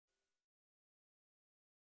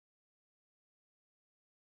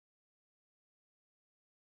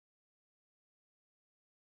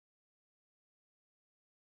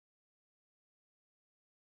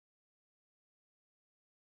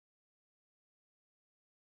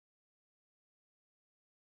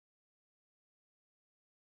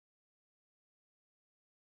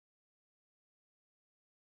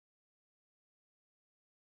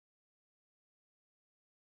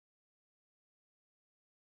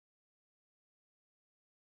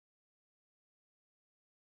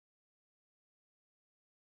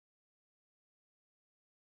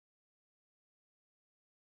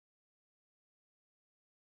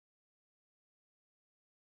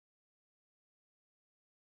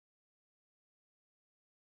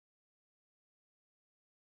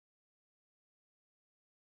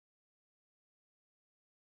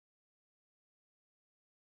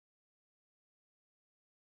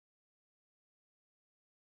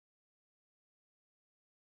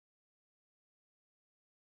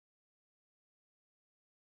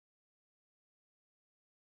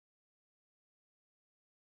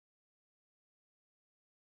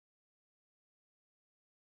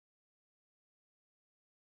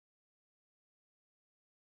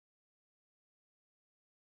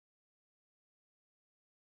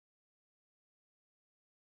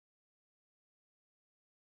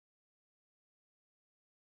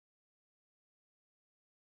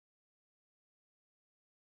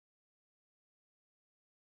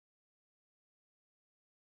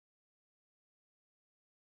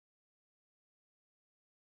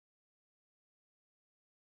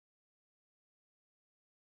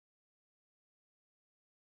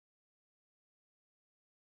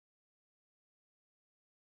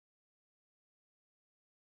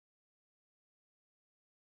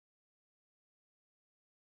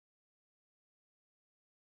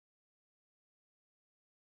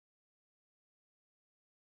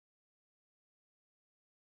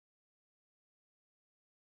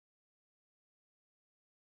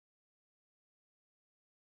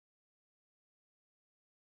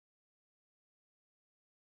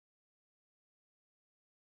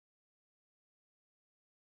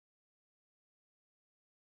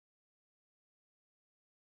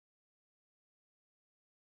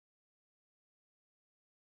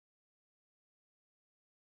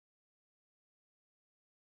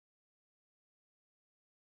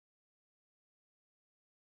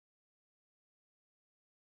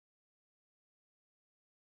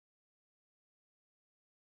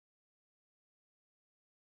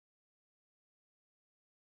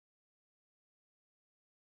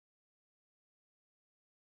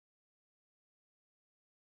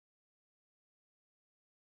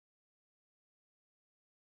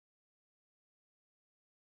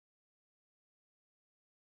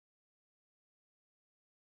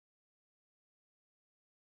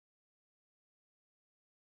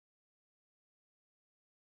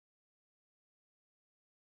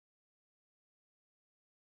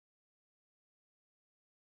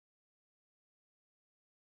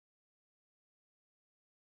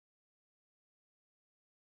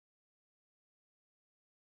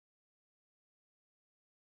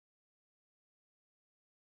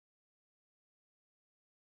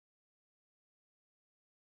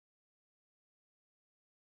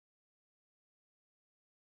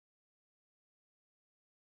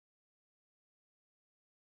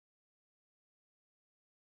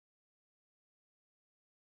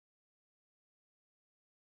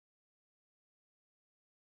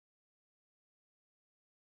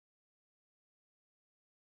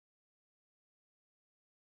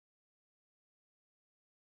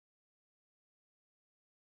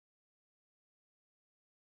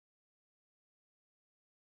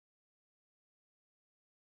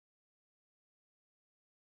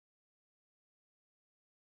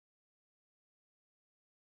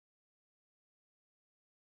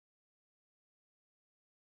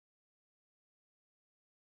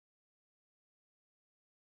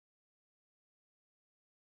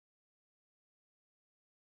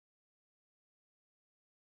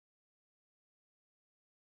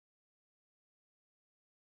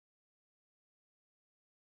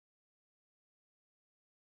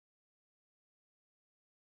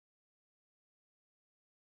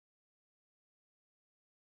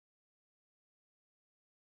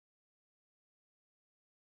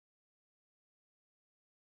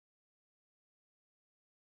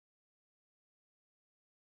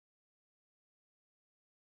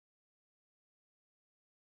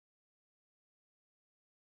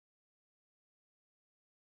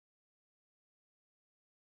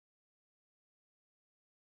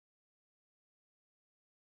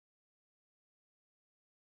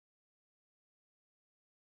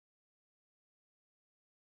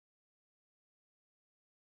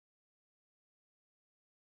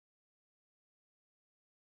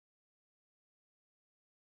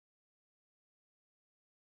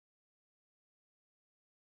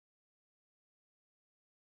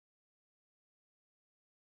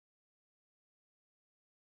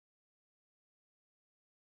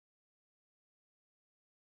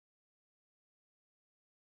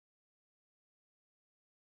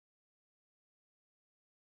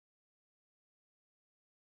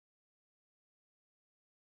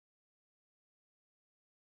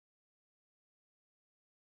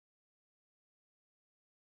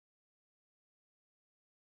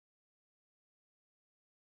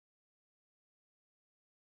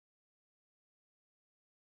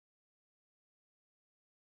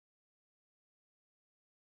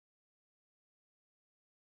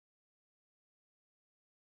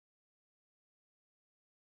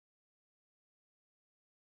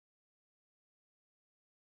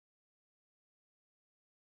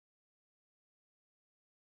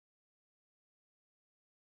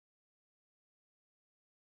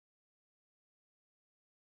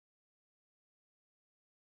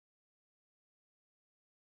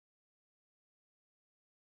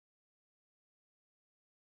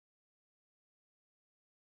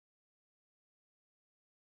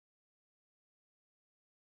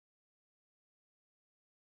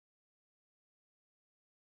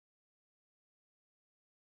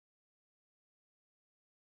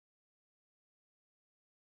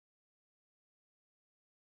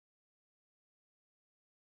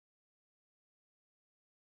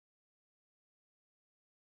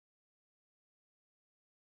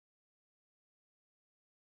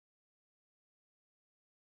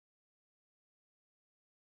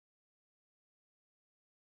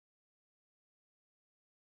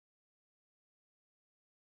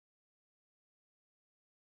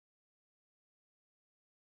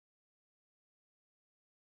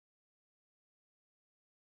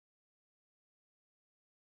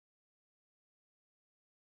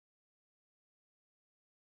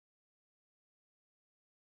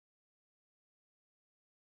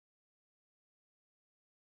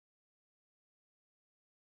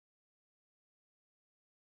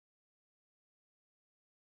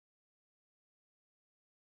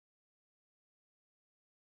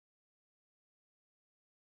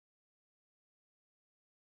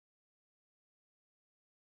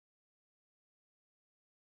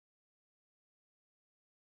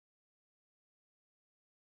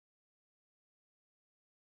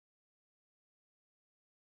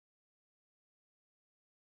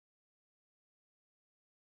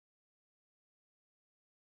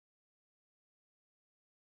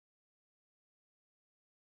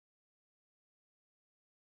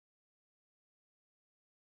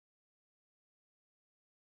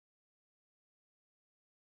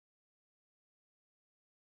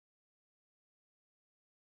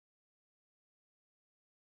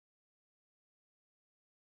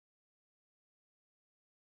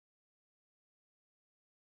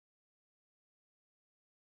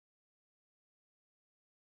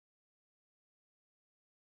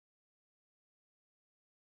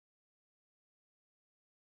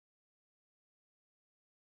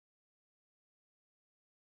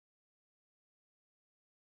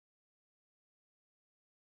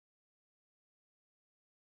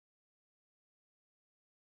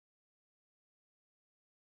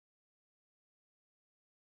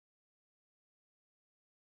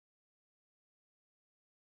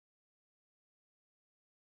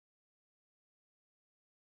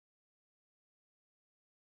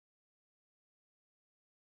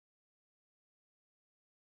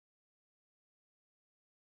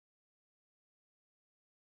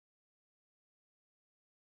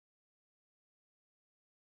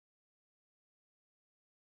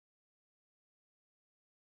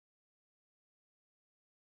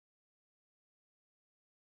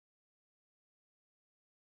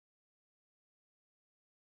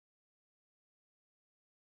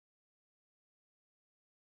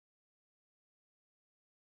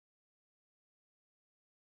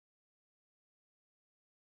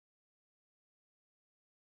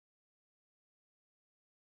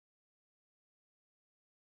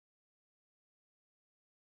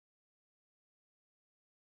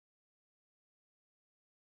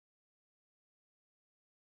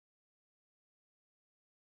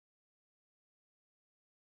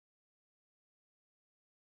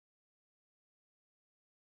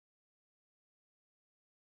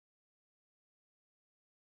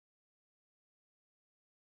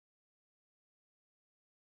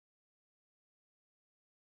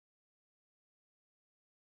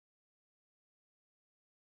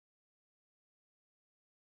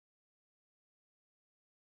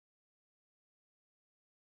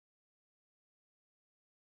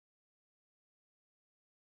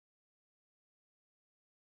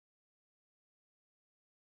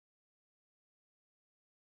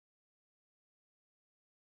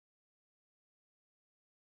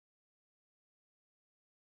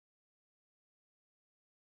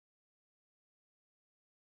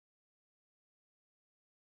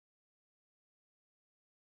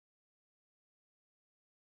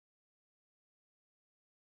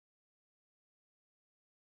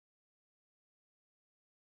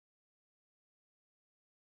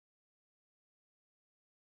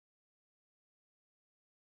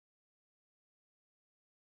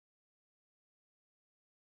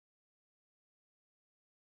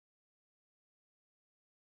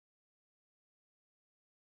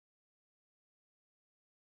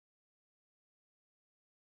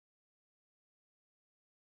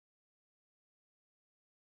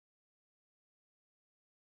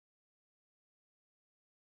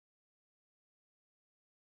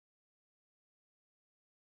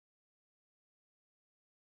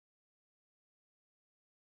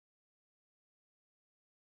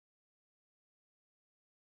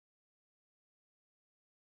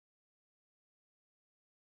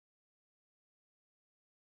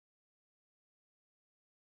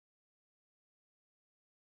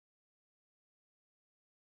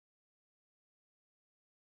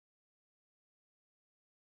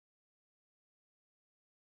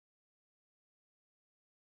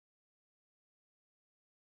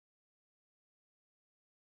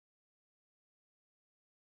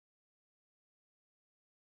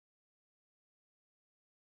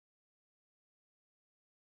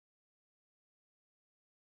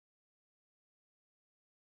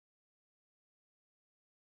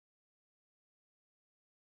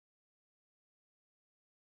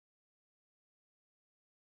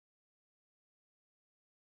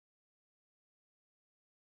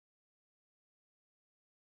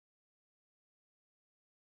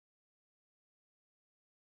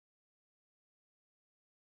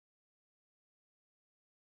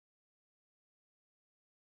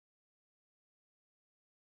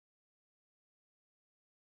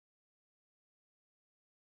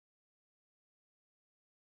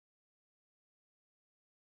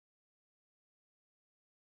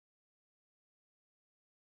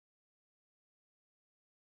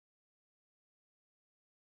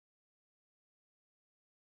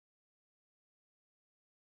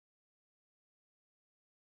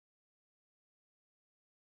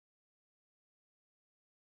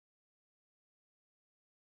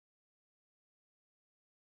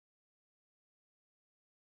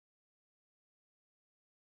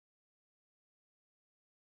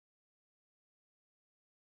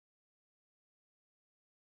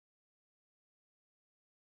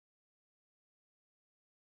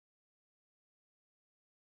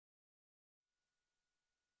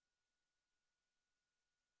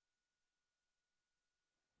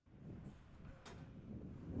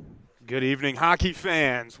Good evening, hockey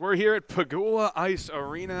fans. We're here at Pagula Ice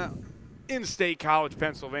Arena in State College,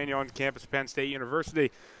 Pennsylvania, on campus of Penn State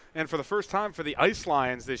University. And for the first time for the Ice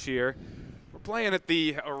Lions this year, we're playing at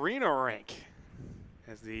the arena rink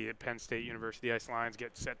as the Penn State University Ice Lions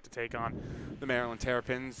get set to take on the Maryland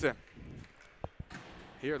Terrapins.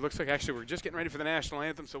 Here it looks like actually we're just getting ready for the national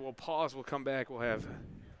anthem, so we'll pause, we'll come back, we'll have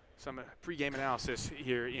some pregame analysis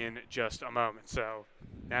here in just a moment. So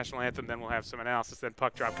national anthem, then we'll have some analysis, then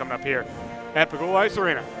puck drop coming up here at Pagula Ice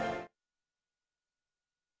Arena.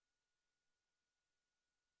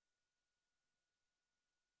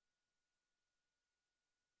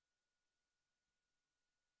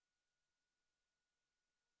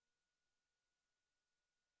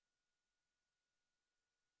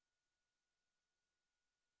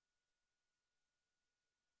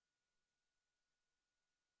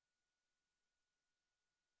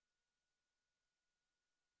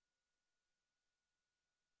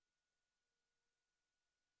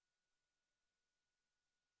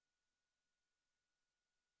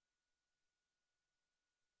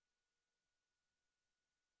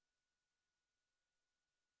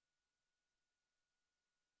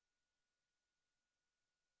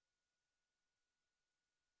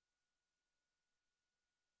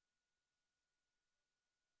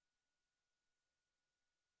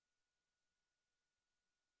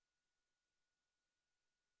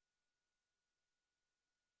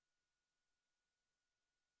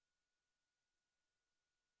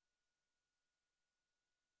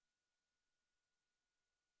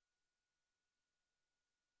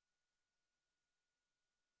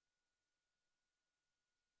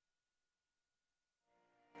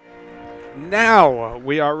 Now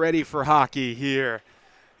we are ready for hockey here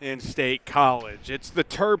in State College. It's the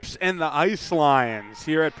Terps and the Ice Lions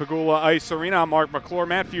here at Pagula Ice Arena. I'm Mark McClure.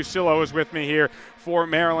 Matt Fusillo is with me here for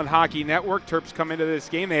Maryland Hockey Network. Terps come into this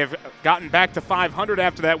game. They have gotten back to 500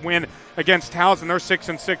 after that win against Towson. They're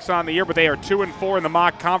 6-6 on the year, but they are 2-4 in the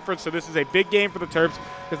mock conference. So this is a big game for the Terps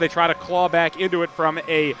as they try to claw back into it from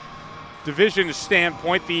a division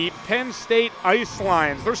standpoint. The Penn State Ice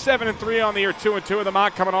Lions, they're 7-3 on the year, 2-2 in the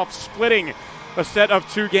mock, coming off splitting a set of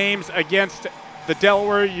 2 games against the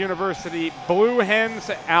Delaware University Blue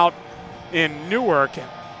Hens out in Newark.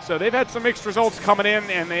 So they've had some mixed results coming in,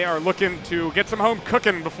 and they are looking to get some home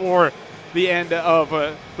cooking before the end of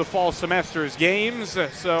the fall semester's games.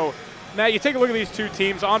 So, Matt, you take a look at these two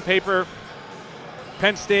teams. On paper,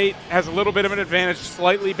 Penn State has a little bit of an advantage,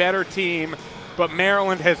 slightly better team, but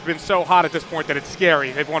Maryland has been so hot at this point that it's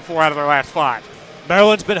scary. They've won 4 out of their last 5.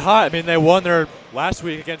 Maryland's been hot. I mean, they won their last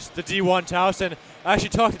week against the D1 Towson. I actually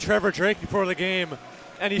talked to Trevor Drake before the game,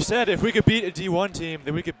 and he said if we could beat a D1 team,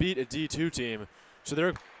 then we could beat a D2 team. So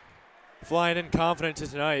they're flying in confident to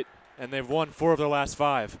tonight, and they've won 4 of their last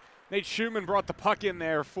 5. Nate Schumann brought the puck in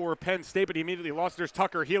there for Penn State, but he immediately lost. There's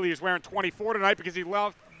Tucker Healy, who's wearing 24 tonight because he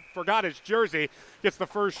forgot his jersey. Gets the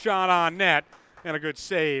first shot on net, and a good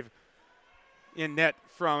save in net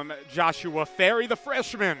from Joshua Ferry, the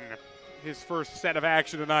freshman. His first set of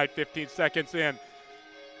action tonight, 15 seconds in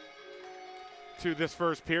to this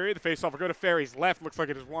first period. The faceoff will go to Ferry's left. Looks like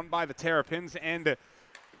it is won by the Terrapins. And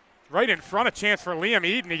right in front, a chance for Liam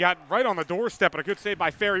Eden. He got right on the doorstep, but a good save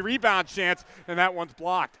by Ferry. Rebound chance, and that one's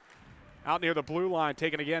blocked. Out near the blue line,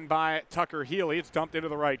 taken again by Tucker Healy. It's dumped into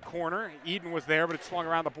the right corner. Eden was there, but it's swung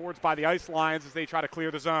around the boards by the Ice Lions as they try to clear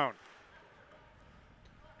the zone.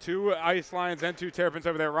 2 Ice Lions and 2 Terrapins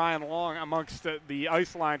over there. Ryan Long amongst the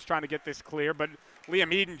Ice Lions trying to get this clear, but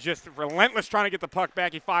Liam Eden just relentless trying to get the puck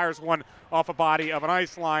back. He fires one off a body of an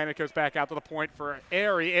Ice Lion. It goes back out to the point for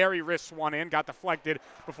Airy. Airy risks one in, got deflected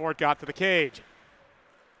before it got to the cage.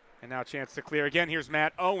 And now a chance to clear again. Here's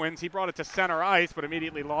Matt Owens. He brought it to center ice, but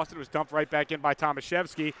immediately lost it. It was dumped right back in by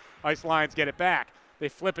Tomaszewski. Ice Lions get it back. They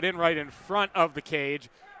flip it in right in front of the cage,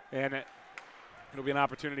 and it'll be an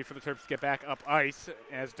opportunity for the Terps to get back up ice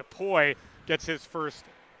as DePoy gets his first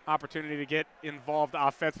opportunity to get involved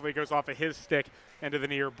offensively. Goes off of his stick into the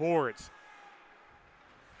near boards.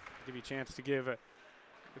 Give you a chance to give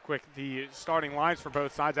the starting lines for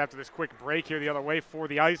both sides after this quick break here the other way for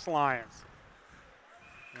the Ice Lions.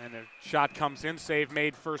 And the shot comes in, save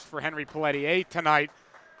made first for Henry Pelletier tonight.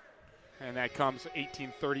 And that comes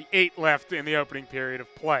 18:38 left in the opening period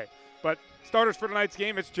of play. But starters for tonight's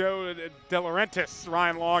game, it's Joe De Laurentiis,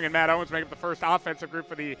 Ryan Long, and Matt Owens make up the first offensive group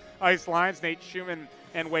for the Ice Lions. Nate Schumann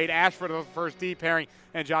and Wade Ashford are the first D pairing,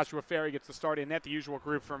 and Joshua Ferry gets the start in net. The usual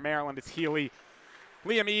group for Maryland, it's Healy,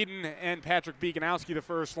 Liam Eden, and Patrick Beganowski, the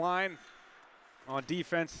first line. On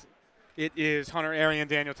defense, it is Hunter Arian,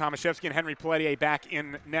 Daniel Tomaszewski, and Henry Pelletier back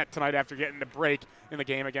in net tonight after getting the break in the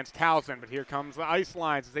game against Towson. But here comes the Ice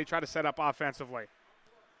Lions as they try to set up offensively.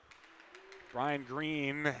 Brian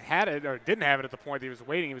Green had it, or didn't have it at the point that he was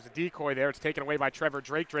waiting. He was a decoy there. It's taken away by Trevor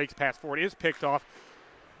Drake. Drake's pass forward is picked off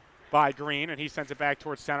by Green, and he sends it back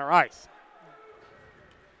towards center ice.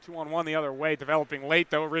 2-on-1 the other way, developing late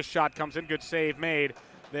though. Wrist shot comes in, good save made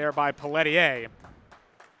there by Pelletier.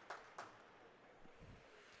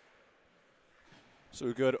 So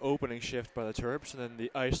a good opening shift by the Terps, and then the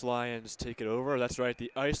Ice Lions take it over. That's right, the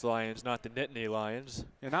Ice Lions, not the Nittany Lions.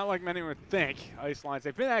 Yeah, not like many would think. Ice Lions,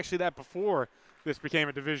 they've been actually that before this became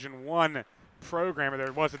a Division I program, or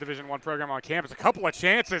there was a Division I program on campus. A couple of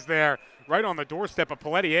chances there right on the doorstep of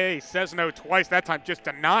Pelletier. Says no twice, that time just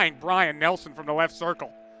denying Brian Nelson from the left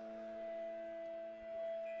circle.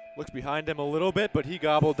 Looked behind him a little bit, but he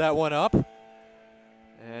gobbled that one up.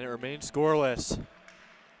 And it remains scoreless.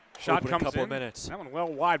 Shot comes couple in. Of minutes. That one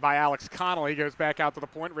well wide by Alex Connolly. Goes back out to the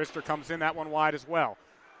point. Rister comes in. That one wide as well.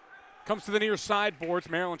 Comes to the near side boards.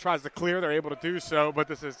 Maryland tries to clear. They're able to do so, but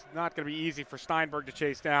this is not going to be easy for Steinberg to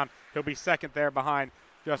chase down. He'll be second there behind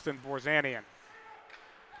Justin Borzanian.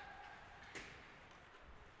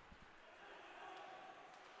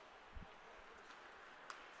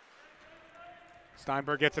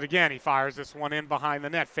 Steinberg gets it again. He fires this one in behind the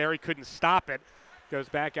net. Ferry couldn't stop it. Goes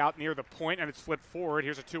back out near the point, and it's flipped forward.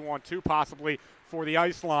 Here's a 2-on-2 possibly for the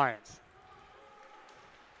Ice Lions.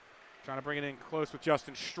 Trying to bring it in close with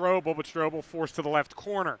Justin Strobel, but Strobel forced to the left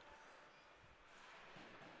corner.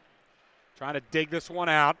 Trying to dig this one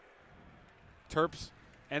out. Terps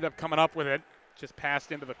end up coming up with it. Just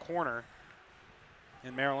passed into the corner.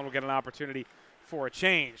 And Maryland will get an opportunity for a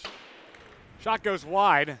change. Shot goes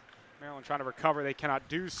wide. Maryland trying to recover. They cannot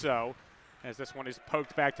do so, as this one is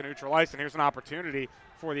poked back to neutral ice. And here's an opportunity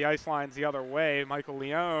for the Ice Lions the other way. Michael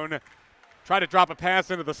Leone tried to drop a pass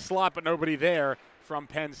into the slot, but nobody there from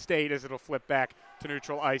Penn State, as it'll flip back to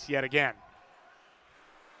neutral ice yet again.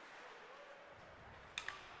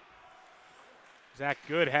 Zach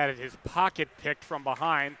Good had his pocket picked from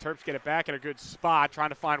behind. Terps get it back in a good spot, trying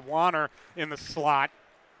to find Warner in the slot.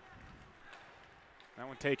 That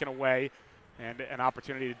one taken away, and an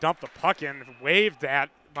opportunity to dump the puck in. Waved at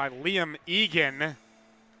by Liam Egan,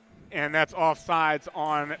 and that's offsides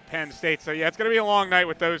on Penn State. So, yeah, it's going to be a long night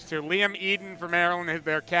with those two. Liam Eden for Maryland,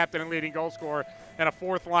 their captain and leading goal scorer, and a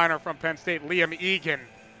fourth liner from Penn State, Liam Egan.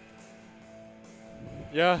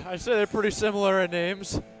 Yeah, I'd say they're pretty similar in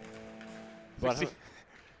names. But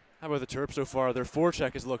how about the Terps so far? Their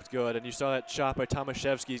forecheck has looked good, and you saw that shot by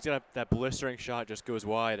Tomaszewski. He's got that blistering shot, just goes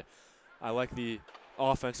wide. I like the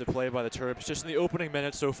offensive play by the Terps just in the opening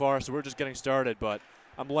minutes so far, so we're just getting started, but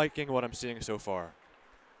I'm liking what I'm seeing so far.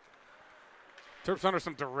 Terps under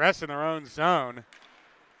some duress in their own zone.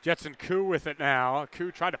 Jetson Koo with it now.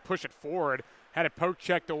 Koo tried to push it forward, had it poke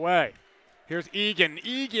checked away. Here's Egan.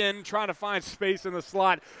 Egan trying to find space in the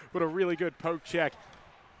slot with a really good poke check.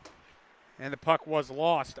 And the puck was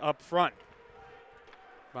lost up front.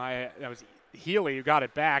 That was Healy who got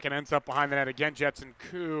it back and ends up behind the net again. Jetson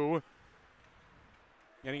Koo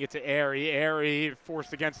getting it to Airy. Airy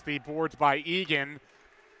forced against the boards by Egan.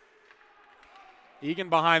 Egan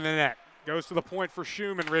behind the net. Goes to the point for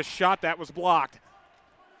Schumann. Wrist shot. That was blocked.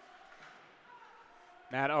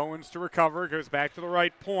 Matt Owens to recover. Goes back to the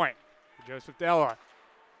right point. Joseph Della.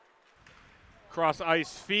 Cross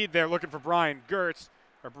ice feed there looking for Brendan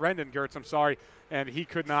Gertz, I'm sorry, and he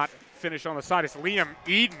could not finish on the side. It's Liam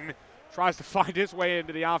Eden tries to find his way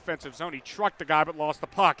into the offensive zone. He trucked the guy but lost the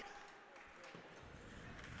puck.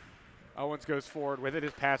 Owens goes forward with it.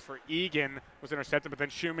 His pass for Egan was intercepted, but then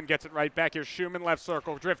Schumann gets it right back. Here's Schumann, left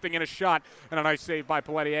circle, drifting in a shot, and a nice save by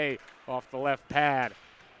Pelletier off the left pad.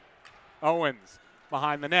 Owens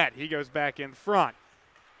behind the net. He goes back in front.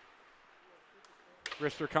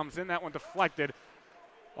 Rister comes in. That one deflected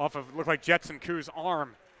off of, looked like Jetson Koo's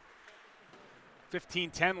arm.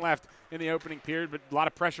 15-10 left in the opening period, but a lot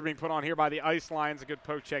of pressure being put on here by the Ice Lions. A good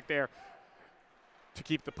poke check there to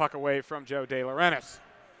keep the puck away from Joe De Laurentiis.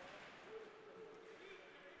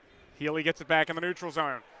 Healy gets it back in the neutral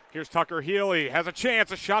zone. Here's Tucker Healy. Has a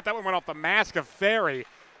chance. A shot. That one went off the mask of Ferry.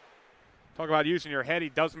 Talk about using your head. He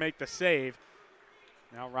does make the save.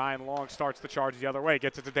 Now Ryan Long starts the charge the other way.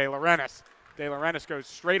 Gets it to De Laurentiis. De Laurentiis goes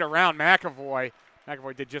straight around McAvoy.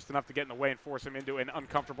 McAvoy did just enough to get in the way and force him into an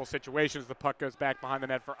uncomfortable situation as the puck goes back behind the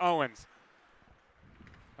net for Owens.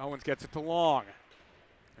 Owens gets it to Long.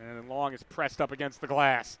 And then Long is pressed up against the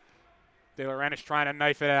glass. De Laurentiis trying to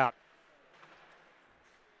knife it out.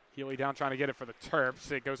 Healy down trying to get it for the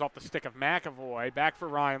Terps. It goes off the stick of McAvoy. Back for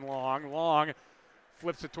Ryan Long. Long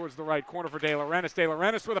flips it towards the right corner for De Laurentiis. De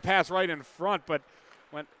Laurentiis with a pass right in front, but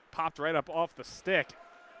popped right up off the stick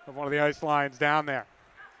of one of the Ice Lions down there.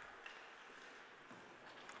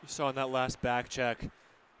 You saw in that last back check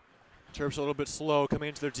Terps a little bit slow coming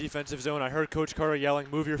into their defensive zone. I heard Coach Carter yelling,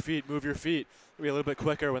 move your feet, move your feet. It'll be a little bit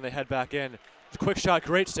quicker when they head back in. It's a quick shot,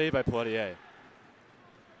 great save by Pelletier.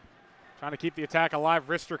 Trying to keep the attack alive.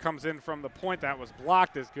 Rister comes in from the point. That was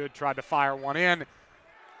blocked as good. Tried to fire one in.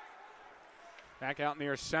 Back out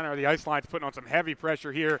near center. The ice line's putting on some heavy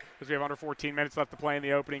pressure here as we have under 14 minutes left to play in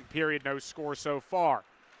the opening period. No score so far.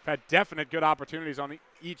 We've had definite good opportunities on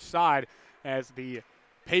each side as the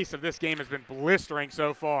pace of this game has been blistering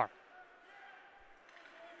so far.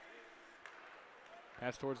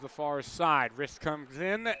 Pass towards the far side. Wrist comes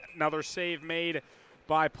in. Another save made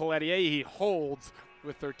by Pelletier. He holds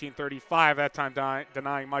with 13:35, that time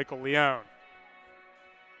denying Michael Leone.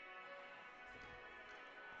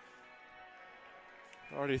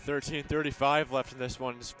 Already 13:35 left in this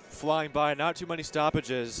one. It's flying by, not too many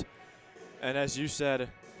stoppages. And as you said a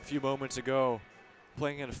few moments ago,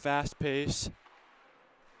 playing at a fast pace.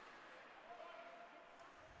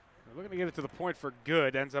 They're looking to get it to the point for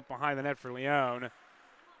good. Ends up behind the net for Leone.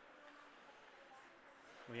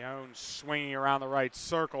 Leone swinging around the right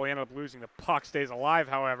circle. He ended up losing the puck. Stays alive,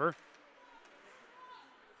 however.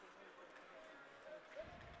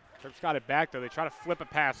 Terps got it back, though. They try to flip a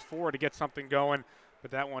pass forward to get something going,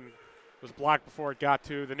 but that one was blocked before it got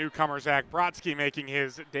to the newcomer, Zach Brodsky, making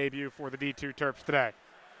his debut for the D2 Terps today.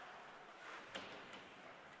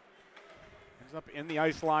 Ends up in the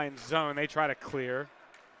ice line zone. They try to clear.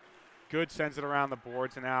 Good sends it around the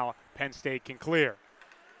boards, and now Penn State can clear.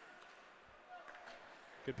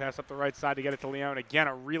 Good pass up the right side to get it to Leone. Again,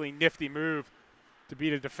 a really nifty move to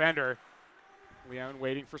beat a defender. Leone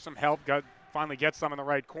waiting for some help. Finally gets some in the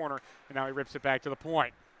right corner, and now he rips it back to the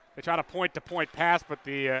point. They try to point-to-point pass, but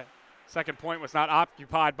the second point was not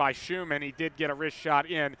occupied by Schumann. He did get a wrist shot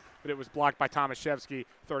in, but it was blocked by Tomaszewski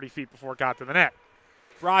 30 feet before it got to the net.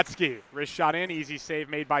 Brodsky, wrist shot in. Easy save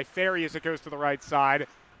made by Ferry as it goes to the right side.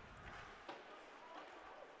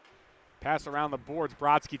 Pass around the boards.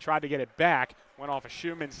 Brodsky tried to get it back. Went off a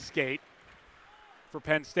Schumann's skate for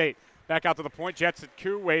Penn State. Back out to the point. Jets at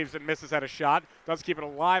Koo. Waves and misses at a shot. Does keep it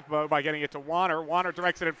alive by getting it to Warner. Warner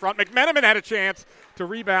directs it in front. McMenamin had a chance to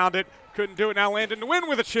rebound it. Couldn't do it. Now Landon Nguyen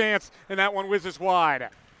with a chance, and that one whizzes wide.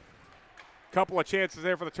 Couple of chances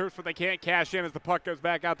there for the Terps, but they can't cash in as the puck goes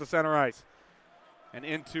back out to center ice and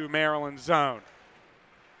into Maryland's zone.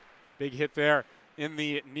 Big hit there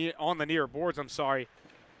on the near boards,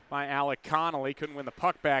 by Alec Connolly. Couldn't win the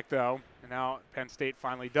puck back, though, and now Penn State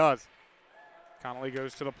finally does. Connolly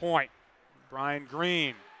goes to the point. Brian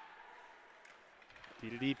Green.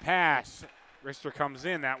 D-to-D pass. Rister comes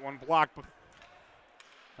in. That one blocked.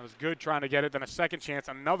 That was good trying to get it. Then a second chance,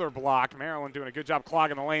 another block. Maryland doing a good job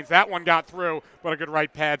clogging the lanes. That one got through, but a good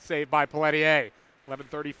right pad save by Pelletier.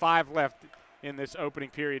 11:35 left in this opening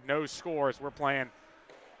period. No scores. We're playing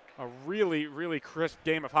a really, really crisp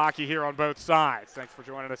game of hockey here on both sides. Thanks for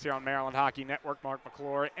joining us here on Maryland Hockey Network. Mark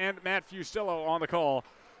McClure and Matt Fusillo on the call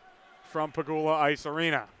from Pagula Ice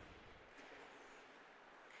Arena.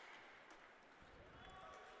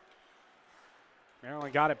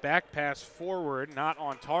 Maryland got it back, pass forward, not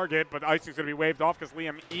on target, but icing's going to be waved off because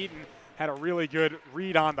Liam Eden had a really good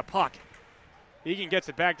read on the puck. Egan gets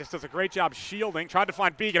it back, just does a great job shielding, tried to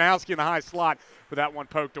find Beganowski in the high slot, but that one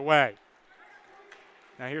poked away.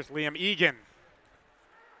 Now here's Liam Egan.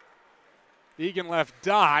 Egan left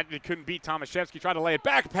dot. He couldn't beat Tomaszewski. Tried to lay it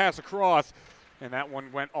back, pass across, and that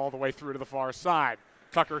one went all the way through to the far side.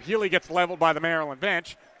 Tucker Healy gets leveled by the Maryland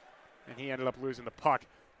bench, and he ended up losing the puck.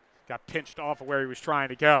 Got pinched off of where he was trying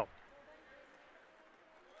to go.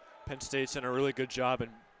 Penn State's done a really good job in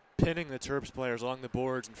pinning the Terps players along the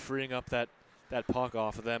boards and freeing up that puck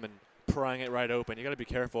off of them and prying it right open. You got to be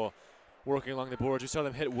careful working along the boards. We saw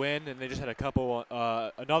them hit Wynn, and they just had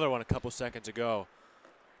another one a couple seconds ago.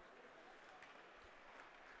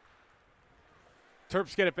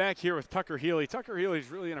 Terps get it back here with Tucker Healy. Tucker Healy's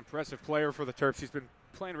really an impressive player for the Terps. He's been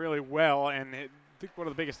playing really well, and I think one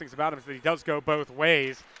of the biggest things about him is that he does go both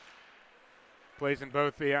ways. Plays in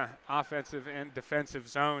both the offensive and defensive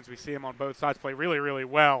zones. We see him on both sides play really, really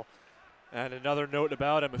well. And another note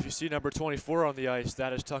about him, if you see number 24 on the ice,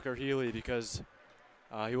 that is Tucker Healy, because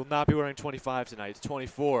he will not be wearing 25 tonight. It's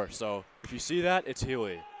 24, so if you see that, it's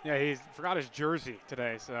Healy. Yeah, he forgot his jersey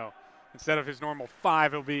today, so instead of his normal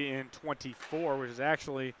 5, he'll be in 24, which is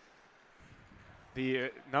actually the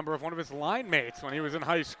number of one of his line mates when he was in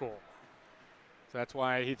high school. So that's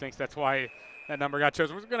why he thinks that's why that number got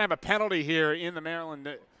chosen. We're going to have a penalty here in the Maryland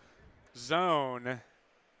zone.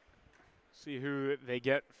 See who they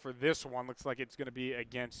get for this one. Looks like it's going to be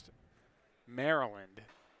against Maryland.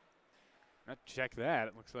 Let's check that.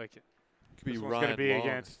 It looks like could be going to be Long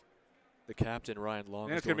against The captain, Ryan Long.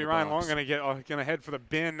 And it's going to be Ryan Long going to head for the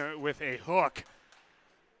bin with a hook.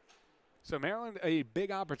 So Maryland, a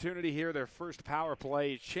big opportunity here, their first power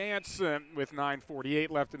play chance with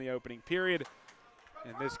 9:48 left in the opening period.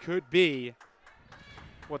 And this could be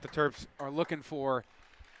what the Terps are looking for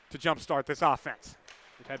to jumpstart this offense.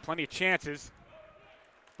 They've had plenty of chances,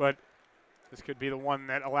 but this could be the one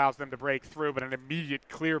that allows them to break through, but an immediate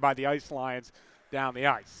clear by the Ice Lions down the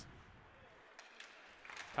ice.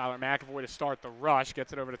 Tyler McAvoy to start the rush,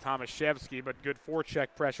 gets it over to Tomaszewski, but good forecheck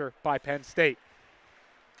pressure by Penn State.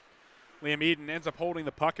 Liam Eden ends up holding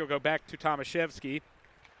the puck. He'll go back to Tomaszewski.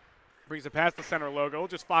 Brings it past the center logo. He'll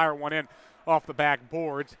just fire one in off the back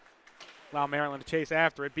boards. Allow Maryland to chase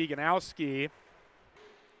after it. Beganowski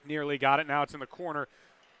nearly got it. Now it's in the corner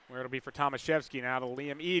where it'll be for Tomaszewski. Now to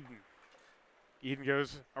Liam Eden. Eden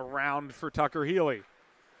goes around for Tucker Healy.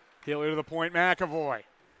 Healy to the point, McAvoy.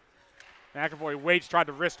 McAvoy waits, tried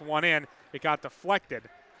to wrist one in. It got deflected,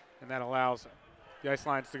 and that allows the Ice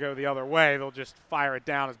Lions to go the other way. They'll just fire it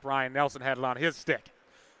down as Brian Nelson had it on his stick.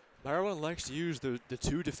 Maryland likes to use the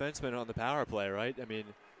two defensemen on the power play, right? I mean,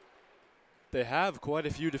 they have quite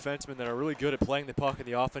a few defensemen that are really good at playing the puck in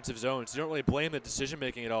the offensive zone, so you don't really blame the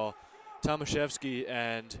decision-making at all. Tomaszewski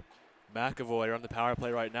and McAvoy are on the power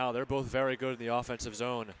play right now. They're both very good in the offensive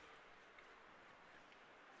zone.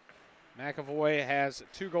 McAvoy has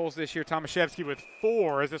 2 goals this year. Tomaszewski with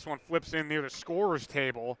 4 as this one flips in near the scorer's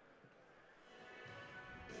table.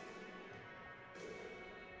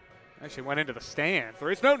 Actually went into the stands.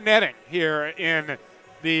 There is no netting here in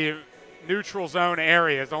the neutral zone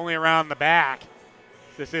areas, only around the back.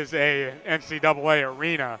 This is a NCAA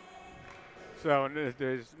arena, so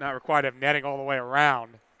there's not required to have netting all the way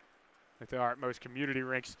around like there are at most community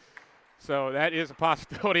rinks. So that is a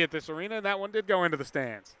possibility at this arena, and that one did go into the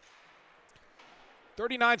stands.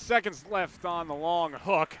 39 seconds left on the long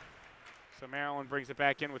hook. So Maryland brings it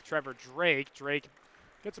back in with Trevor Drake. Drake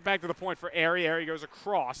gets it back to the point for Airy. Airy goes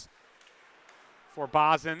across for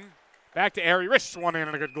Bozin. Back to Airy. Wrists one in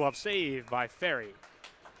and a good glove save by Ferry.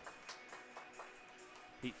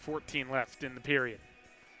 8:14 left in the period.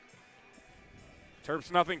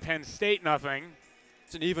 Terps nothing, Penn State nothing.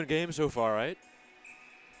 It's an even game so far, right?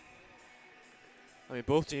 I mean,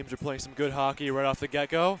 both teams are playing some good hockey right off the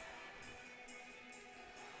get-go.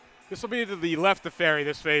 This will be to the left of Ferry,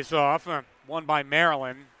 this face-off, won by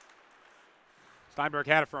Maryland. Steinberg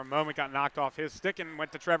had it for a moment, got knocked off his stick, and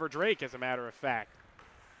went to Trevor Drake, as a matter of fact.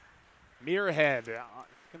 Muirhead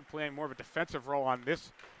going to play more of a defensive role on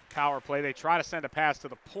this power play. They try to send a pass to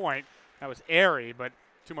the point. That was airy, but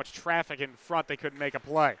too much traffic in front, they couldn't make a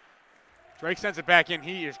play. Drake sends it back in.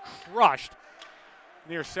 He is crushed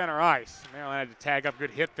near center ice. Maryland had to tag up.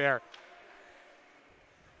 Good hit there.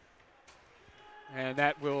 And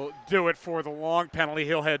that will do it for the long penalty.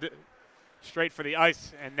 He'll head straight for the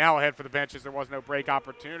ice and now head for the benches. There was no break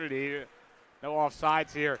opportunity. No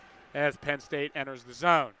offsides here as Penn State enters the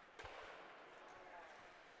zone.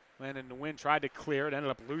 Landon Nguyen tried to clear it,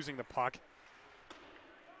 ended up losing the puck.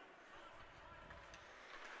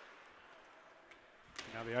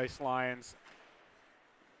 Now the Ice Lions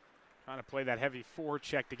trying to play that heavy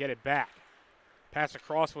forecheck to get it back. Pass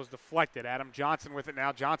across was deflected. Adam Johnson with it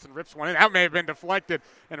now. Johnson rips one in. That may have been deflected.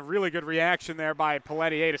 And a really good reaction there by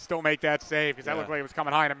Pelletier to still make that save because that looked like it was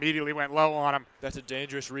coming high and immediately went low on him. That's a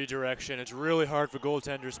dangerous redirection. It's really hard for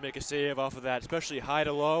goaltenders to make a save off of that, especially high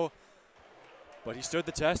to low. But he stood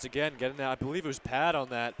the test again, getting that. I believe it was pad on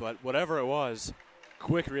that, but whatever it was,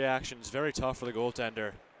 quick reactions, very tough for the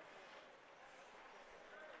goaltender.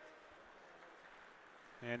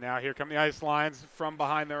 And now here come the Ice Lions from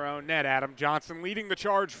behind their own net. Adam Johnson leading the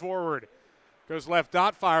charge forward. Goes left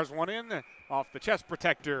dot, fires one in off the chest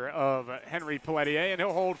protector of Henry Pelletier, and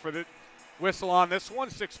he'll hold for the whistle on this one.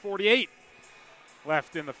 6:48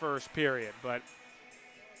 left in the first period. But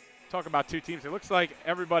talk about two teams. It looks like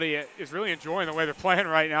everybody is really enjoying the way they're playing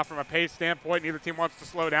right now from a pace standpoint. Neither team wants to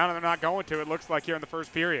slow down, and they're not going to, it looks like, here in the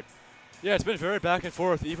first period. Yeah, it's been very back and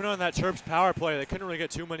forth. Even on that Terps power play, they couldn't really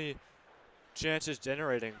get too many chances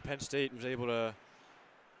generating. Penn State was able to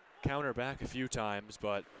counter back a few times,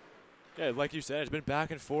 but yeah, like you said, it's been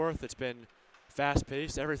back and forth. It's been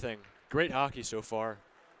fast-paced, everything. Great hockey so far,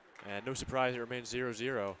 and no surprise it remains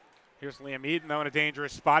 0-0. Here's Liam Eden, though, in a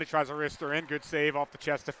dangerous spot. He tries to wrist her in. Good save off the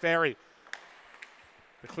chest of Ferry.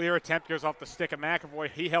 The clear attempt goes off the stick of McAvoy.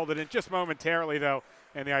 He held it in just momentarily, though,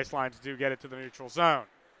 and the Ice Lions do get it to the neutral zone.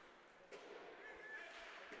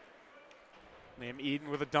 Liam Eden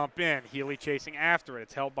with a dump in. Healy chasing after it.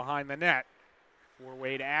 It's held behind the net for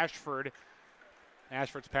Wade Ashford.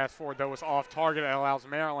 Ashford's pass forward, though, was off target. That allows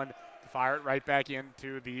Maryland to fire it right back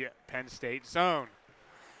into the Penn State zone.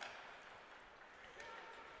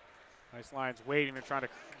 Ice Lions waiting. They're trying to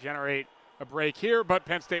generate a break here, but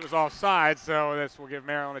Penn State was offside, so this will give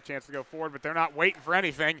Maryland a chance to go forward, but they're not waiting for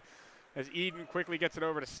anything as Eden quickly gets it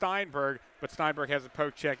over to Steinberg, but Steinberg has a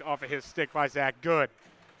poke check off of his stick by Zach Good.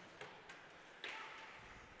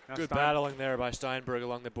 Now Good battling there by Steinberg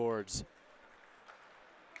along the boards.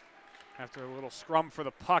 After a little scrum for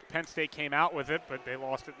the puck, Penn State came out with it, but they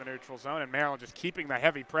lost it in the neutral zone, and Maryland just keeping the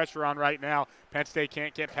heavy pressure on right now. Penn State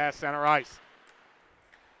can't get past center ice.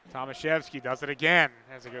 Tomaszewski does it again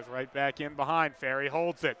as it goes right back in behind. Ferry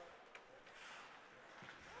holds it.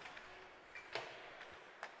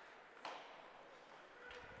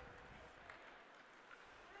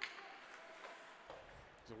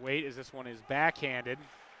 So wait as this one is backhanded.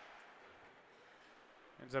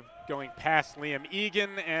 Ends up going past Liam Egan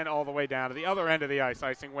and all the way down to the other end of the ice.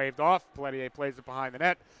 Icing waved off. Pelletier plays it behind the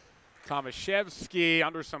net. Tomaszewski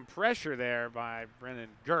under some pressure there by Brennan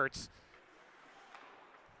Gertz.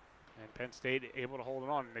 And Penn State able to hold it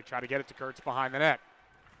on. They try to get it to Gertz behind the net.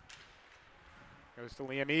 Goes to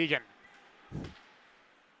Liam Egan.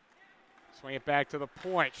 Swing it back to the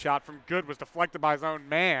point. Shot from Good was deflected by his own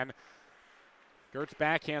man. Gertz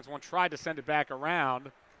backhands one, tried to send it back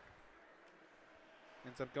around.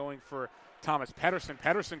 Ends up going for Thomas Pettersson.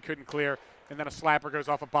 Pettersson couldn't clear, and then a slapper goes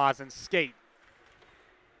off of Bozin's skate.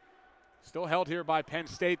 Still held here by Penn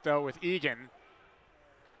State, though, with Egan.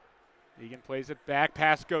 Egan plays it back.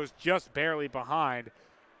 Pass goes just barely behind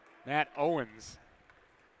Matt Owens.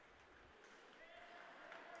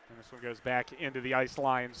 And this one goes back into the Ice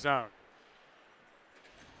Lions zone.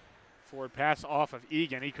 Forward pass off of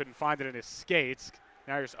Egan. He couldn't find it in his skates.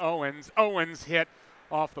 Now here's Owens. Owens hit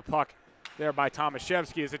off the puck there by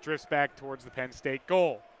Tomaszewski as it drifts back towards the Penn State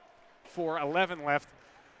goal. 4:11 left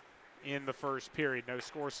in the first period. No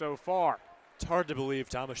score so far. It's hard to believe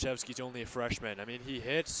Tomaszewski's only a freshman. I mean, he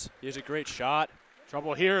hits. He has a great shot.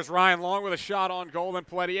 Trouble here is Ryan Long with a shot on goal, and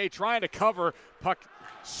Pelletier trying to cover. Puck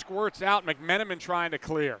squirts out. McMenamin trying to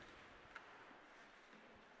clear.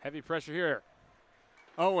 Heavy pressure here.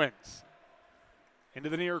 Owens into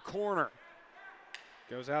the near corner.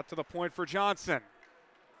 Goes out to the point for Johnson.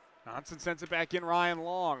 Johnson sends it back in. Ryan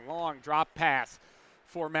Long. Long drop pass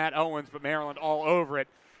for Matt Owens, but Maryland all over it.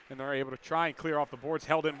 And they're able to try and clear off the boards.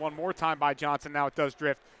 Held in one more time by Johnson. Now it does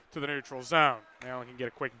drift to the neutral zone. Maryland can get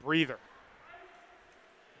a quick breather.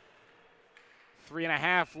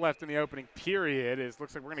 3.5 left in the opening period.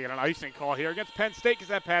 Looks like we're going to get an icing call here against Penn State because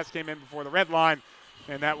that pass came in before the red line.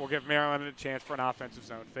 And that will give Maryland a chance for an offensive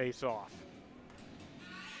zone face-off.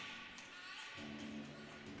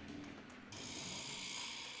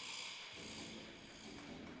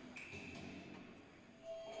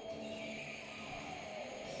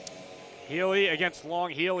 Healy against Long.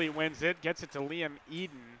 Healy wins it, gets it to Liam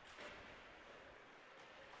Eden.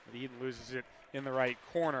 But Eden loses it in the right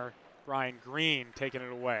corner. Brian Green taking it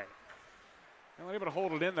away. Not able to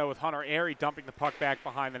hold it in, though, with Hunter Airy dumping the puck back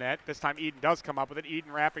behind the net. This time Eden does come up with it.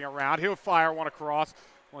 Eden wrapping around. He'll fire one across.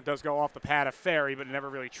 One does go off the pad of Ferry, but it never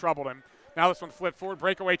really troubled him. Now this one flipped forward.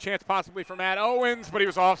 Breakaway chance possibly for Matt Owens, but he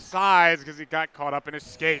was offsides because he got caught up in his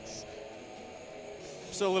skates.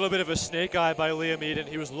 So a little bit of a snake eye by Liam Eden.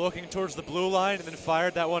 He was looking towards the blue line and then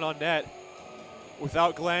fired that one on net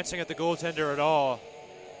without glancing at the goaltender at all.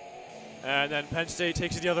 And then Penn State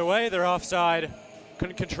takes it the other way. They're offside.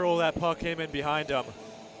 Couldn't control that puck, came in behind them.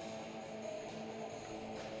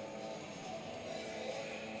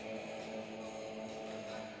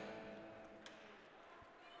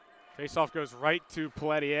 Faceoff goes right to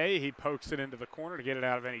Pelletier. He pokes it into the corner to get it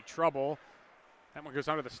out of any trouble. That one goes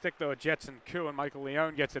under the stick, though, of Jetson Koo, and Michael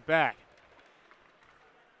Leone gets it back.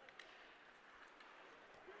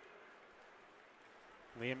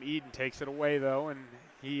 Liam Eden takes it away, though, and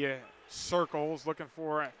he circles, looking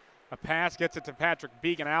for a pass, gets it to Patrick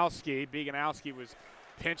Beganowski. Beganowski was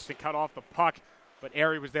pinched and cut off the puck, but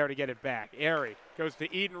Airy was there to get it back. Airy goes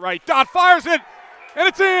to Eden right, dot fires it, and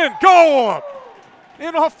it's in, goal!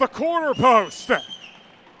 In off the corner post.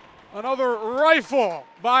 Another rifle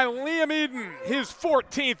by Liam Eden, his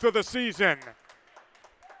 14th of the season.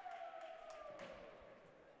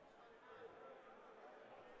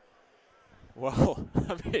 Whoa,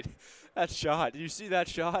 I mean, that shot, did you see that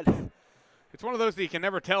shot? It's one of those that you can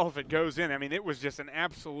never tell if it goes in. I mean, it was just an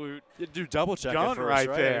absolute do double check gun it first,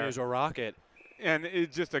 right there. I mean, it was a rocket. And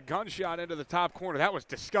it's just a gunshot into the top corner. That was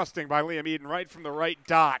disgusting by Liam Eden, right from the right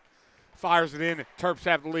dot. Fires it in. Terps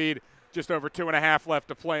have the lead. Just over 2.5 left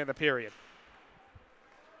to play in the period.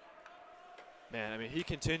 Man, I mean, he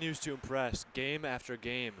continues to impress game after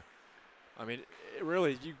game. I mean,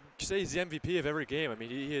 really, you say he's the MVP of every game. I mean,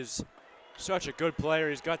 he is such a good player.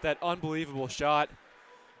 He's got that unbelievable shot.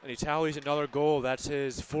 and he tallies another goal. That's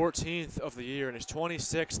his 14th of the year and his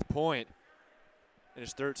 26th point in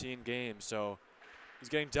his 13 games. So he's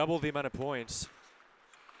getting double the amount of points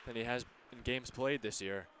than he has in games played this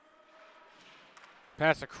year.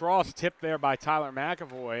 Pass across, tipped there by Tyler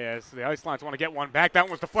McAvoy as the Ice Lions want to get one back. That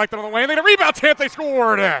one was deflected on the way, and then a rebound chance. They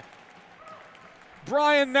scored.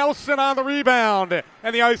 Brian Nelson on the rebound,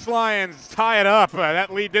 and the Ice Lions tie it up.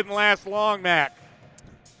 That lead didn't last long, Matt.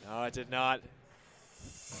 No, it did not.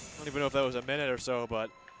 I don't even know if that was a minute or so, but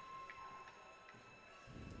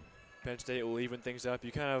Penn State will even things up.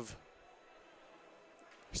 You kind of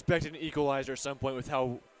expect an equalizer at some point with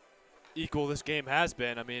how equal this game has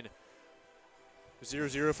been. I mean,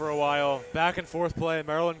 0-0 for a while, back and forth play.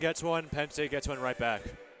 Maryland gets one, Penn State gets one right back.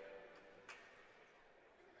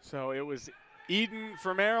 So it was Eden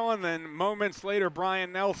for Maryland, then moments later,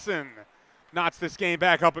 Brian Nelson knots this game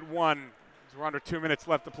back up at 1. We're under 2 minutes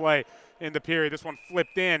left to play in the period. This one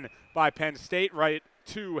flipped in by Penn State right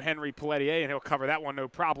to Henry Pelletier, and he'll cover that one no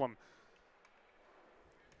problem.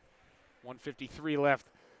 1:53 left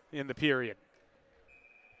in the period.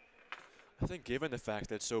 I think given the fact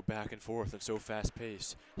that it's so back and forth and so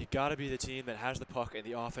fast-paced, you got to be the team that has the puck in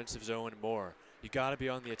the offensive zone more. You got to be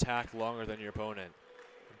on the attack longer than your opponent.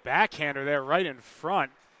 Backhander there right in front.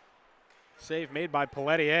 Save made by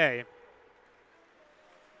Pelletier.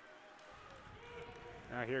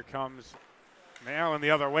 Now here comes Maryland the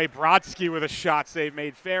other way. Brodsky with a shot, save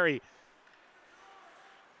made Ferry.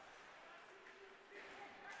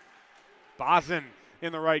 Bozen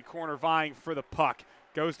in the right corner vying for the puck.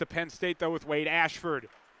 Goes to Penn State, though, with Wade Ashford.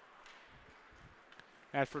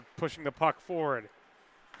 Ashford pushing the puck forward.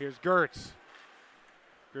 Here's Gertz.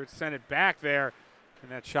 Gertz sent it back there,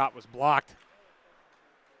 and that shot was blocked.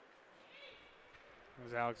 It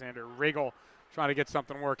was Alexander Riggle trying to get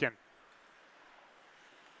something working.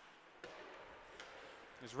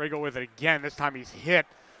 There's Riggle with it again. This time he's hit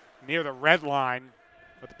near the red line,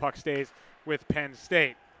 but the puck stays with Penn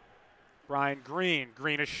State. Brian Green.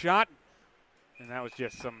 Green a shot. And that was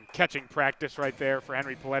just some catching practice right there for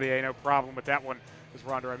Henry Pelletier. No problem with that one as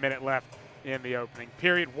we're under a minute left in the opening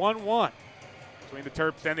period. 1-1 between the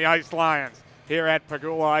Terps and the Ice Lions here at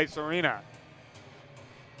Pagula Ice Arena.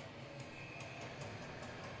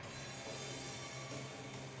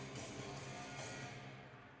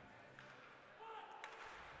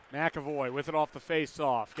 McAvoy with it off the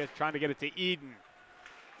face-off. Trying to get it to Eden.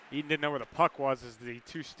 Eden didn't know where the puck was as the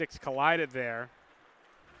two sticks collided there.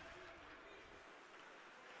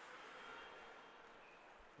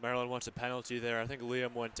 Maryland wants a penalty there. I think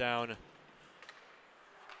Liam went down.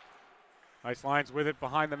 Ice Lions with it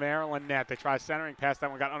behind the Maryland net. They try centering pass. That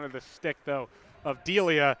one got under the stick, though, of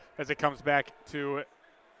Delia as it comes back to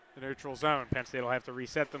the neutral zone. Penn State will have to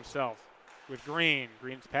reset themselves with Green.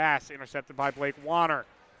 Green's pass intercepted by Blake Warner.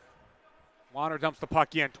 Warner dumps the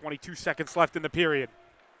puck in. 22 seconds left in the period.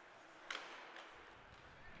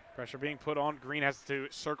 Pressure being put on. Green has to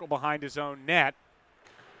circle behind his own net.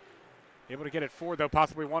 Able to get it forward, though.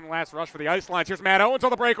 Possibly one last rush for the Ice Lions. Here's Matt Owens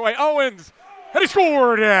on the breakaway. Owens, and he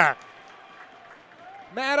scored! Matt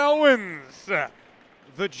Owens,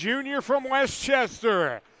 the junior from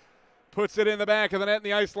Westchester, puts it in the back of the net, and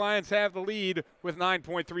the Ice Lions have the lead with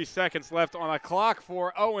 9.3 seconds left on the clock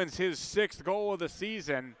for Owens, his 6th goal of the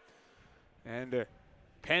season. And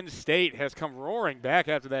Penn State has come roaring back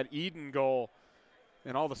after that Eden goal,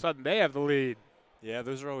 and all of a sudden they have the lead. Yeah,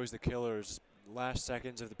 those are always the killers. Last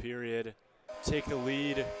seconds of the period, take the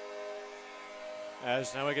lead.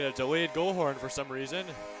 As now we get a delayed goal horn for some reason.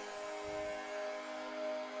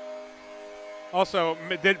 Also,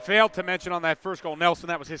 did fail to mention on that first goal, Nelson,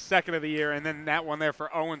 that was his 2nd of the year, and then that one there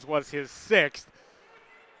for Owens was his 6th.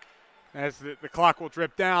 As the clock will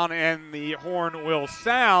drip down and the horn will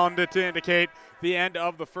sound to indicate the end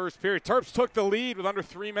of the first period. Terps took the lead with under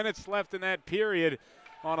 3 minutes left in that period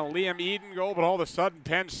on a Liam Eden goal, but all of a sudden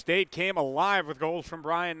Penn State came alive with goals from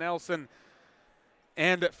Brian Nelson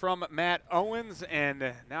and from Matt Owens,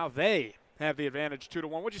 and now they have the advantage 2-1.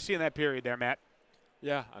 What did you see in that period there, Matt?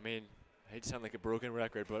 Yeah, I mean, I hate to sound like a broken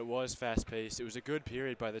record, but it was fast-paced. It was a good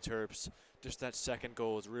period by the Terps. Just that second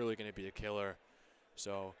goal is really going to be a killer.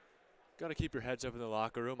 So, got to keep your heads up in the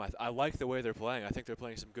locker room. I like the way they're playing. I think they're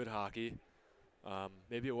playing some good hockey.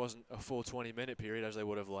 Maybe it wasn't a full 20-minute period as they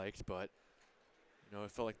would have liked, but you know,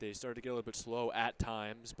 it felt like they started to get a little bit slow at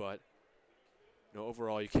times, but you know,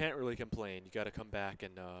 overall, you can't really complain. You got to come back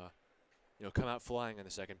and you know, come out flying in the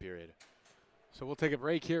second period. So we'll take a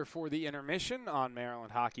break here for the intermission on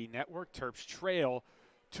Maryland Hockey Network. Terps trail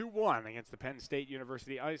 2-1 against the Penn State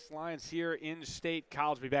University Ice Lions here in State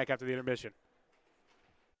College. We'll be back after the intermission.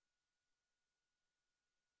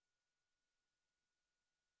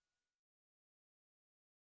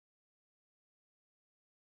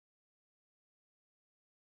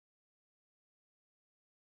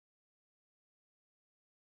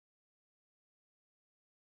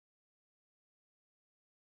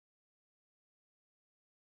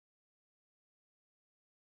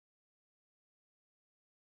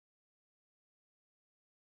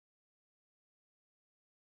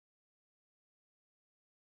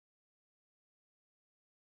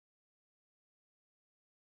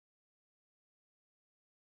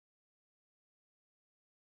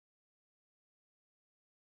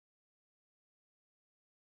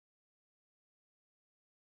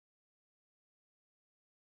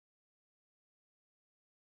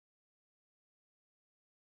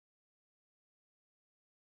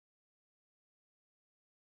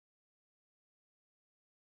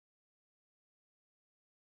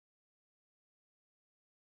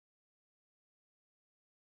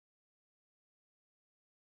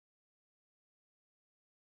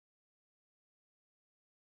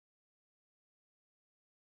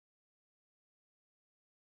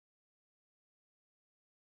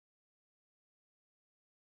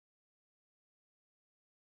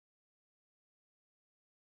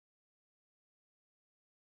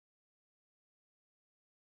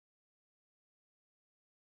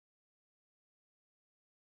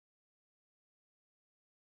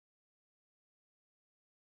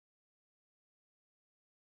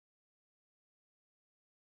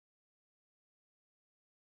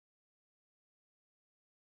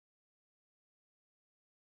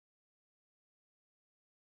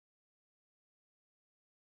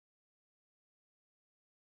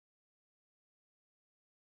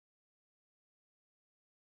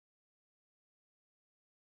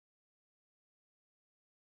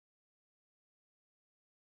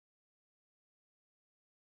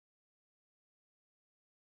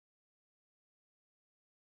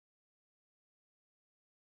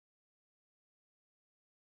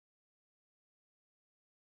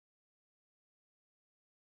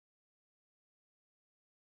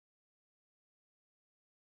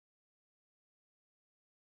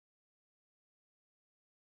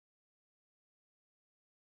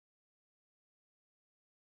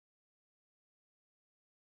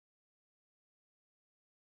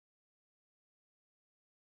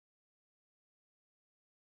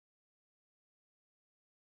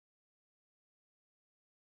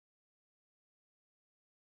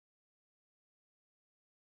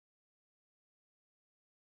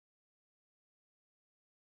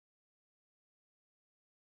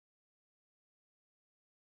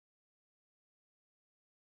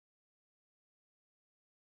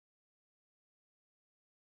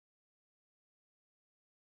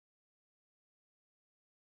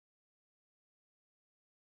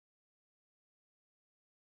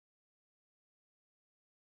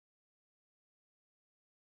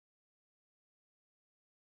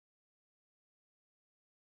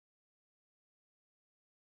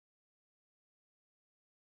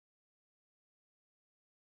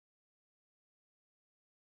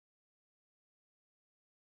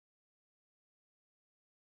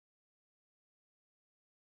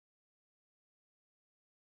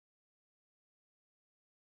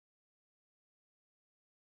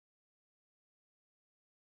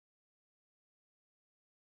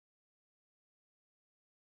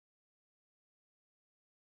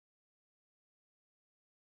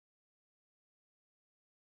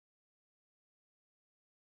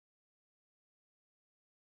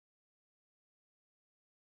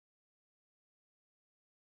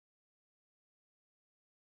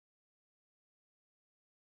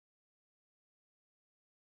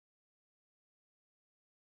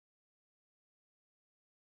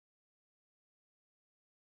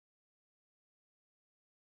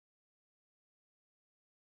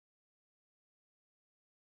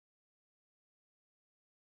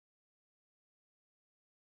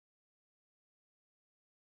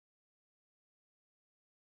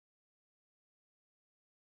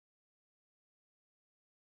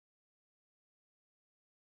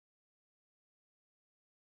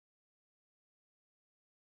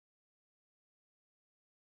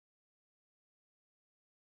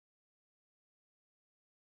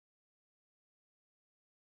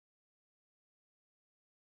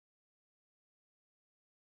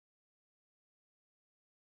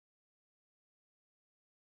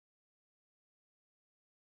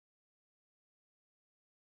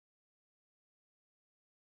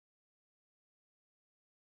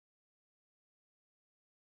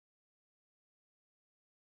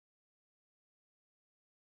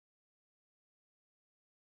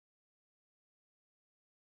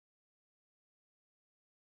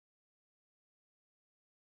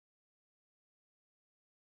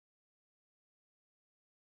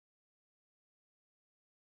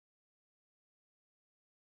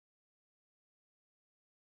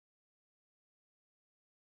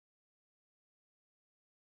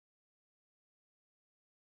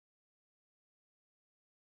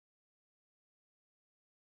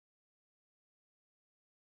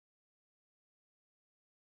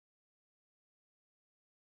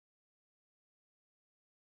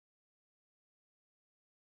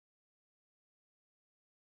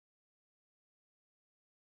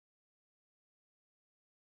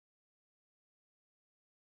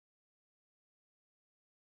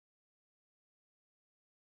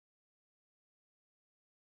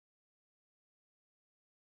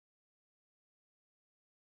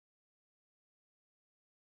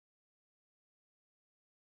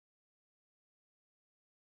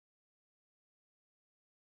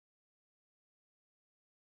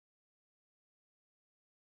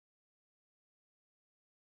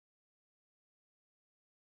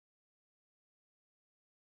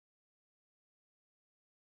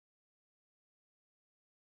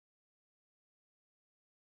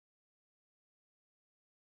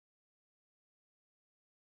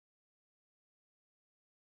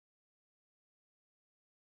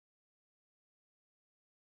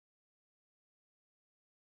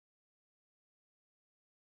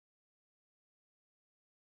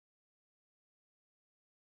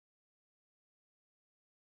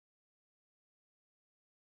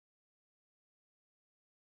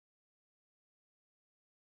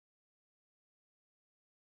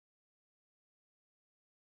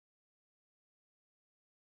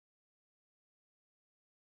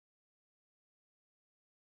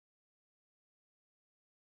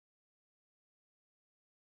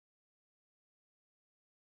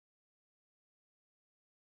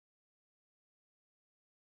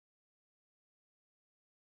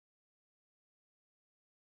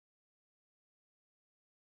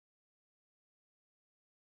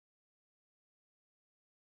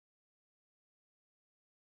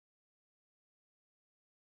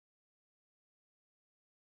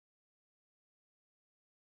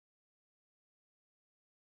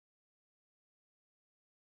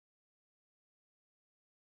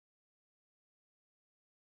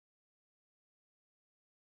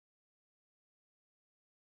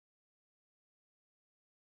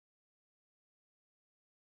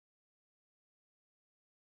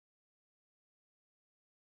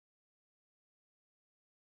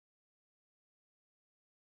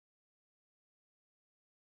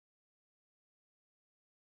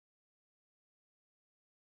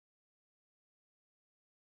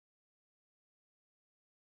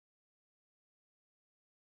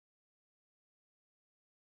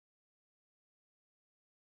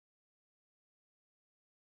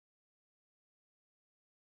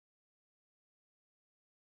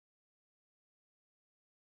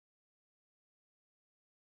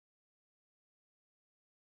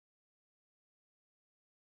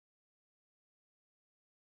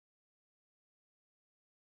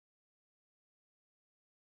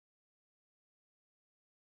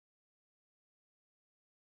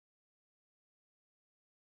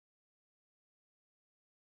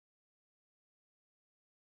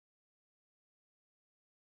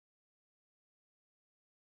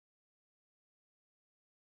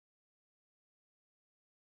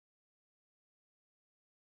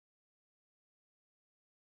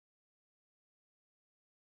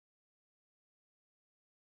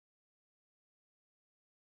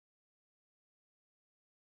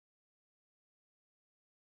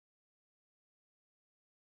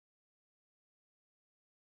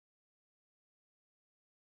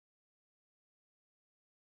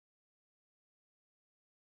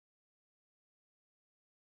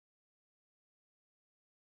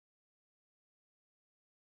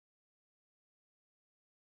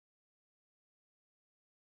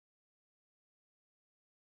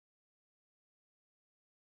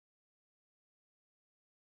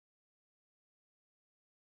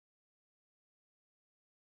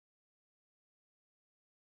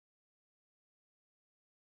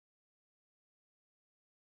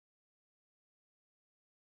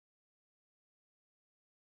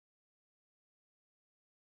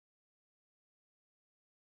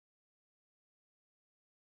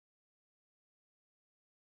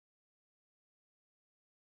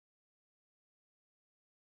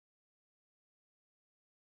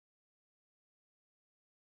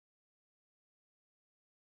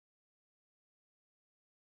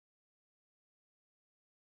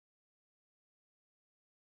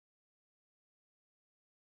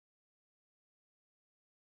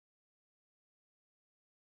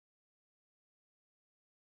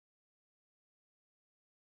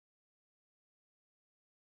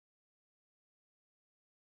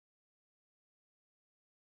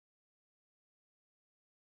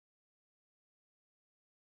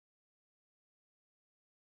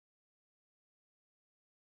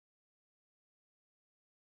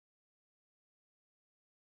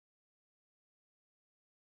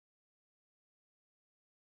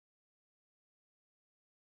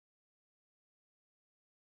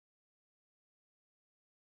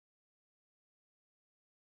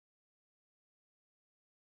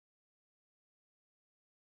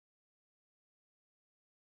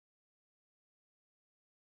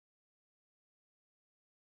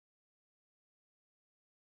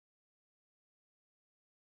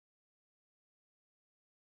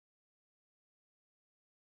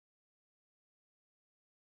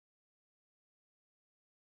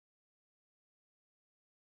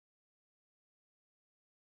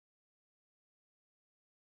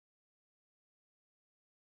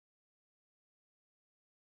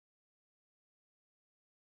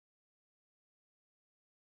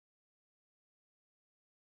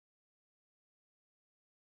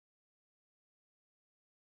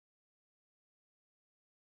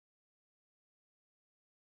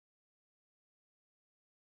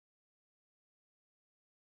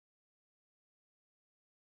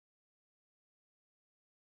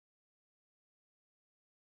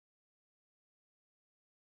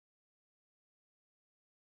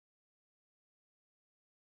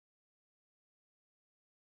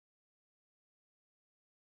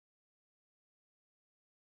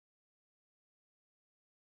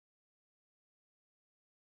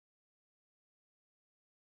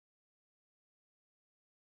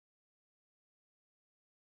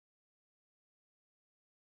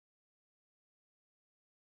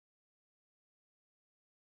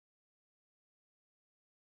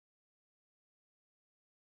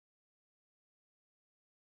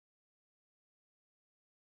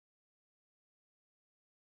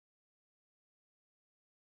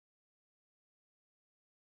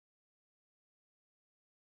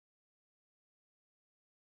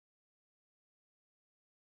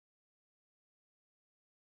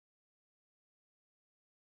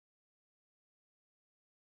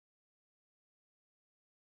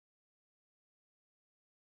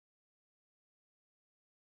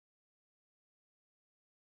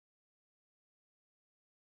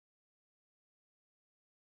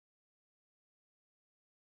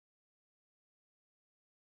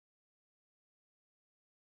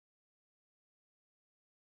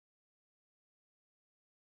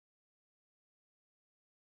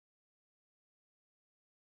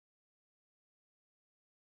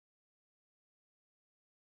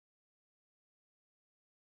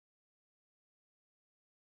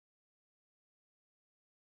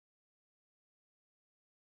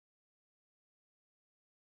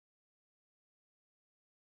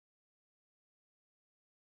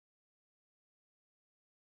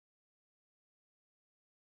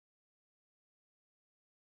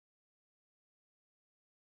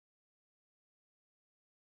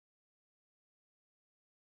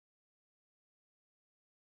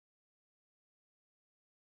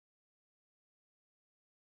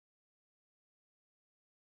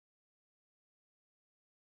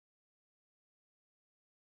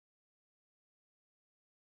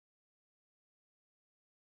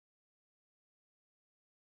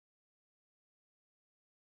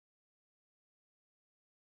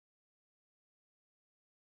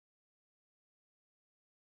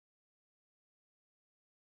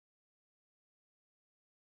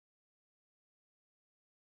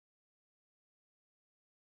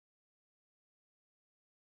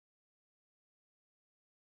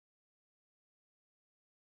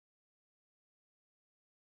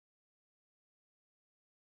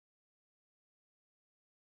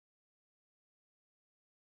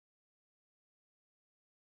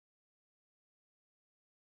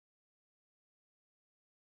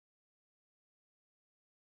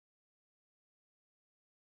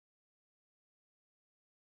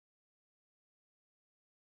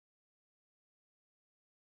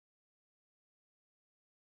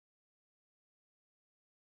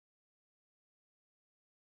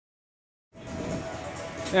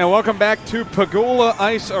 And welcome back to Pagula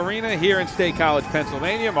Ice Arena here in State College,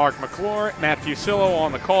 Pennsylvania. Mark McClure, Matt Fusillo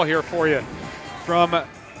on the call here for you from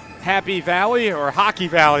Happy Valley, or Hockey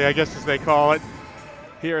Valley, I guess as they call it,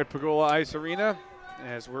 here at Pagula Ice Arena,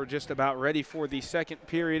 as we're just about ready for the second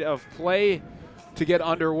period of play to get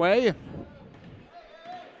underway.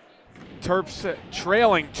 Terps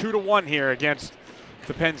trailing 2-1 here against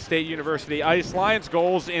the Penn State University Ice Lions.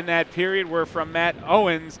 Goals in that period were from Matt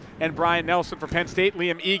Owens and Brian Nelson for Penn State.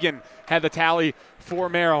 Liam Egan had the tally for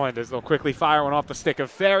Maryland as they'll quickly fire one off the stick of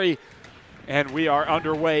Ferry. And we are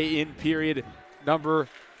underway in period number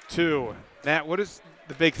 2. Matt, what is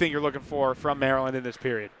the big thing you're looking for from Maryland in this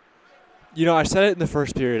period? You know, I said it in the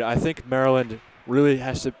first period. I think Maryland really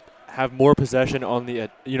has to have more possession on the,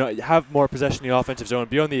 have more possession in the offensive zone,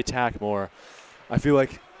 be on the attack more. I feel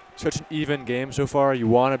like such an even game so far. You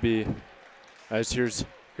want to be, as here's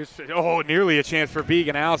nearly a chance for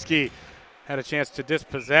Beganowski. Had a chance to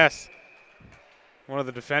dispossess one of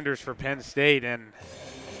the defenders for Penn State, and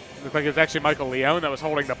it looked like it was actually Michael Leone that was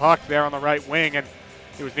holding the puck there on the right wing, and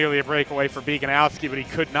it was nearly a breakaway for Beganowski, but he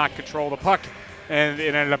could not control the puck, and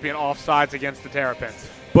it ended up being offsides against the Terrapins.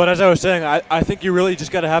 But as I was saying, I think you really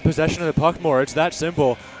just got to have possession of the puck more. It's that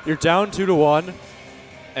simple. You're down 2-1,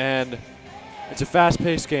 and it's a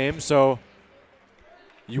fast-paced game, so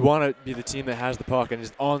you want to be the team that has the puck and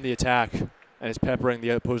is on the attack and is peppering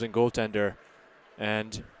the opposing goaltender.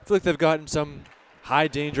 And I feel like they've gotten some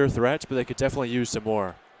high-danger threats, but they could definitely use some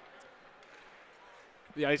more.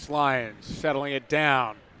 The Ice Lions settling it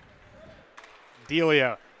down.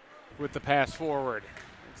 Delia with the pass forward.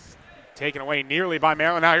 It's taken away nearly by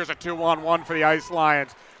Maryland. Now here's a 2-on-1 for the Ice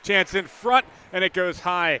Lions. Chance in front, and it goes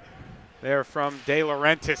high there from De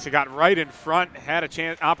Laurentiis. He got right in front, had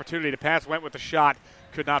a opportunity to pass, went with the shot,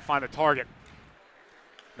 could not find the target.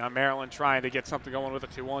 Now Maryland trying to get something going with a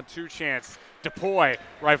 2-on-2 chance. DePoy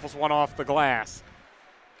rifles one off the glass.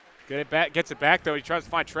 Gets it back though. He tries to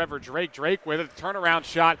find Trevor Drake. Drake with a turnaround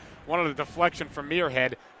shot, wanted a deflection from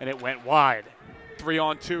Muirhead, and it went wide.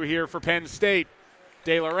 3-on-2 here for Penn State.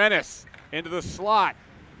 De Laurentiis into the slot.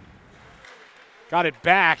 Got it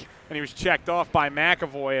back, and he was checked off by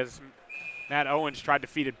McAvoy as Matt Owens tried to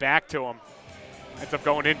feed it back to him. Ends up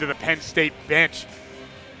going into the Penn State bench.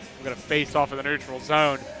 We're going to face off in the neutral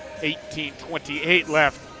zone. 18:28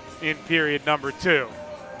 left in period number 2.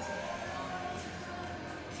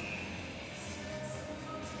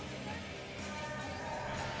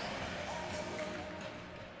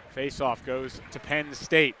 Face-off goes to Penn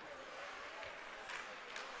State.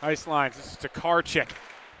 Ice Lines, this is to Karchik.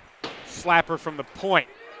 Slapper from the point.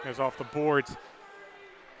 Goes off the boards.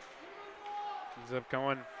 Ends up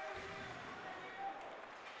going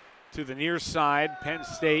to the near side. Penn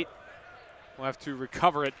State will have to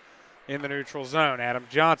recover it in the neutral zone. Adam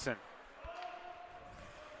Johnson.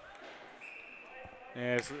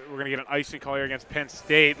 As we're going to get an icing call here against Penn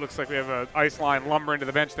State. Looks like we have an Ice Line lumbering to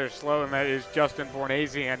the bench there slow, and that is Justin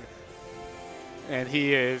Bornasian. And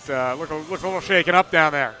he is look a little shaken up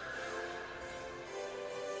down there.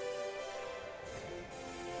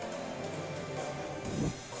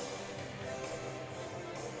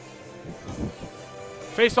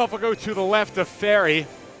 Faceoff will go to the left of Ferry.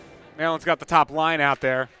 Maryland's got the top line out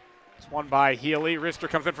there. It's won by Healy. Rister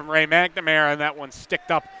comes in from Ray McNamara, and that one's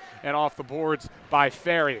sticked up and off the boards by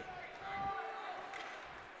Ferry.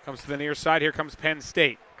 Comes to the near side. Here comes Penn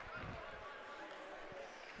State.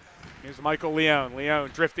 Here's Michael Leone.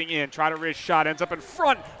 Leone drifting in, trying to wrist shot, ends up in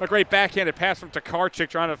front. A great backhanded pass from Tokarczyk,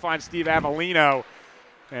 trying to find Steve Avellino,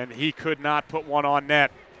 and he could not put one on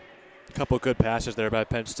net. A couple good passes there by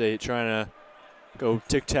Penn State, trying to go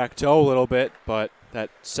tic-tac-toe a little bit, but that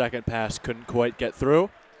second pass couldn't quite get through.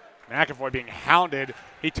 McAvoy being hounded.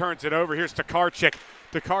 He turns it over. Here's Tokarczyk.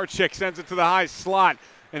 Tokarczyk sends it to the high slot,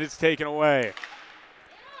 and it's taken away.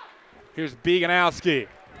 Here's Beganowski.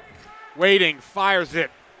 Waiting, fires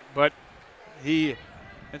it, but he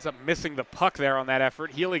ends up missing the puck there on that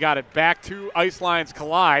effort. Healy got it back. 2 Ice Lions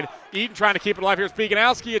collide. Eden trying to keep it alive. Here's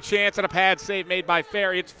Beganowski, a chance, and a pad save made by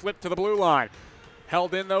Ferry. It's flipped to the blue line.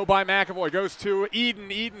 Held in, though, by McAvoy. Goes to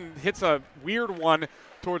Eden. Eden hits a weird one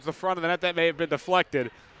towards the front of the net. That may have been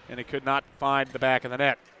deflected, and it could not find the back of the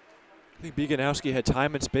net. I think Beganowski had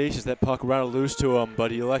time and space as that puck rattled loose to him,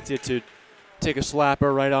 but he elected to take a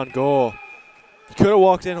slapper right on goal. He could have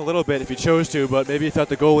walked in a little bit if he chose to, but maybe he thought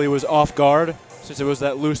the goalie was off guard since it was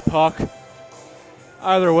that loose puck.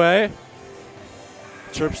 Either way,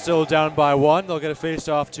 Terps still down by 1. They'll get a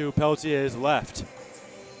face-off to Peltier's left.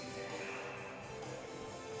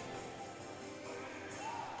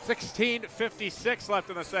 16:56 left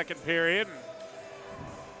in the second period.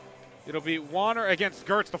 It'll be Warner against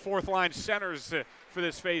Gertz, the fourth line centers for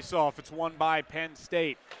this face-off. It's won by Penn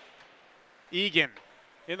State. Egan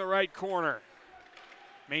in the right corner,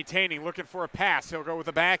 maintaining, looking for a pass. He'll go with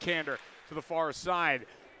a backhander to the far side.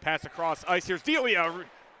 Pass across ice. Here's Delia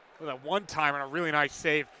with a one-timer and a really nice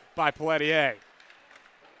save by Pelletier.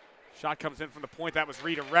 Shot comes in from the point. That was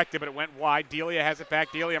redirected, but it went wide. Delia has it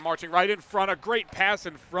back. Delia marching right in front. A great pass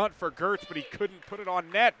in front for Gertz, but he couldn't put it on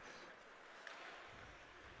net.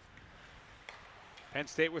 Penn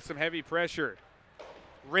State with some heavy pressure.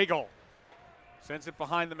 Riggle sends it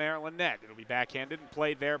behind the Maryland net. It'll be backhanded and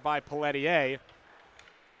played there by Pelletier.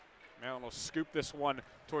 Maryland will scoop this one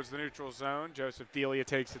towards the neutral zone. Joseph Delia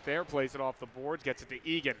takes it there, plays it off the boards, gets it to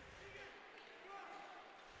Egan.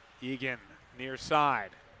 Egan near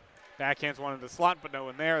side. Backhands one in the slot, but no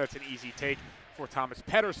one there. That's an easy take for Thomas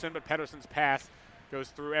Pettersson, but Pettersson's pass goes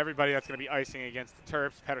through everybody. That's going to be icing against the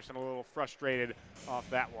Terps. Pettersson a little frustrated off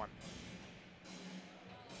that one.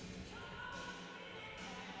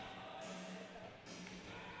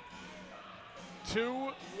 Two,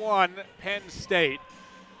 2-1 Penn State.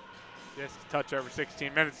 Just a touch over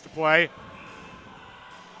 16 minutes to play.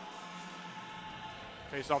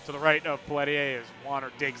 Face off to the right of Pelletier as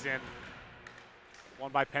Warner digs in.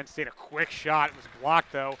 Won by Penn State. A quick shot. It was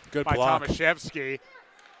blocked, though, by Tomaszewski.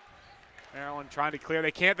 Maryland trying to clear.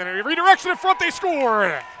 They can't. Then a redirection in front. They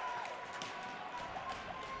score.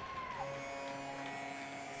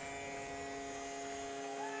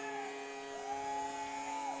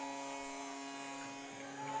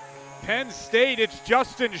 Penn State, it's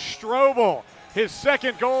Justin Strobel, his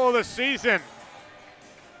second goal of the season.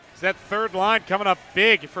 It's that third line coming up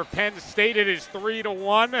big for Penn State. It is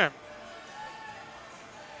 3-1.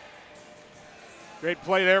 Great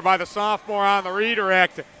play there by the sophomore on the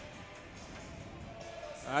redirect.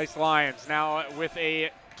 Ice Lions now with a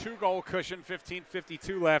 2-goal cushion,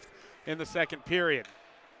 15:52 left in the second period.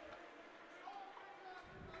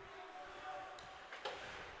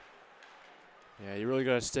 Yeah, you really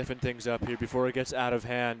got to stiffen things up here before it gets out of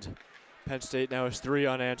hand. Penn State now has 3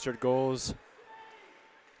 unanswered goals.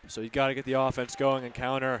 So you got to get the offense going and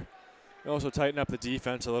counter. You also tighten up the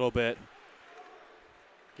defense a little bit.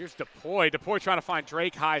 Here's DePoy. DePoy trying to find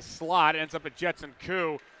Drake high slot. Ends up at Jetson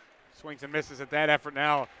Koo. Swings and misses at that effort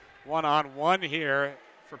now. 1-on-1 here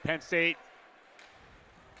for Penn State.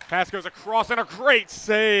 Pass goes across and a great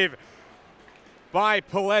save by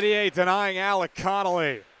Pelletier, denying Alec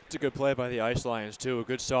Connolly. It's a good play by the Ice Lions, too. A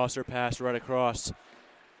good saucer pass right across.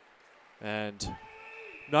 And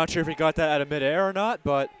not sure if he got that out of midair or not,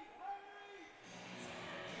 but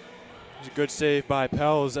it's a good save by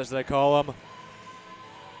Pels, as they call him.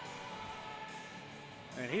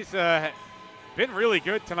 And he's been really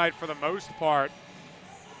good tonight for the most part.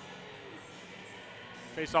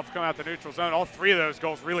 Face-off coming out the neutral zone. All 3 of those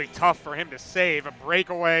goals really tough for him to save. A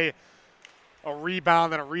breakaway, a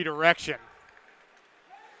rebound, and a redirection.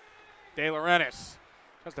 De Laurentiis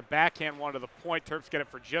tries to backhand one to the point. Terps get it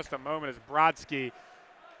for just a moment as Brodsky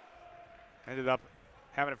ended up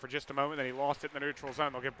having it for just a moment. Then he lost it in the neutral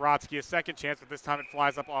zone. They'll give Brodsky a second chance, but this time it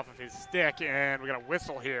flies up off of his stick, and we got a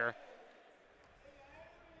whistle here.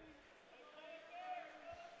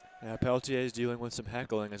 Yeah, Pelletier is dealing with some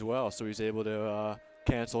heckling as well, so he's able to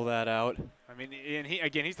cancel that out. I mean, and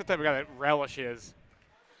he's the type of guy that relishes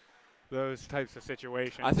those types of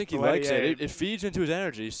situations. I think he likes it. It feeds into his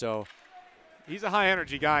energy, so. He's a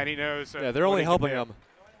high-energy guy, and he knows. Yeah, they're only helping him.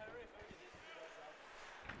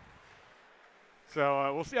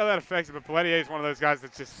 So we'll see how that affects him. But Pelletier is one of those guys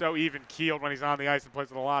that's just so even-keeled when he's on the ice and plays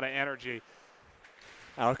with a lot of energy.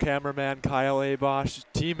 Our cameraman, Kyle Abosh,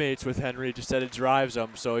 teammates with Henry, just said it drives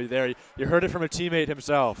him. So there, you heard it from a teammate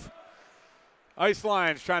himself. Ice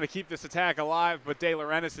Lions trying to keep this attack alive, but De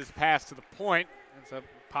Laurentiis' pass to the point ends up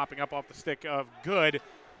popping up off the stick of Good.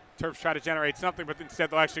 Terps try to generate something, but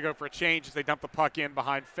instead they'll actually go for a change as they dump the puck in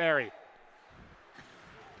behind Ferry.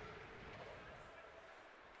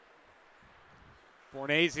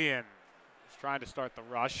 Bornasian is trying to start the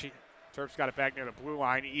rush. Terps got it back near the blue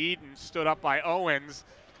line. Eden stood up by Owens.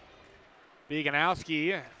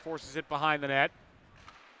 Beganowski forces it behind the net.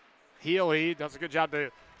 Healy does a good job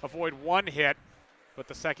to avoid one hit, but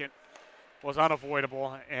the second was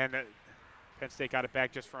unavoidable, and Penn State got it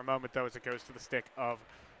back just for a moment, though, as it goes to the stick of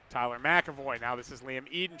Tyler McAvoy. Now this is Liam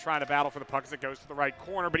Eden trying to battle for the puck as it goes to the right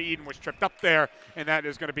corner, but Eden was tripped up there, and that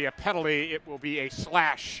is going to be a penalty. It will be a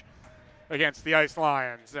slash against the Ice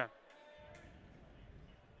Lions.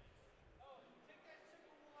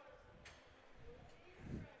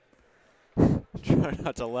 Try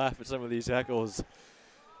not to laugh at some of these heckles,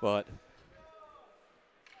 but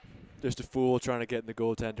just a fool trying to get in the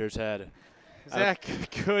goaltender's head. Zach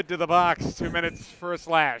good to the box. 2 minutes for a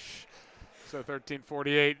slash. So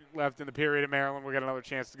 13:48 left in the period. Maryland will get another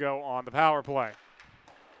chance to go on the power play.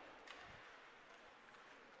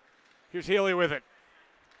 Here's Healy with it.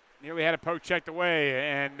 Nearly had a poke checked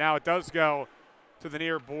away, and now it does go to the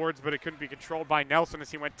near boards, but it couldn't be controlled by Nelson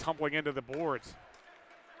as he went tumbling into the boards.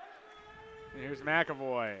 And here's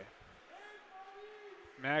McAvoy.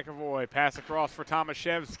 McAvoy pass across for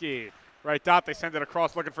Tomaszewski. Right dot, they send it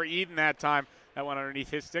across looking for Eden that time. That went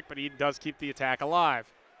underneath his stick, but Eden does keep the attack alive.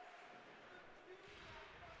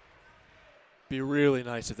 Be really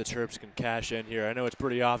nice if the Terps can cash in here. I know it's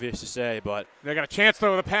pretty obvious to say, but They got a chance,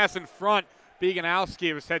 though, with a pass in front.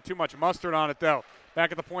 Beganowski has had too much mustard on it, though.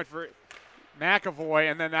 Back at the point for McAvoy,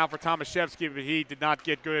 and then now for Tomaszewski, but he did not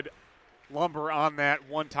get good lumber on that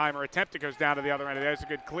one-timer attempt. It goes down to the other end. There's a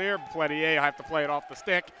good clear. Pletier will have to play it off the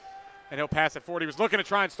stick, and he'll pass it forward. He was looking to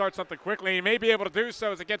try and start something quickly. He may be able to do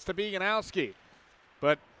so as it gets to Beganowski.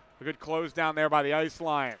 But a good close down there by the Ice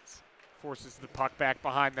Lions. Forces the puck back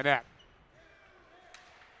behind the net.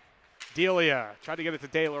 Delia tried to get it to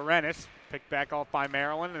De Laurentiis. Picked back off by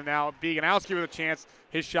Maryland, and now Beganowski with a chance.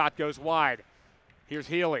 His shot goes wide. Here's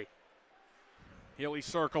Healy. Healy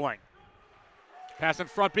circling. Pass in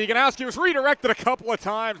front. Beganowski was redirected a couple of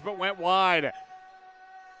times, but went wide.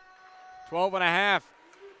 12.5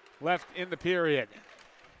 left in the period.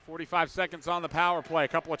 45 seconds on the power play. A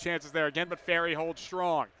couple of chances there again, but Ferry holds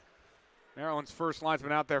strong. Maryland's first line's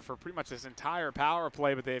been out there for pretty much this entire power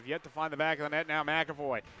play, but they have yet to find the back of the net. Now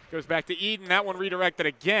McAvoy goes back to Eden. That one redirected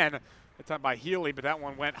again. That time by Healy, but that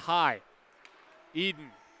one went high.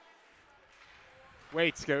 Eden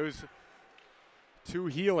waits, goes to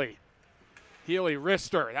Healy. Healy,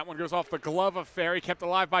 wrister. That one goes off the glove of Ferry, kept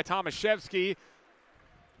alive by Tomaszewski.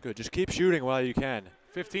 good. Just keep shooting while you can.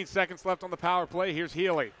 15 seconds left on the power play. Here's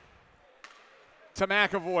Healy. To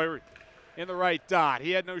McAvoy in the right dot.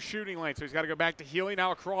 He had no shooting lane, so he's got to go back to Healy.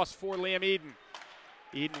 Now across for Liam Eden.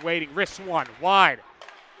 Eden waiting, wrists one, wide.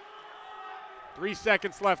 3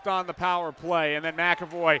 seconds left on the power play, and then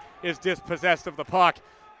McAvoy is dispossessed of the puck,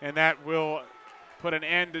 and that will put an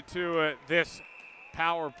end to this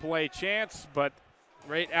power play chance, but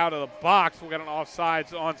right out of the box, we'll get an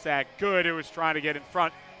offsides on Zach Good, who was trying to get in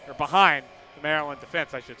front, or behind the Maryland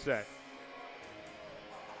defense, I should say.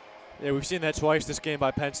 Yeah, we've seen that twice this game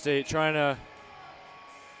by Penn State, trying to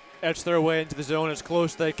etch their way into the zone as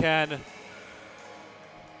close as they can,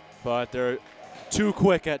 but they're too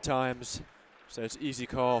quick at times. So it's easy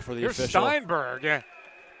call for the official. Here's Steinberg.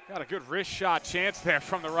 Got a good wrist shot chance there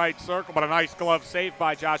from the right circle, but a nice glove save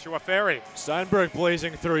by Joshua Ferry. Steinberg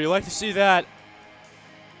blazing through. You like to see that.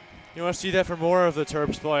 You want to see that for more of the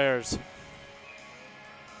Terps players.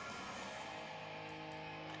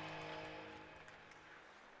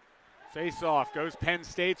 Face-off goes Penn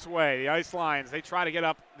State's way. The Ice Lions, they try to get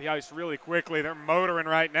up the ice really quickly. They're motoring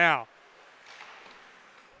right now.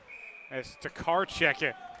 As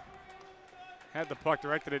Tokarczyk had the puck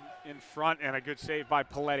directed it in front, and a good save by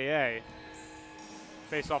Pelletier.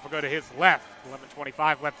 Face-off will go to his left.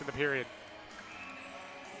 11:25 left in the period.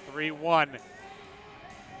 3-1.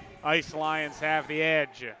 Ice Lions have the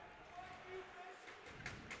edge. On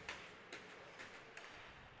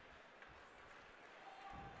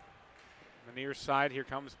the near side, here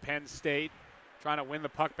comes Penn State. Trying to win the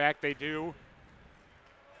puck back. They do.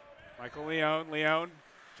 Michael Leone. Leone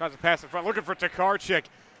tries to pass in front, looking for Tokarczyk.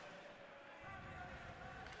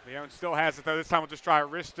 Leone still has it, though. This time we'll just try a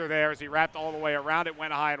wrister there as he wrapped all the way around it,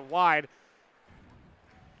 went high and wide.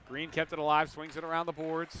 Green kept it alive, swings it around the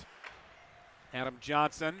boards. Adam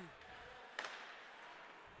Johnson.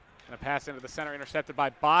 And a pass into the center, intercepted by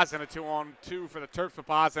Bozen. A 2-on-2 for the Terps, but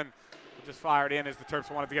Bozen just fired in as the Terps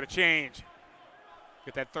wanted to get a change.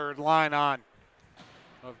 Get that third line on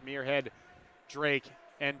of Muirhead, Drake,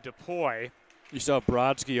 and DePoy. You saw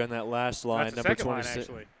Brodsky on that last line, That's the number second line, 26.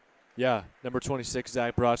 actually. Yeah, number 26,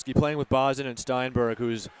 Zach Brodsky, playing with Bozen and Steinberg,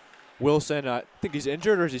 who's Wilson. I think he's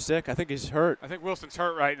injured, or is he sick? I think he's hurt. I think Wilson's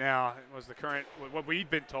hurt right now, was the current, what we'd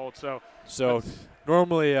been told. So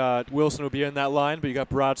normally Wilson would be in that line, but you got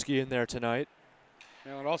Brodsky in there tonight.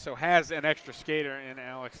 Maryland also has an extra skater in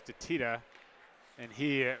Alex DeTita, and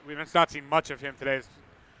we've not seen much of him today. As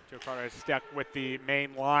Joe Carter has stuck with the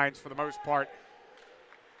main lines for the most part.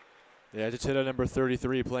 Yeah, DeTita, number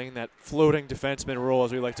 33, playing that floating defenseman role,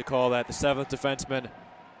 as we like to call that, the seventh defenseman.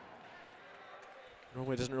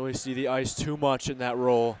 Normally doesn't really see the ice too much in that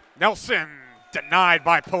role. Nelson denied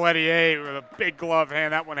by Pelletier with a big glove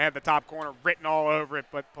hand. That one had the top corner written all over it,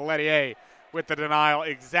 but Pelletier with the denial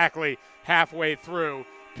exactly halfway through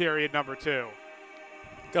period number 2.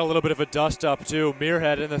 got a little bit of a dust-up, too.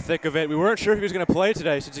 Muirhead in the thick of it. We weren't sure if he was going to play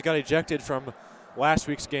today since he got ejected from last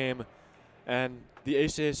week's game. And the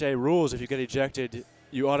ACSA rules, if you get ejected,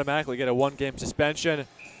 you automatically get a 1-game suspension.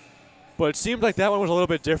 But it seemed like that one was a little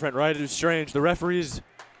bit different, right? It was strange. The referees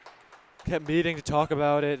kept meeting to talk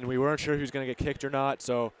about it, and we weren't sure if he was going to get kicked or not.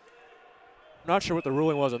 So I'm not sure what the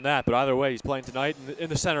ruling was on that, but either way, he's playing tonight in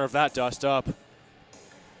the center of that dust-up.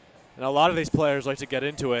 And a lot of these players like to get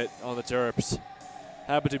into it on the Terps.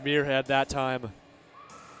 Happened to Muirhead that time.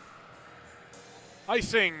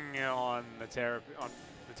 Icing on the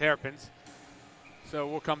Terrapins. So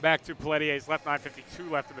we'll come back to Pelletier's left, 9:52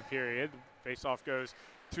 left in the period. Face-off goes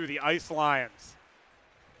to the Ice Lions.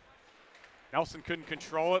 Nelson couldn't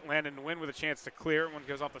control it. Landon Nguyen with a chance to clear it. One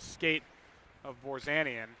goes off the skate of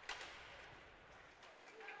Borzanian.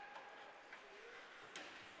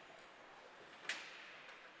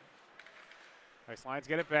 Ice Lions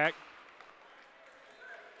get it back.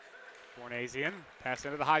 Bornasian pass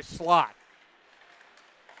into the high slot.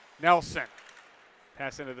 Nelson.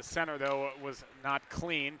 Pass into the center, though, it was not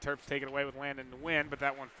clean. Terps take it away with Landon Nguyen, but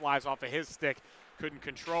that one flies off of his stick. Couldn't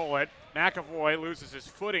control it. McAvoy loses his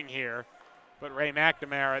footing here, but Ray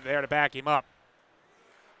McNamara there to back him up.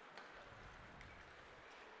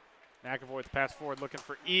 McAvoy with the pass forward looking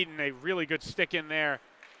for Eden. A really good stick in there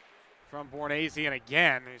from Bornasian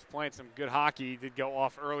again. He's playing some good hockey. He did go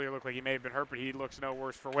off earlier. Looked like he may have been hurt, but he looks no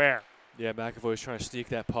worse for wear. Yeah, McAvoy's trying to sneak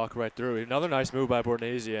that puck right through. Another nice move by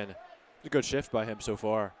Bornasian. A good shift by him so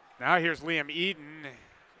far. Now here's Liam Eden,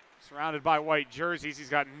 surrounded by white jerseys. He's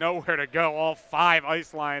got nowhere to go. All 5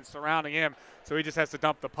 Ice Lions surrounding him, so he just has to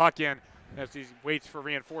dump the puck in as he waits for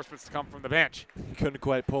reinforcements to come from the bench. He couldn't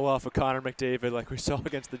quite pull off a Connor McDavid like we saw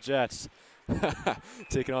against the Jets.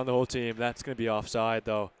 Taking on the whole team. That's going to be offside,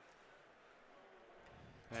 though.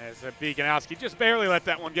 As Beganowski just barely let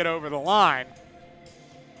that one get over the line.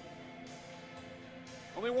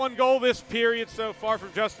 Only 1 goal this period so far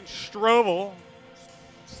from Justin Strobel,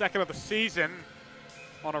 second of the season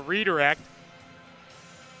on a redirect.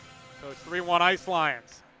 So it's 3-1 Ice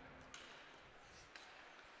Lions.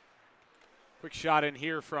 Quick shot in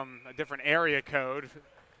here from a different area code.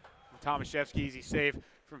 Tomaszewski, easy save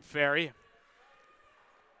from Ferry.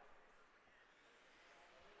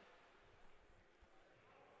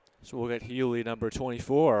 So we'll get Healy, number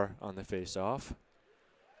 24, on the face-off.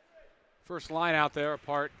 First line out there,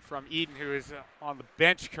 apart from Eden, who is on the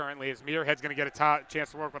bench currently, as Muirhead's going to get a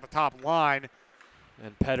chance to work with the top line.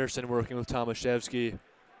 And Pedersen working with Tomaszewski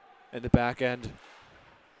in the back end.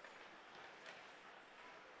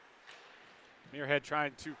 Muirhead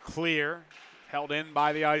trying to clear, held in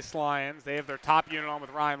by the Ice Lions. They have their top unit on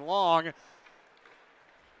with Ryan Long.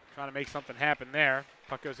 Trying to make something happen there.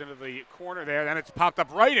 Puck goes into the corner there, then it's popped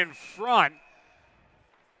up right in front.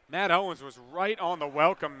 Matt Owens was right on the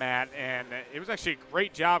welcome mat, and it was actually a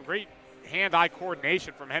great job, great hand-eye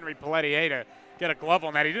coordination from Henry Pelletier to get a glove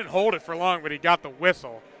on that. He didn't hold it for long, but he got the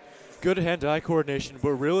whistle. Good hand-eye coordination.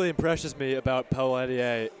 What really impresses me about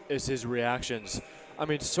Pelletier is his reactions. I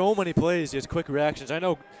mean, so many plays, he has quick reactions. I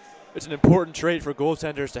know it's an important trait for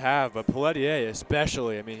goaltenders to have, but Pelletier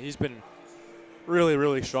especially. I mean, he's been really,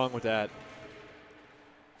 really strong with that.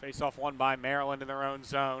 Face-off won by Maryland in their own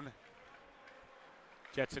zone.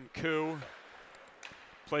 Jetson Koo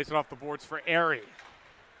plays it off the boards for Airy.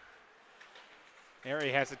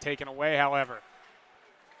 Airy has it taken away, however.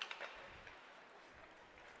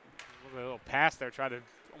 A little pass there, tried to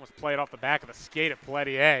almost play it off the back of the skate of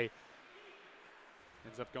Pelletier.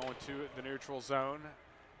 Ends up going to the neutral zone.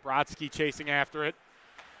 Brodsky chasing after it.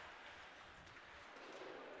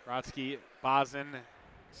 Brodsky, Bozen,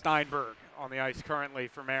 Steinberg on the ice currently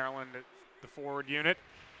for Maryland at the forward unit.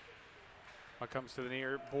 Puck comes to the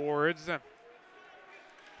near boards.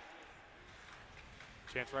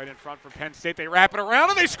 Chance right in front for Penn State. They wrap it around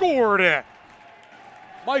and they scored it.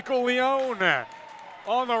 Michael Leone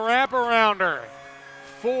on the wraparounder.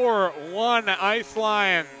 4-1 Ice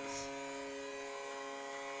Lions.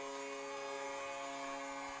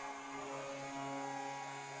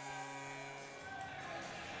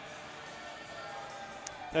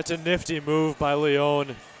 That's a nifty move by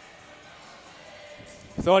Leone.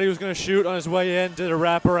 Thought he was going to shoot on his way in, did a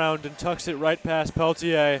wraparound and tucks it right past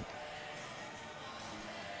Pelletier.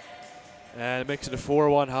 And it makes it a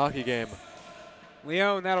 4-1 hockey game.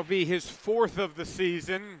 Leone, that'll be his 4th of the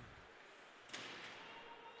season.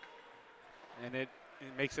 And it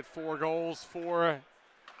makes it 4 goals for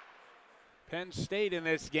Penn State in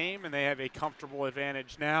this game, and they have a comfortable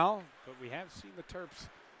advantage now. But we have seen the Terps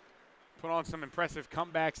put on some impressive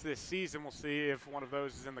comebacks this season. We'll see if one of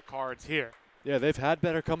those is in the cards here. Yeah, they've had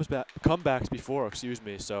better comebacks before,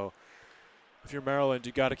 so if you're Maryland,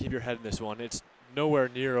 you got to keep your head in this one. It's nowhere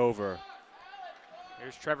near over.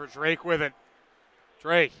 Here's Trevor Drake with it.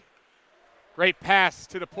 Drake, great pass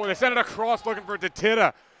to the point. They sent it across looking for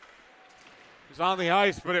Detita. He's on the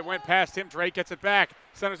ice, but it went past him. Drake gets it back.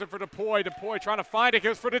 Centers it for DePoy. DePoy trying to find it.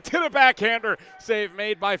 Goes for Detita backhander. Save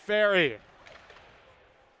made by Ferry.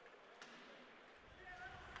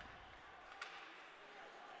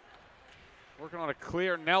 Working on a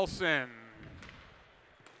clear. Nelson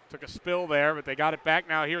took a spill there, but they got it back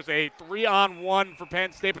now. Here's a 3-on-1 for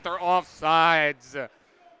Penn State, but they're offsides.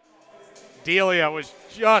 Delia was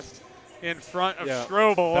just in front of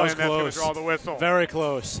Strobel, and that's going to draw the whistle. Very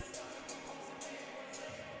close.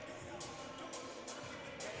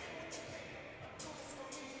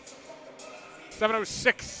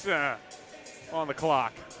 .706 on the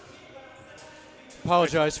clock.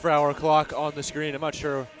 Apologize for our clock on the screen. I'm not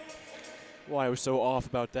sure why I was so off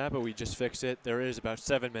about that, but we just fixed it. There is about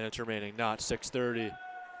 7 minutes remaining, not 6:30.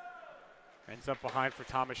 Ends up behind for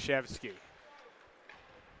Tomaszewski.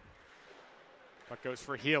 But goes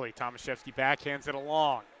for Healy. Tomaszewski backhands it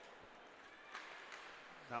along.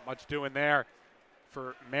 Not much doing there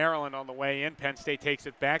for Maryland on the way in. Penn State takes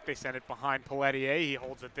it back. They send it behind Pelletier. He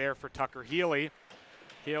holds it there for Tucker Healy.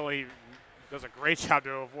 Healy does a great job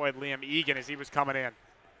to avoid Liam Egan as he was coming in.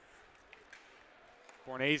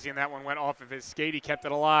 Bornasian, that one went off of his skate. He kept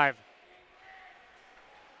it alive.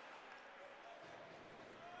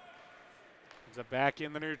 Ends up back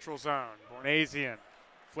in the neutral zone. Bornasian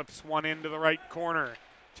flips one into the right corner.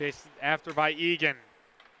 Chased after by Egan.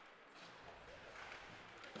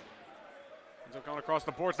 Ends up going across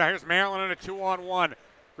the boards. Now here's Maryland in a 2-on-1.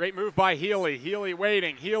 Great move by Healy. Healy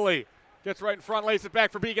waiting. Healy gets right in front, lays it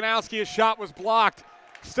back for Beganowski. His shot was blocked.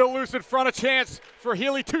 Still loose in front, a chance for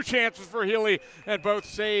Healy. 2 chances for Healy, and both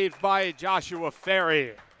saved by Joshua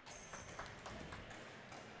Ferry.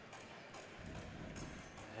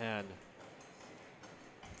 And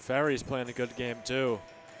Ferry's playing a good game too.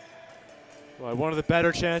 Well, one of the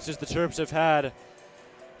better chances the Terps have had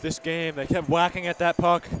this game. They kept whacking at that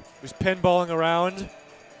puck. It was pinballing around.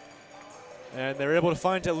 And they were able to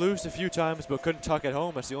find it loose a few times, but couldn't tuck it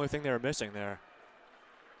home. That's the only thing they were missing there.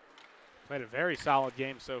 Played a very solid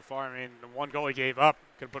game so far. I mean, the one goal he gave up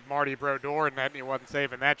could have put Marty Brodeur in that, and he wasn't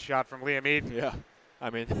saving that shot from Liam Eden. Yeah, I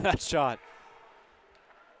mean, that shot,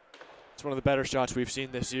 it's one of the better shots we've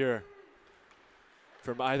seen this year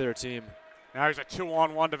from either team. Now here's a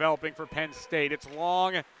 2-on-1 developing for Penn State. It's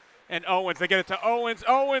Long and Owens. They get it to Owens.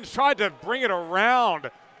 Owens tried to bring it around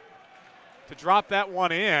to drop that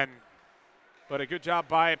one in. But a good job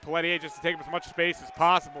by Pelletier just to take up as much space as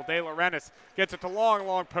possible. De Laurentiis gets it to Long.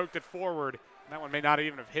 Long poked it forward. And that one may not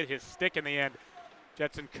even have hit his stick in the end.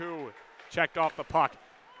 Jetson Koo checked off the puck.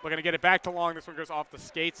 Looking to get it back to Long. This one goes off the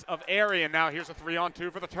skates of Arian. Now here's a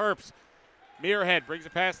 3-on-2 for the Terps. Muirhead brings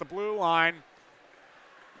it past the blue line.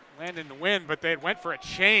 Landed in the wind, but they went for a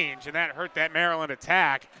change, and that hurt that Maryland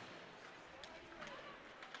attack.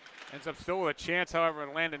 Ends up still with a chance, however,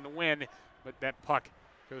 to land in the wind, but that puck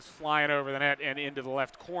goes flying over the net and into the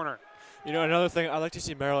left corner. You know, another thing, I'd like to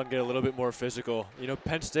see Maryland get a little bit more physical. You know,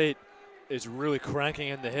 Penn State is really cranking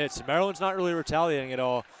in the hits. Maryland's not really retaliating at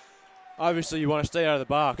all. Obviously, you want to stay out of the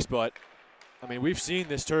box, but, I mean, we've seen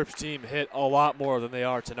this Terps team hit a lot more than they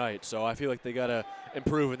are tonight, so I feel like they got to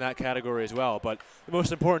improve in that category as well. But the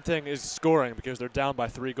most important thing is scoring because they're down by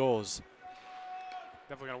 3 goals.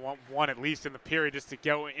 Definitely going to want one at least in the period just to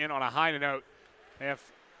go in on a high note. They have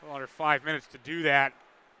under 5 minutes to do that.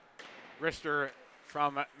 Rister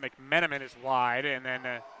from McMenamin is wide, and then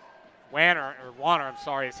Warner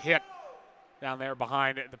is hit down there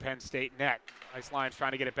behind the Penn State net. Ice Lions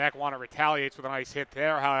trying to get it back. Warner retaliates with a nice hit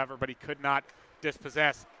there, however, but he could not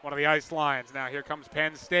dispossess one of the Ice Lions. Now here comes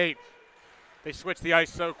Penn State. They switch the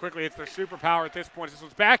ice so quickly. It's their superpower at this point. This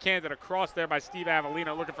was backhanded across there by Steve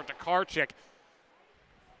Avellino looking for Tokarczyk.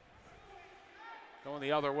 Going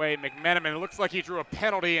the other way, McMenamin. It looks like he drew a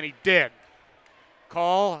penalty, and he did.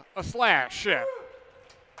 Call a slash.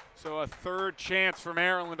 So a 3rd chance for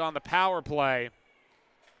Maryland on the power play.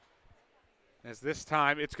 As this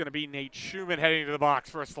time it's going to be Nate Schumann heading to the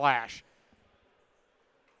box for a slash.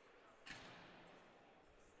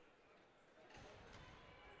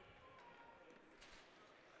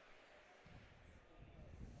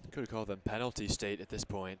 Could have called them penalty state at this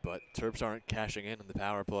point, but Terps aren't cashing in on the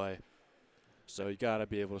power play. So you got to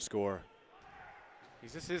be able to score.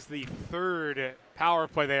 This is the 3rd power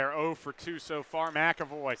play. They are 0 for 2 so far.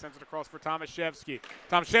 McAvoy sends it across for Tomaszewski.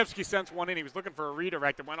 Tomaszewski sends one in. He was looking for a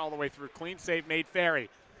redirect. It went all the way through. Clean save made Ferry.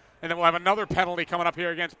 And then we'll have another penalty coming up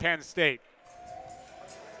here against Penn State.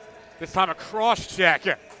 This time a cross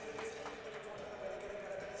check.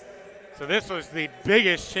 So this was the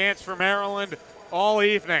biggest chance for Maryland all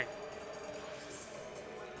evening.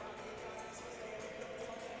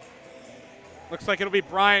 Looks like it'll be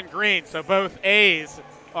Brian Green, so both A's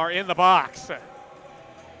are in the box.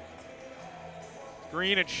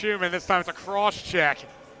 Green and Schumann, this time it's a cross check.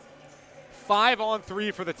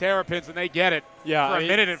 5-on-3 for the Terrapins, and they get it for a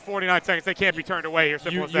minute and 49 seconds. They can't be turned away here,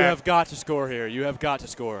 simple as that. You have got to score here. You have got to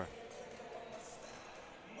score.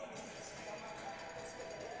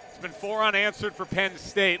 It's been 4 unanswered for Penn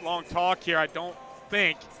State. Long talk here. I don't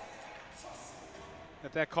think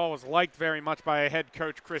that call was liked very much by head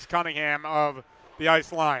coach Chris Cunningham of the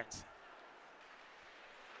Ice Lions.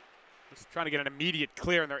 Just trying to get an immediate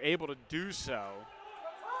clear, and they're able to do so.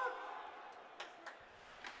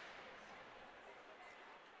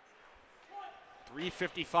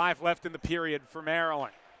 .355 left in the period for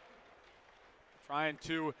Maryland. Trying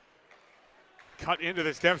to cut into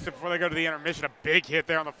this deficit before they go to the intermission. A big hit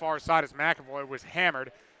there on the far side as McAvoy was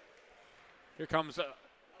hammered. Here comes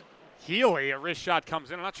Healy. A wrist shot comes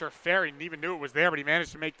in. I'm not sure if Ferry even knew it was there, but he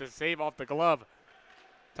managed to make the save off the glove.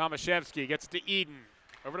 Tomaszewski gets it to Eden.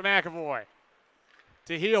 Over to McAvoy.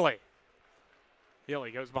 To Healy. Healy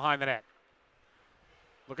goes behind the net.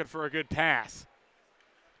 Looking for a good pass.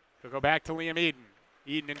 He'll go back to Liam Eden.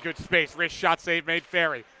 Eden in good space. Wrist shot save made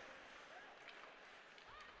Ferry.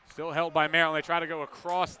 Still held by Maryland. They try to go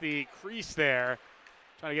across the crease there.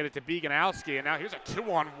 Trying to get it to Beganowski. And now here's a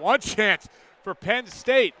 2-on-1 chance for Penn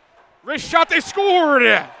State. Wrist shot, they scored!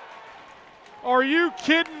 Are you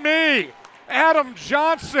kidding me? Adam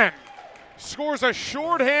Johnson scores a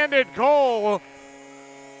shorthanded goal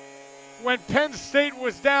when Penn State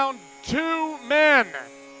was down 2 men.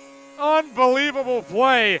 Unbelievable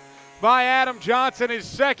play by Adam Johnson, his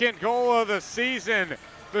second goal of the season.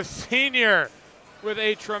 The senior with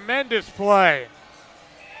a tremendous play.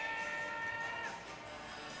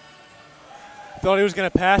 Thought he was going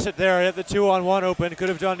to pass it there. He had the 2-on-1 open. Could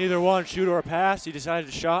have done either one, shoot or a pass. He decided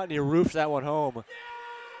to shot, and he roofed that one home.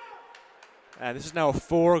 And this is now a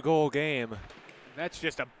 4-goal game. That's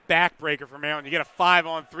just a backbreaker for Maryland. You get a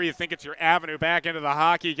 5-on-3, you think it's your avenue back into the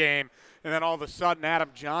hockey game, and then all of a sudden Adam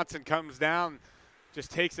Johnson comes down,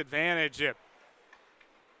 just takes advantage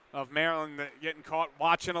of Maryland getting caught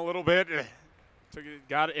watching a little bit.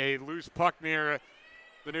 Got a loose puck near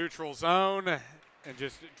the neutral zone and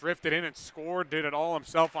just drifted in and scored. Did it all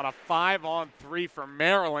himself on a 5-on-3 for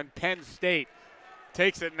Maryland. Penn State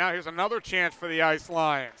takes it. Now here's another chance for the Ice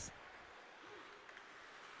Lions.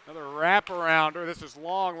 Another wraparounder. This is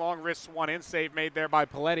long wrist one-in save made there by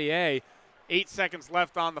Pelletier. 8 seconds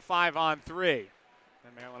left on the 5-on-3.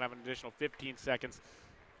 And Maryland have an additional 15 seconds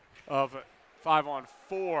of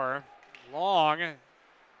 5-on-4. Long.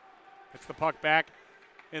 It's the puck back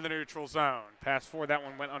in the neutral zone. Pass forward. That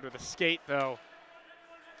one went under the skate, though,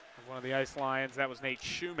 of one of the Ice Lions. That was Nate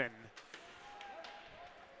Schumann.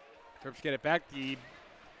 Terps get it back. The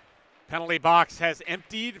penalty box has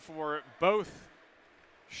emptied for both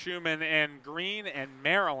Schumann and Green, and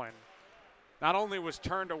Maryland not only was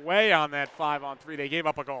turned away on that 5-on-3, they gave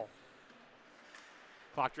up a goal.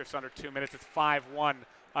 Clock drifts under 2 minutes. It's 5-1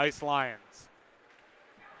 Ice Lions.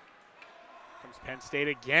 Comes Penn State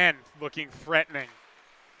again, looking threatening.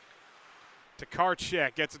 To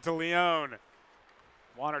Karchek, gets it to Leone.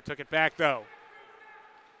 Warner took it back, though.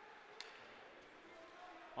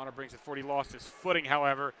 Warner brings it forward. He lost his footing,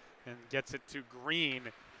 however, and gets it to Green.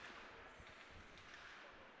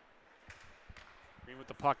 Green with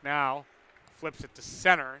the puck now. Flips it to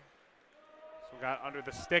center. So we got under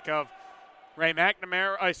the stick of Ray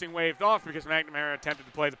McNamara. Icing waved off because McNamara attempted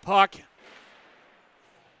to play the puck.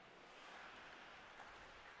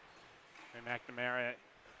 Ray McNamara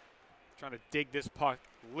trying to dig this puck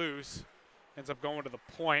loose. Ends up going to the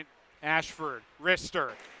point. Ashford,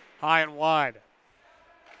 wrister, high and wide.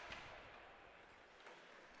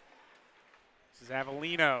 This is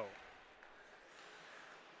Avellino.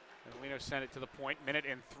 Avellino sent it to the point. Minute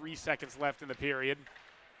and 3 seconds left in the period.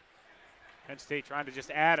 Penn State trying to just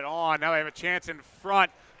add it on. Now they have a chance in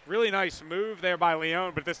front. Really nice move there by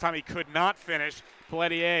Leone, but this time he could not finish.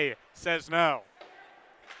 Pelletier says no.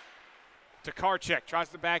 To Karchek, tries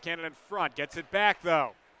to backhand it in front. Gets it back,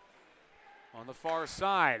 though. On the far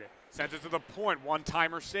side. Sends it to the point.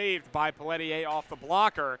 One-timer saved by Pelletier off the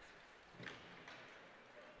blocker.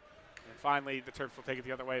 And finally, the Terps will take it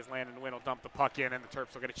the other way as Landon Wynn will dump the puck in, and the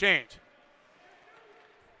Terps will get a change.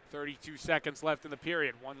 32 seconds left in the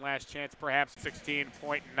period. One last chance, perhaps.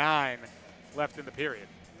 16.9 left in the period.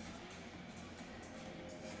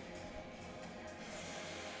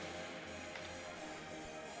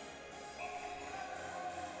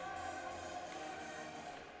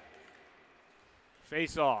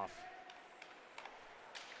 Face off.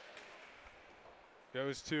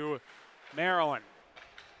 goes to Maryland.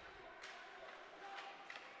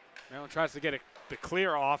 Maryland tries to get the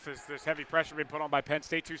clear off as there's heavy pressure being put on by Penn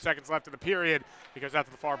State. 2 seconds left in the period. He goes out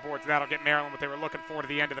to the far boards. That'll get Maryland what they were looking for to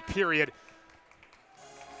the end of the period.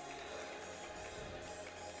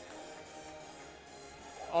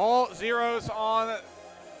 All zeros on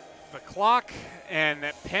the clock, and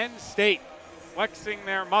Penn State flexing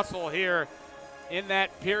their muscle here in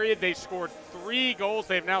that period. They scored 3 goals.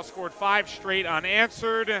 They've now scored 5 straight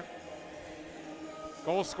unanswered.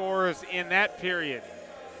 Goal scorers in that period: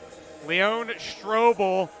 Leon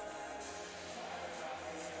Strobel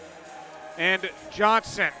and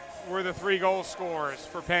Johnson were the 3 goal scorers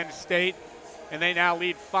for Penn State, and they now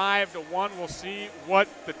lead 5-1. We'll see what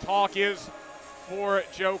the talk is for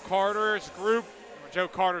Joe Carter's group. Joe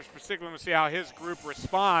Carter's particularly, we'll see how his group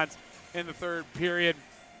responds in the 3rd period.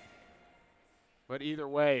 But either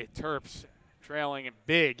way, Terps trailing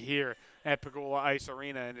big here at Pagula Ice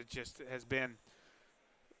Arena, and it just has been,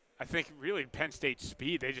 I think, really Penn State's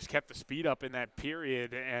speed. They just kept the speed up in that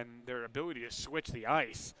period, and their ability to switch the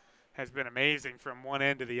ice has been amazing from one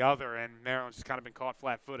end to the other, and Maryland's just kind of been caught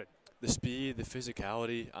flat-footed. The speed, the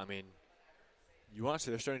physicality, I mean, you want to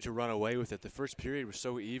say they're starting to run away with it. The first period was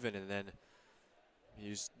so even, and then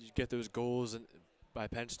you get those goals by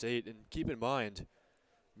Penn State. And keep in mind,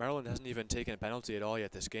 Maryland hasn't even taken a penalty at all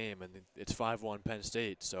yet this game, and it's 5-1 Penn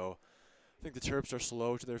State. So I think the Terps are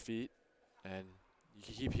slow to their feet, and you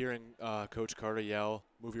keep hearing Coach Carter yell,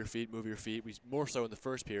 move your feet, move your feet. More so in the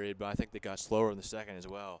first period, but I think they got slower in the second as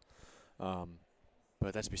well.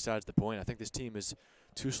 But that's besides the point. I think this team is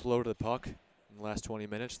too slow to the puck in the last 20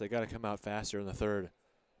 minutes. They got to come out faster in the 3rd.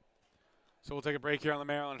 So we'll take a break here on the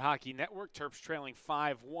Maryland Hockey Network. Terps trailing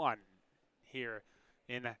 5-1 here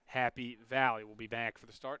in Happy Valley. We'll be back for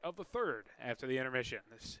the start of the 3rd after the intermission.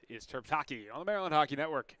 This is Terps Hockey on the Maryland Hockey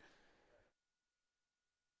Network.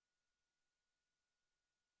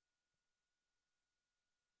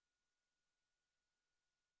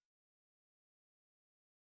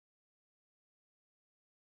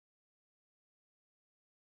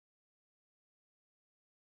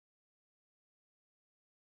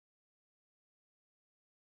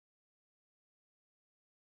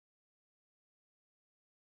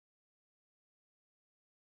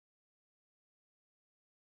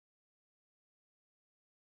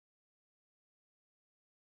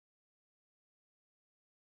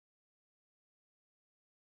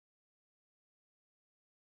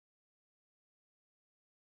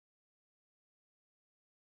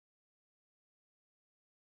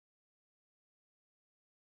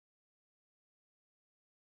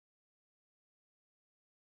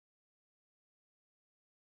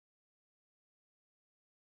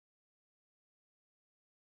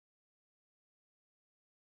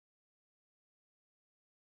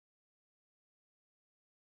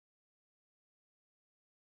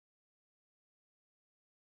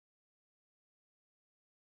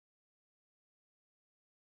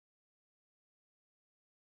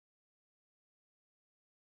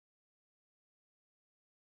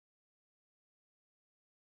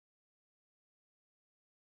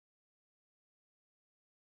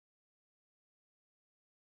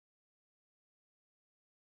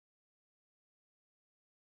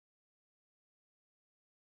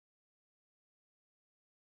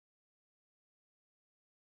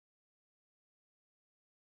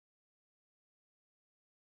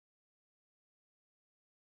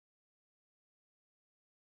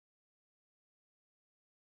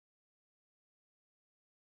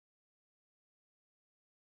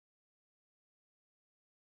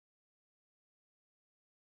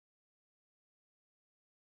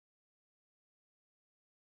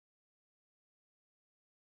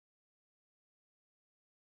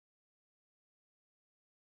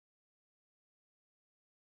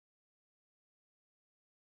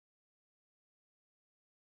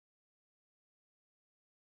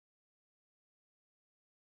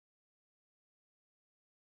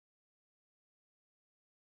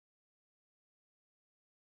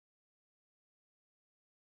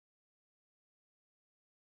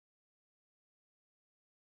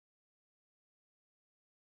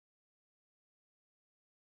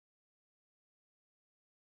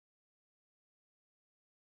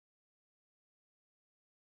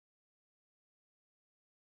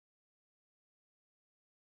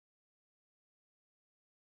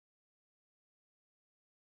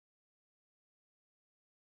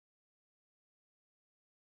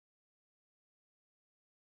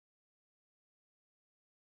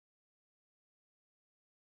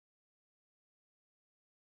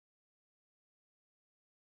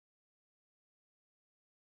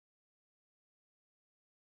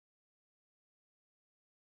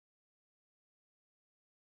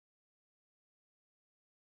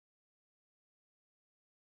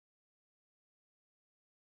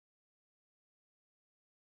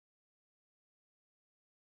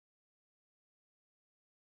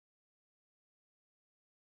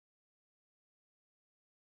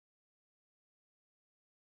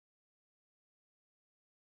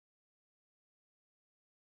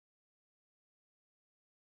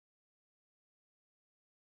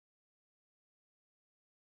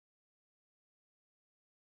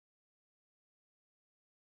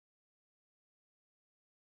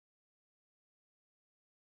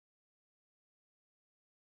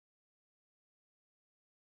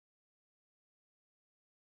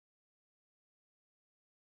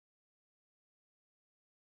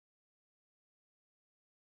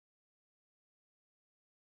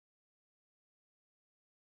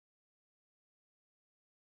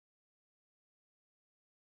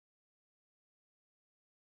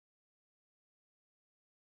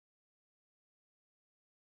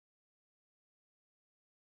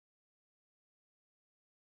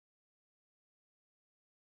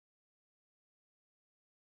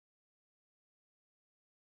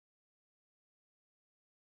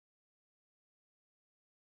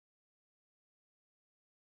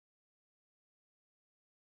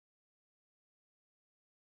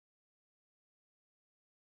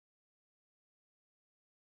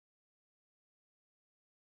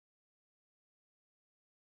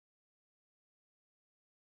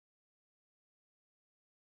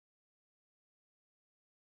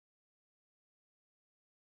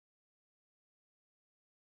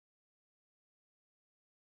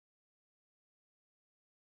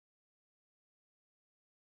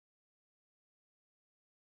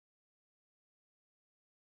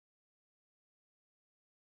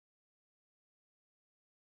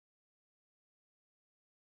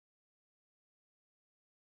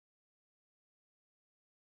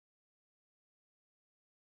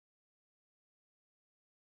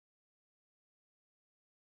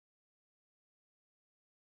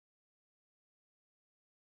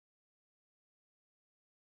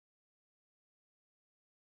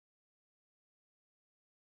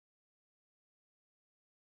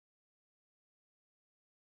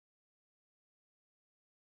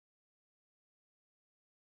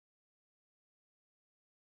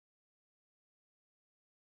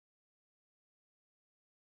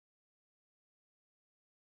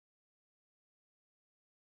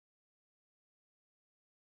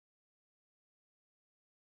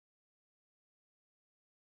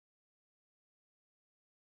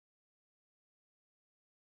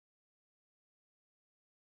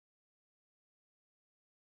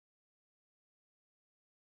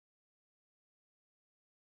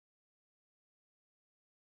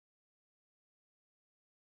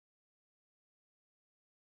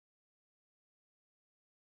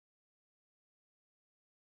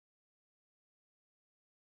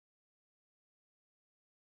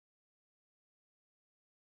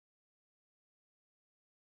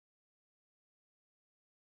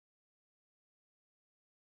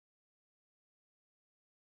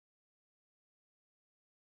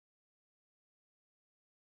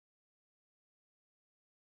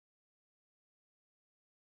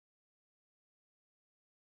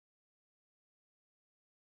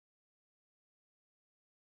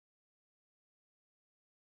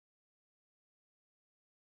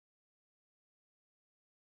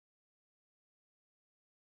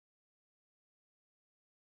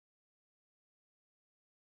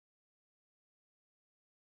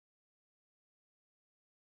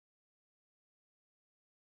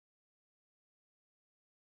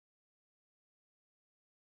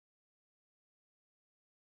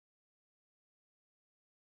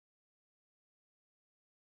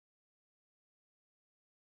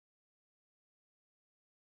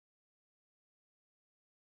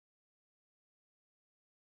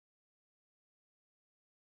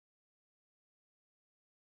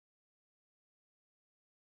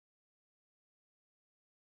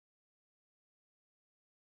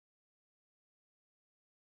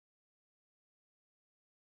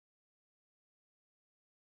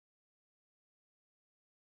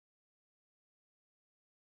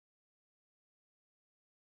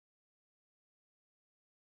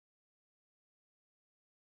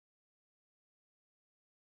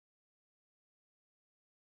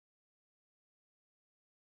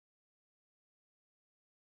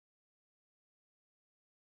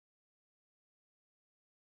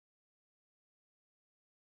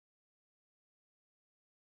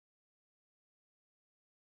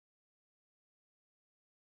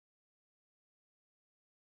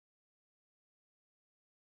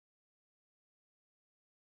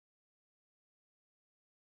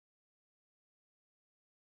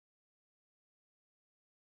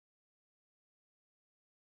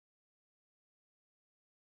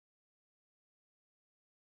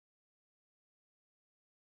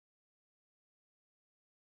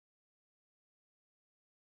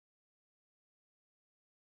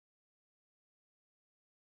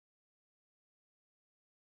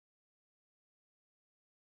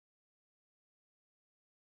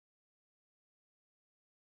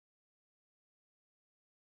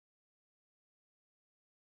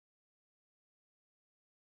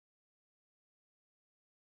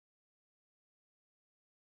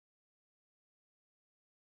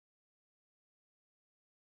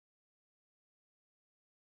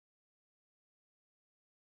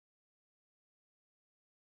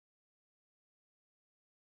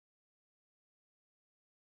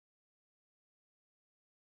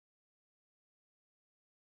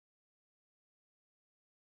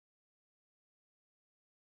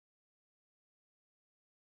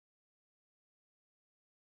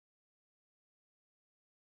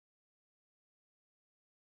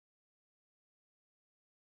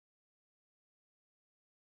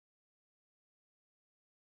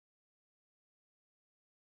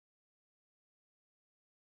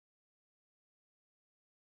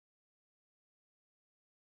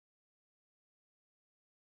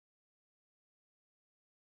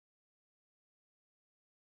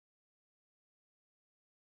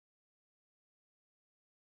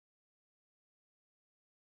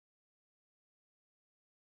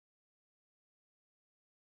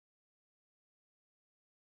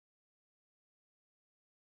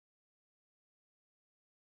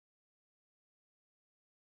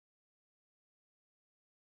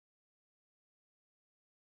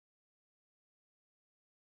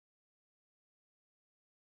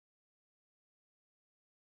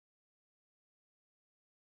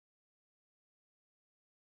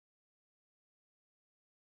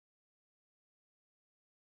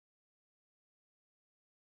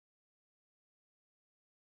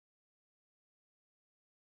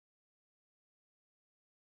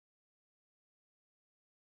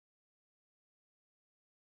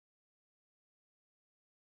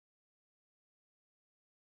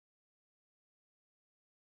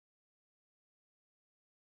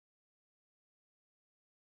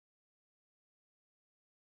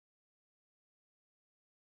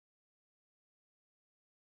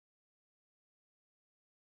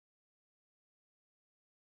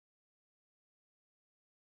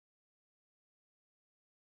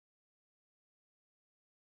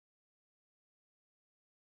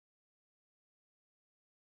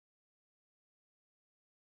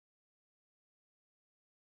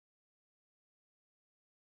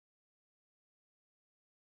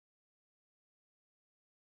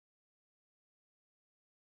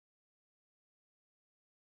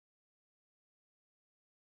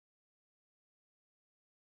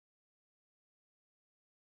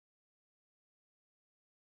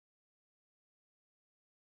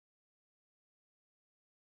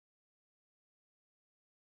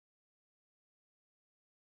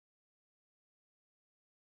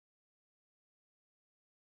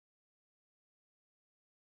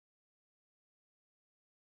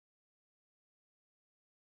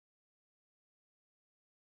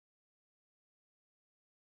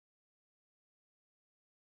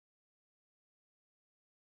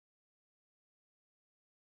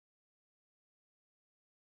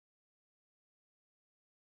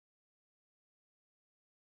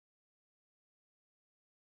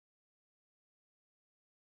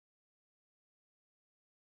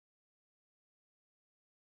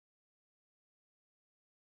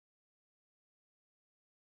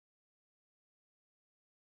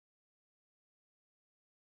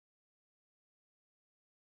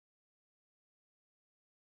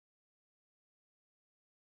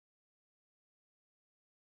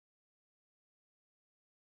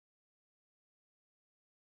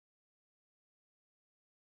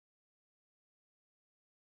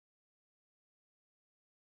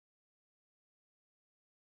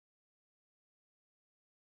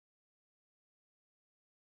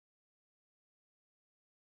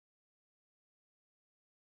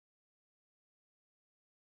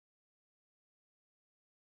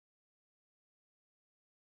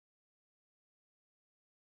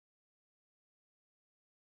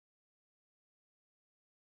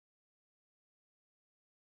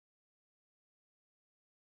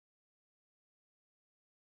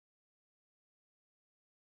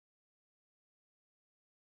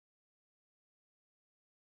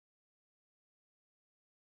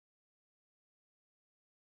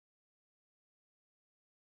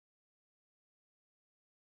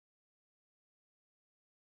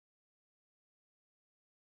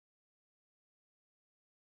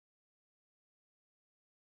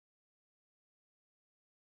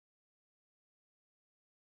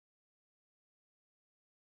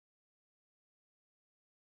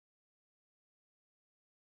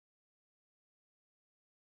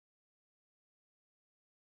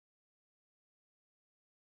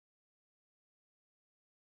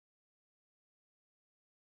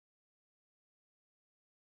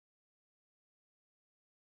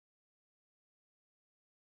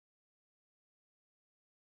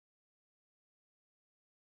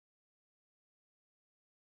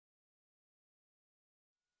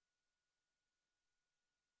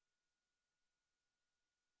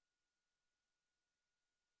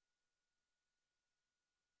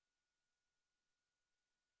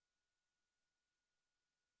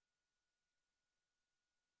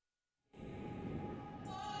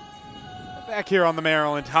 Back here on the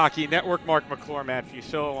Maryland Hockey Network, Mark McClure, Matt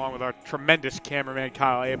Fusil, along with our tremendous cameraman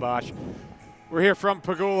Kyle Abosh. We're here from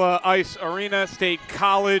Pagula Ice Arena, State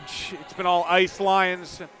College. It's been all Ice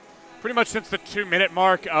Lions pretty much since the 2-minute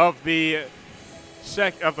mark of the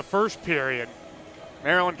first period.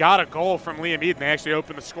 Maryland got a goal from Liam Eden. They actually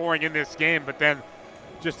opened the scoring in this game, but then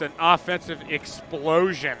just an offensive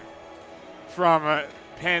explosion from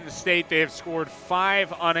Penn State. They have scored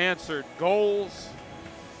 5 unanswered goals.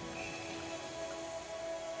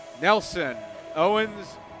 Nelson,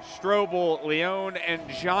 Owens, Strobel, Leone, and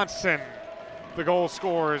Johnson, the goal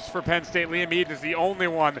scorers for Penn State. Liam Eden is the only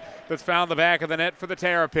one that's found the back of the net for the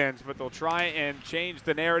Terrapins, but they'll try and change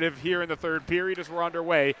the narrative here in the third period as we're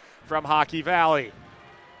underway from Hockey Valley.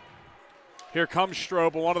 Here comes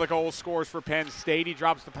Strobel, one of the goal scorers for Penn State. He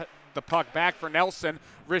drops the puck back for Nelson.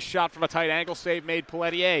 Wrist shot from a tight angle save made.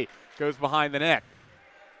 Pelletier goes behind the net.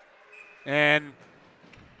 And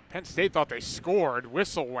Penn State thought they scored.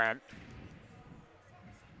 Whistle went.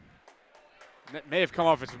 That may have come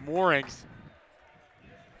off its moorings.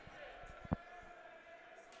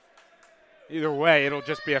 Either way, it'll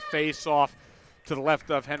just be a face-off to the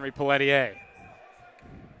left of Henry Pelletier.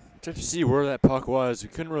 Tough to see where that puck was. We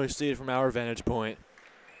couldn't really see it from our vantage point.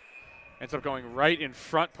 Ends up going right in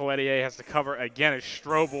front. Pelletier has to cover again as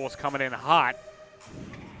Strobel is coming in hot.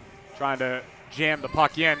 Trying to jam the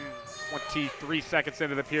puck in. 23 seconds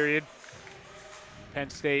into the period. Penn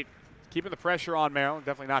State keeping the pressure on Maryland.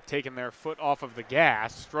 Definitely not taking their foot off of the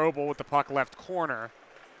gas. Strobel with the puck left corner.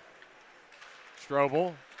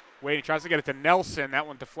 Strobel waiting, tries to get it to Nelson. That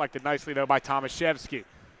one deflected nicely, though, by Tomaszewski.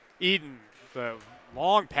 Eden, the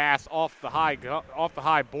long pass off the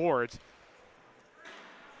high boards.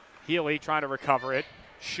 Healy trying to recover it.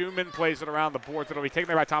 Schumann plays it around the boards. It'll be taken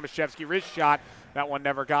there by Tomaszewski. Wrist shot. That one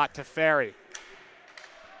never got to Ferry.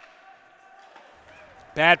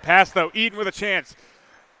 Bad pass, though. Eden with a chance.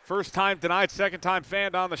 First time denied, second time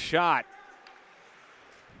fanned on the shot.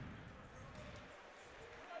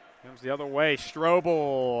 Comes the other way.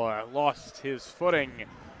 Strobel lost his footing. And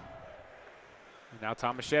now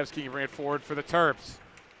Tomaszewski can bring it forward for the Terps.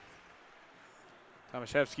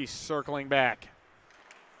 Tomaszewski circling back.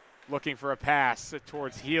 Looking for a pass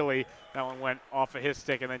towards Healy. That one went off of his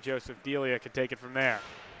stick, and then Joseph Delia could take it from there.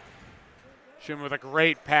 Schumann with a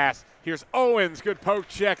great pass. Here's Owens. Good poke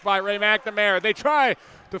check by Ray McNamara. They try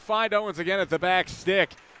to find Owens again at the back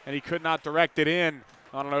stick, and he could not direct it in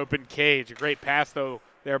on an open cage. A great pass, though,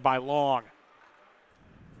 there by Long.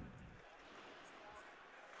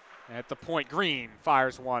 At the point, Green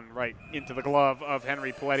fires one right into the glove of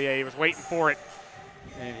Henry Pelletier. He was waiting for it,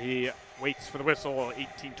 and he waits for the whistle.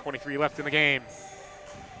 18:23 left in the game.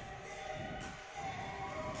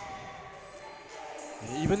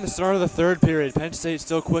 Even the start of the third period, Penn State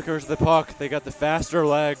still quicker to the puck. They got the faster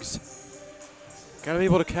legs. Got to be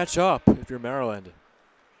able to catch up if you're Maryland.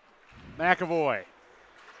 McAvoy.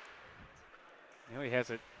 He has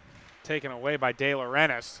it taken away by De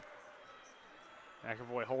Laurentiis.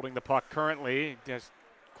 McAvoy holding the puck currently. Just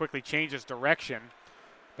quickly changes direction.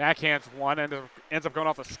 Backhands one and ends up going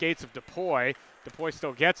off the skates of DePoy. DePoy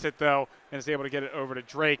still gets it, though, and is able to get it over to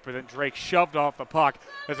Drake, but then Drake shoved off the puck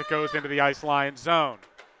as it goes into the Ice Lion zone.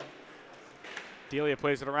 Delia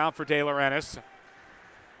plays it around for De Laurentiis.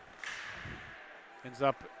 Ends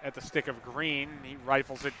up at the stick of Green. He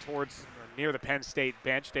rifles it towards near the Penn State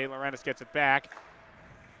bench. De Laurentiis gets it back.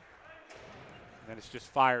 And then it's just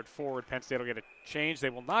fired forward. Penn State will get a change. They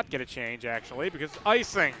will not get a change, actually, because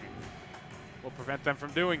icing will prevent them from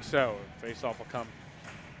doing so. Faceoff will come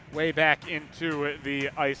way back into the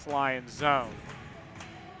Ice Lion zone.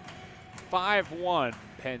 5-1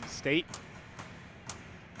 Penn State.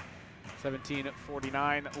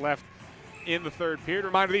 17:49 left in the third period.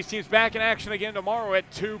 Reminder, these teams back in action again tomorrow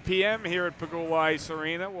at 2 p.m. here at Pagula Ice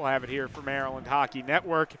Arena. We'll have it here for Maryland Hockey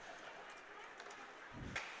Network.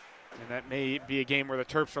 And that may be a game where the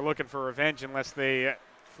Terps are looking for revenge unless they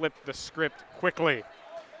flip the script quickly.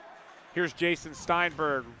 Here's Jason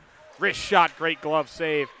Steinberg. Wrist shot, great glove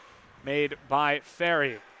save made by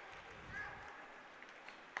Ferry.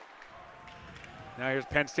 Now here's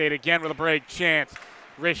Penn State again with a break chance.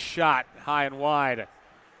 Wrist shot, high and wide.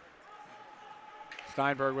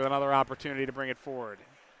 Steinberg with another opportunity to bring it forward.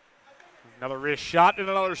 Another wrist shot and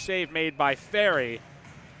another save made by Ferry.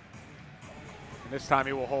 And this time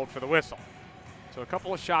he will hold for the whistle. So a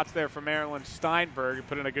couple of shots there for Maryland. Steinberg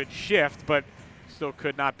put in a good shift, but still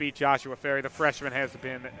could not beat Joshua Ferry. The freshman has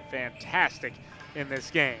been fantastic in this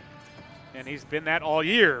game. And he's been that all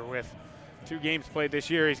year with 2 games played this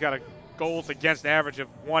year. He's got a goals against average of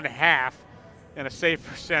 1/2 and a save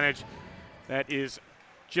percentage that is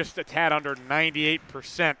just a tad under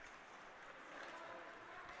 98%.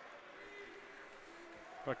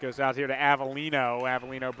 Puck goes out here to Avellino.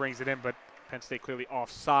 Avellino brings it in, but Penn State clearly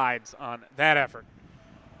offsides on that effort.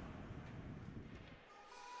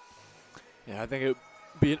 Yeah, I think it would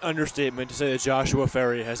be an understatement to say that Joshua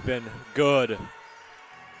Ferry has been good.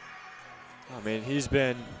 I mean, he's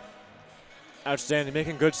been outstanding,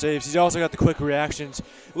 making good saves. He's also got the quick reactions.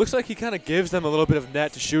 It looks like he kind of gives them a little bit of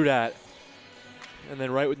net to shoot at. And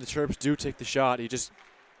then right when the Terps do take the shot, he just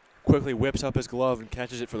quickly whips up his glove and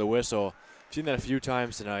catches it for the whistle. I've seen that a few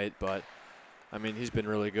times tonight, but, I mean, he's been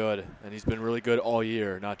really good. And he's been really good all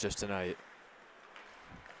year, not just tonight.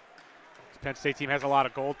 This Penn State team has a lot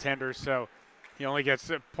of goaltenders, so he only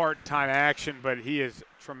gets part-time action, but he is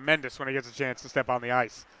tremendous when he gets a chance to step on the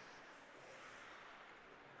ice.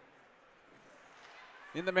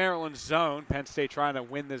 In the Maryland zone, Penn State trying to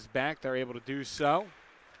win this back. They're able to do so.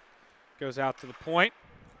 Goes out to the point.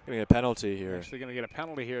 Going to get a penalty here. Actually going to get a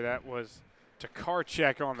penalty here. That was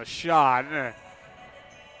Tokarczuk on the shot.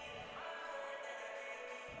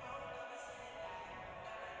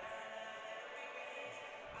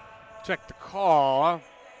 Check the call.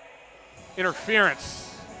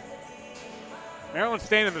 Interference. Maryland's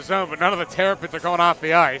staying in the zone, but none of the Terrapins are going off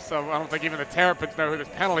the ice, so I don't think even the Terrapins know who this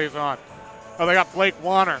penalty is on. Oh, they got Blake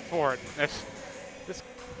Warner for it. This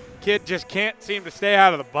kid just can't seem to stay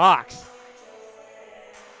out of the box.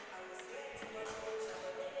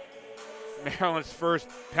 Maryland's first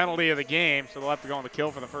penalty of the game, so they'll have to go on the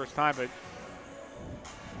kill for the first time. But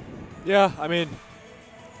yeah, I mean,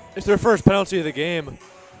 it's their first penalty of the game.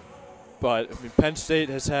 But, I mean, Penn State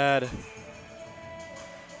has had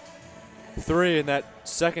 3 in that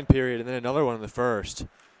second period and then another one in the first.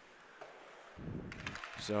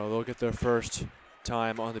 So they'll get their first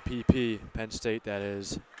time on the PP, Penn State that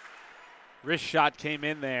is. Wrist shot came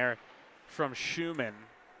in there from Schumann.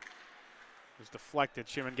 It was deflected.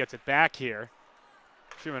 Schumann gets it back here.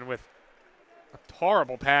 Schumann with a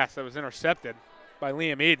horrible pass that was intercepted by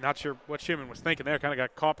Liam Eden. Not sure what Schumann was thinking there. Kind of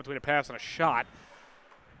got caught between a pass and a shot.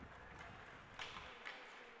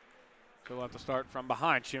 So we'll have to start from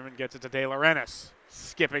behind. Schumann gets it to De Laurentiis.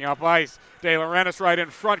 Skipping up ice. De Laurentiis right in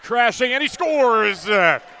front, crashing, and he scores!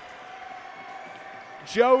 Joe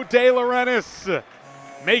De Laurentiis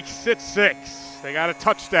makes it 6. They got a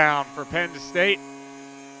touchdown for Penn State.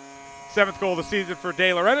 7th goal of the season for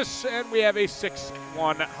De Laurentiis, and we have a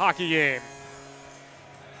 6-1 hockey game.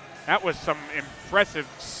 That was some impressive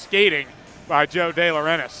skating by Joe De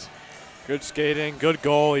Laurentiis. Good skating, good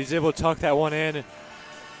goal. He's able to tuck that one in.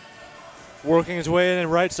 Working his way in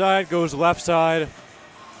and right side, goes left side.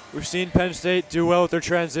 We've seen Penn State do well with their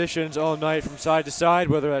transitions all night from side to side,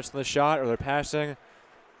 whether that's in the shot or they're passing.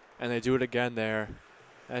 And they do it again there.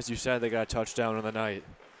 As you said, they got a touchdown on the night.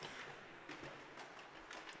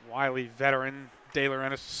 Wily veteran, De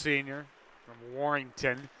Laurentiis senior from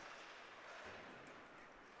Warrington.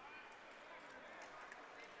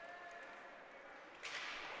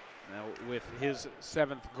 Now with his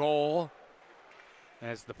 7th goal,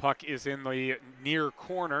 as the puck is in the near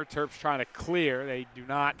corner, Terps trying to clear. They do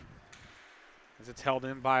not, as it's held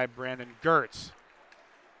in by Brandon Gertz.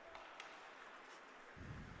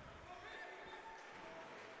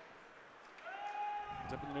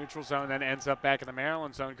 Ends up in the neutral zone, then ends up back in the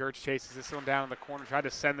Maryland zone. Gertz chases this one down in the corner, tried to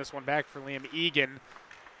send this one back for Liam Egan.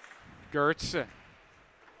 Gertz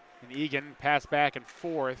and Egan pass back and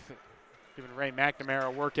forth, giving Ray McNamara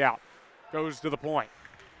a workout. Goes to the point.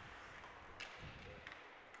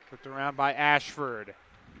 Flipped around by Ashford.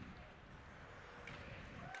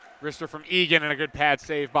 Wrister from Egan and a good pad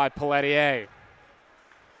save by Pelletier.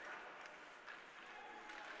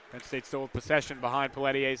 Penn State still with possession behind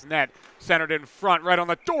Pelletier's net. Centered in front, right on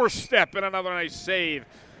the doorstep, and another nice save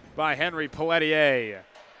by Henry Pelletier.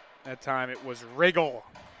 That time it was Riggle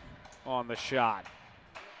on the shot.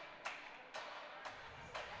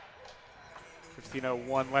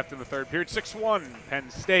 15:01 left in the third period. 6-1 Penn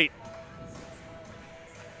State.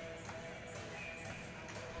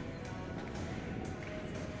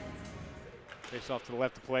 Face off to the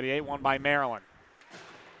left of Pelletier, won by Maryland.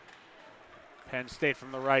 Penn State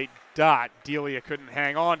from the right dot. Delia couldn't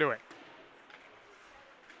hang on to it.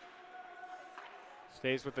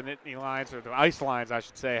 Stays with the Nittany Lions, or the ice lines, I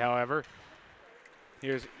should say, however.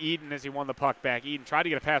 Here's Eden as he won the puck back. Eden tried to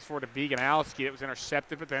get a pass forward to Beganowski. It was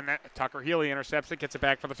intercepted, but then Tucker Healy intercepts it, gets it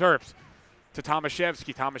back for the Terps. To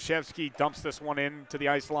Tomaszewski. Tomaszewski dumps this one into the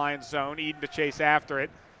ice line zone. Eden to chase after it.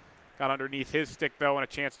 Got underneath his stick, though, and a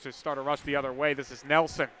chance to start a rush the other way. This is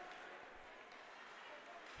Nelson.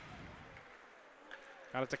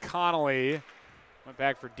 Got it to Connolly. Went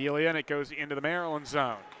back for Delia, and it goes into the Maryland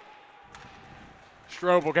zone.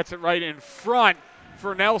 Strobel gets it right in front.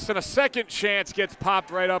 for Nelson. A second chance gets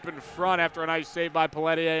popped right up in front after a nice save by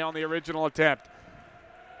Pelletier on the original attempt.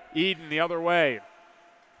 Eden the other way.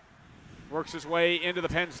 Works his way into the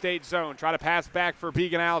Penn State zone. Try to pass back for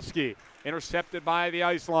Beganowski. Intercepted by the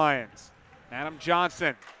Ice Lions. Adam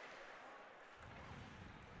Johnson.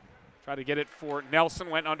 Tried to get it for Nelson.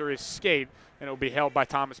 Went under his skate, and it will be held by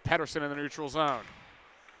Thomas Pedersen in the neutral zone.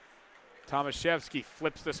 Tomaszewski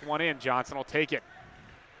flips this one in. Johnson will take it.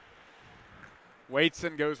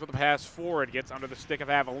 Waitson goes with the pass forward. Gets under the stick of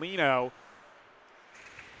Avellino.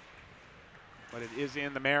 But it is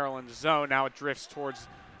in the Maryland zone. Now it drifts towards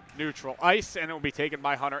neutral ice, and it will be taken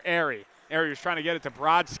by Hunter Airy. Airy was trying to get it to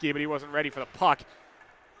Brodsky, but he wasn't ready for the puck.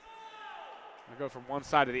 I'll go from one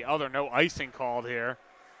side to the other. No icing called here.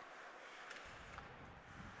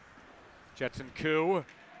 Jetson Koo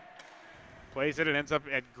plays it. It ends up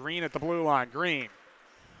at Green at the blue line. Green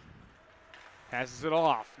passes it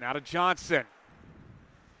off. Now to Johnson.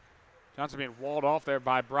 Johnson being walled off there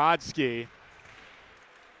by Brodsky.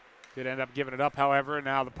 Did end up giving it up, however, and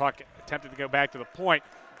now the puck attempted to go back to the point.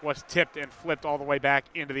 Was tipped and flipped all the way back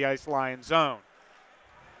into the Ice Lion zone.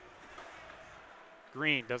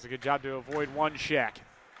 Green does a good job to avoid one check.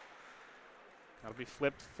 That'll be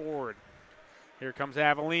flipped forward. Here comes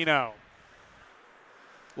Avellino.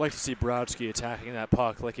 Like to see Brodsky attacking that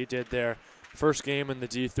puck like he did there. First game in the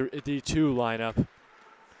D2 lineup.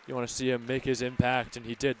 You want to see him make his impact, and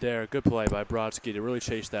he did there. Good play by Brodsky to really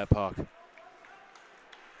chase that puck.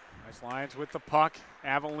 Ice Lions with the puck.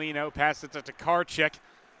 Avellino passes it to Tokarczyk.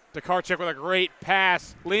 Tokarczyk with a great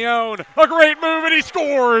pass. Leone, a great move, and he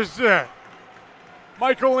scores!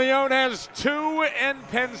 Michael Leone has 2, and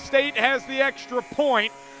Penn State has the extra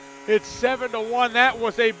point. It's 7-1. That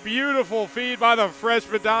was a beautiful feed by the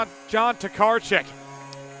freshman John Tokarczyk.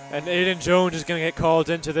 And Aiden Jones is going to get called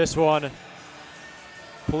into this one.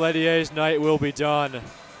 Pelletier's night will be done.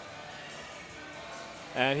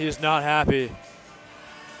 And he's not happy.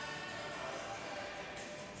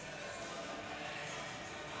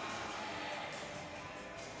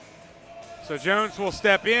 So Jones will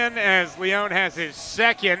step in as Leone has his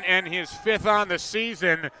second and his 5th on the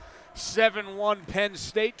season. 7-1 Penn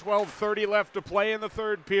State, 12:30 left to play in the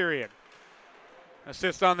third period.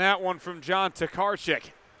 Assist on that one from John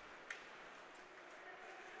Tokarczyk.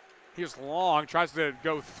 Here's Long, tries to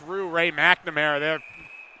go through Ray McNamara there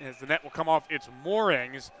as the net will come off its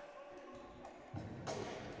moorings.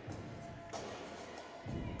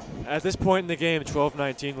 At this point in the game,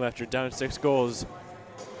 12-19 left, you're down 6 goals.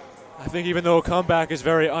 I think even though a comeback is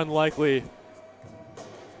very unlikely,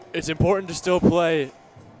 it's important to still play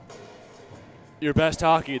your best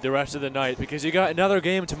hockey the rest of the night because you got another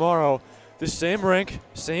game tomorrow. The same rink,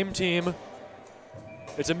 same team.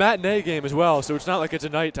 It's a matinee game as well, so it's not like it's a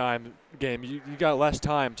nighttime game. You got less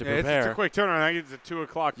time to prepare. It's a quick turnaround. I think it's a 2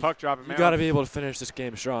 o'clock puck drop. You got to be able to finish this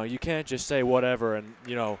game strong. You can't just say whatever and,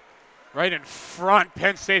 you know. Right in front,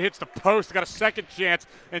 Penn State hits the post. Got a second chance,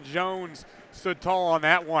 and Jones stood tall on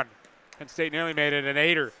that one. Penn State nearly made it an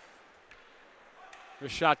 8er. The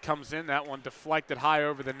shot comes in. That one deflected high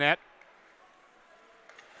over the net.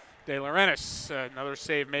 De Laurentiis, another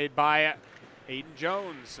save made by Aiden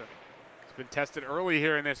Jones. It's been tested early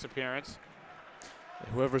here in this appearance.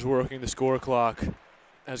 Whoever's working the score clock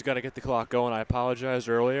has got to get the clock going. I apologized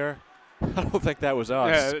earlier. I don't think that was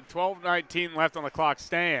us. Yeah, 12:19 left on the clock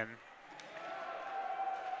staying.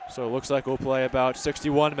 So it looks like we'll play about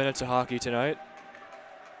 61 minutes of hockey tonight.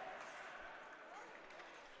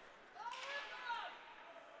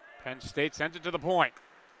 Penn State sends it to the point.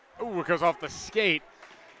 Ooh, it goes off the skate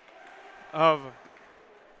of,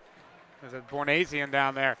 there's a Bornasian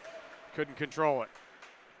down there. Couldn't control it.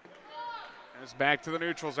 And it's back to the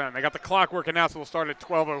neutral zone. They got the clock working now, so we'll start at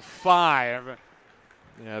 12:05.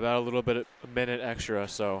 Yeah, about a minute extra,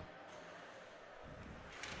 so.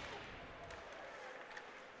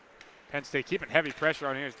 Penn State keeping heavy pressure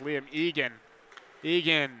on here is Liam Egan.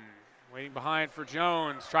 Egan waiting behind for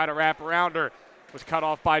Jones. Try to wrap around her. Was cut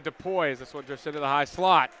off by DePoy. This one just into the high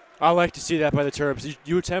slot. I like to see that by the Terps.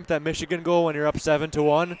 You attempt that Michigan goal when you're up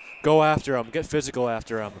 7-1. Go after them. Get physical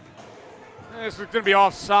after them. This is going to be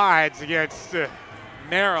offsides against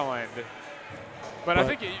Maryland. But I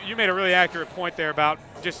think you made a really accurate point there about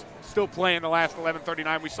just still playing the last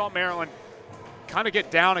 11:39. We saw Maryland kind of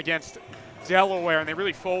get down against Delaware, and they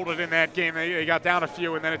really folded in that game. They got down a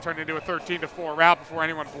few, and then it turned into a 13-4 rout before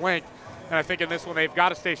anyone blinked. And I think in this one they've got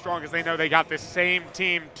to stay strong because they know they got this same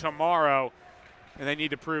team tomorrow, and they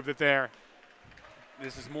need to prove that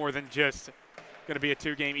this is more than just going to be a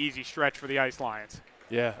 2-game easy stretch for the Ice Lions.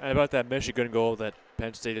 Yeah, and about that Michigan goal that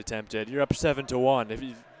Penn State attempted, you're up 7-1. If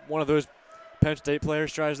one of those Penn State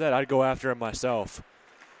players tries that, I'd go after him myself.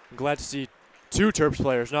 I'm glad to see 2 Terps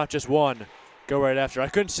players, not just one, go right after. I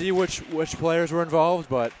couldn't see which players were involved,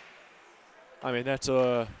 but I mean that's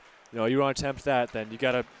you want to attempt that, then you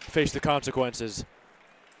got to face the consequences.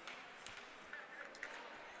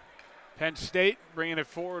 Penn State bringing it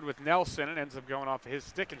forward with Nelson and ends up going off of his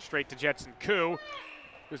stick and straight to Jetson Koo.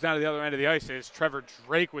 Goes down to the other end of the ice as Trevor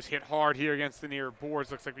Drake was hit hard here against the near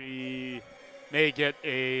boards. Looks like we may get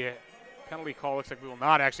a penalty call. Looks like we will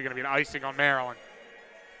not. Actually going to be an icing on Maryland.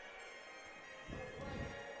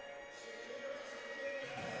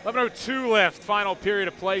 11:02 left, final period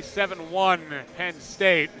of play, 7-1 Penn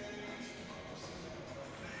State.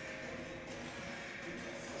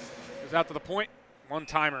 Goes out to the point,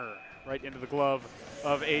 one-timer right into the glove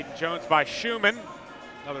of Aiden Jones by Schumann.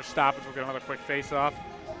 Another stoppage, we'll get another quick face-off.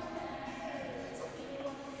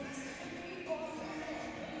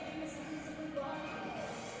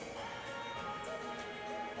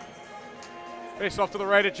 Face-off to the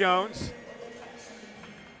right of Jones.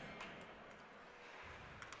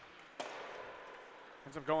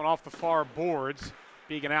 Ends up going off the far boards.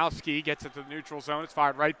 Bieganowski gets it to the neutral zone. It's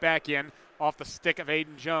fired right back in off the stick of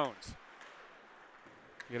Aiden Jones.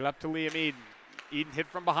 Get it up to Liam Eden. Eden hit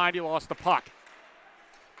from behind. He lost the puck.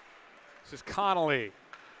 This is Connolly.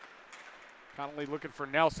 Connolly looking for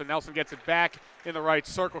Nelson. Nelson gets it back in the right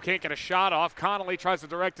circle. Can't get a shot off. Connolly tries to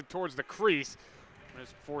direct it towards the crease. And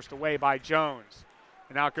is forced away by Jones.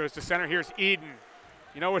 And now it goes to center. Here's Eden.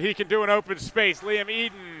 You know what he can do in open space. Liam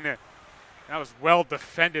Eden. That was well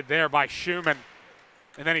defended there by Schumann.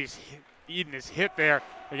 And then Eden is hit there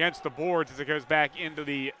against the boards as it goes back into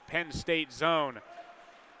the Penn State zone.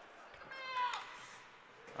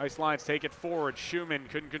 Ice lines take it forward. Schumann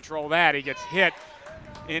couldn't control that. He gets hit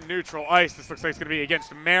in neutral ice. This looks like it's going to be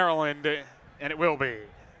against Maryland, and it will be.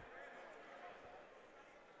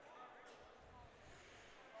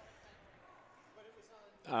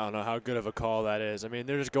 I don't know how good of a call that is. I mean,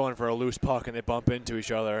 they're just going for a loose puck and they bump into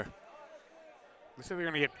each other. Looks like they're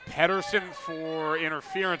going to get Pedersen for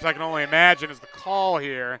interference. I can only imagine is the call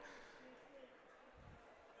here.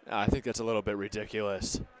 I think that's a little bit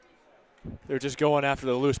ridiculous. They're just going after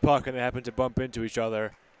the loose puck and they happen to bump into each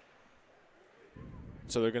other.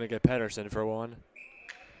 So they're going to get Pedersen for one.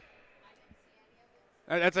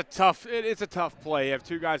 It's a tough play. You have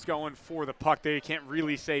 2 guys going for the puck there. You can't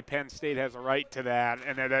really say Penn State has a right to that,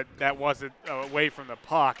 and that wasn't away from the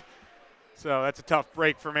puck. So that's a tough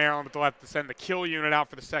break for Maryland, but they'll have to send the kill unit out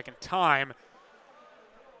for the second time.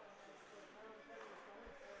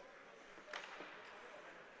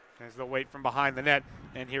 As they'll wait from behind the net,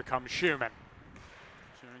 and here comes Schumann.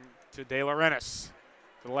 Schumann to De Laurentiis,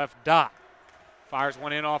 to the left dot. Fires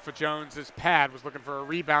one in off of Jones's pad, was looking for a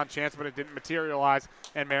rebound chance, but it didn't materialize,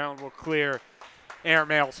 and Maryland will clear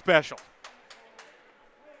airmail special.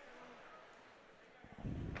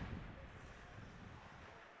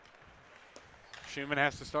 Schumann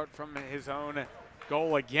has to start from his own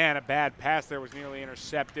goal again. A bad pass there was nearly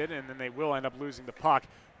intercepted, and then they will end up losing the puck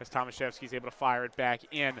as Tomaszewski's able to fire it back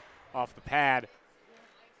in off the pad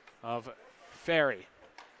of Ferry.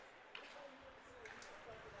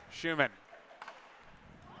 Schumann.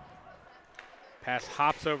 Pass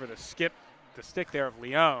hops over the stick there of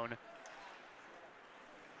Leone.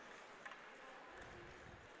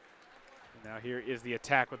 And now here is the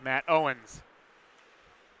attack with Matt Owens.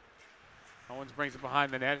 Owens brings it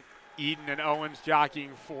behind the net. Eden and Owens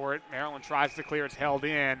jockeying for it. Maryland tries to clear. It's held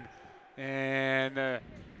in. And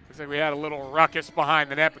looks like we had a little ruckus behind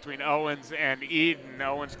the net between Owens and Eden.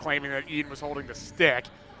 Owens claiming that Eden was holding the stick.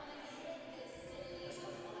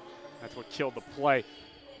 That's what killed the play.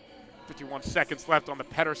 51 seconds left on the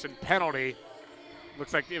Pedersen penalty.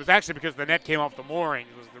 Looks like it was actually because the net came off the mooring.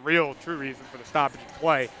 It was the real, true reason for the stoppage of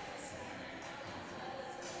play.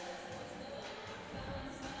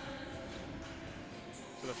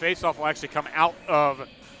 So the faceoff will actually come out of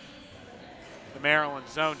the Maryland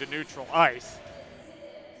zone to neutral ice.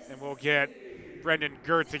 And we'll get Brendan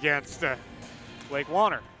Gertz against Blake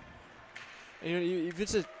Warner. You know, if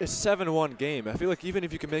it's a 7-1 game, I feel like even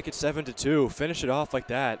if you can make it 7-2, finish it off like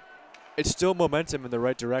that, it's still momentum in the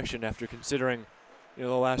right direction after considering, the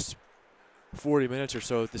last 40 minutes or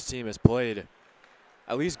so that this team has played.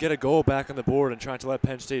 At least get a goal back on the board and trying to let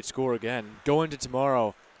Penn State score again. Go into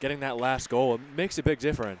tomorrow, getting that last goal, it makes a big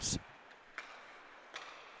difference.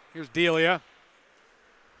 Here's Delia.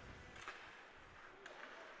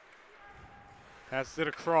 Passes it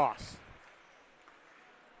across.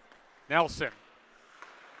 Nelson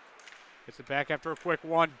gets it back after a quick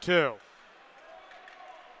 1-2.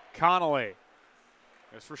 Connolly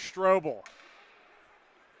goes for Strobel.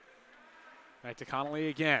 Back to Connolly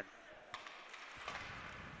again.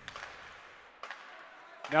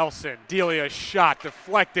 Nelson, Delia shot,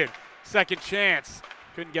 deflected. Second chance,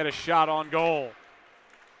 couldn't get a shot on goal.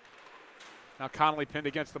 Now Connolly pinned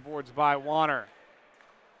against the boards by Warner.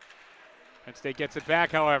 Penn State gets it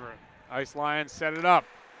back, however. Ice Lions set it up.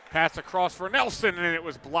 Pass across for Nelson, and it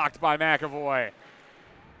was blocked by McAvoy.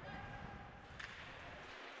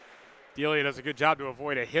 Delia does a good job to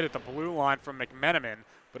avoid a hit at the blue line from McMenamin,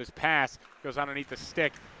 but his pass goes underneath the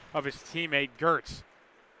stick of his teammate Gertz.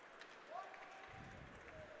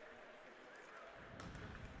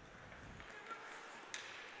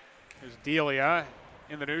 There's Delia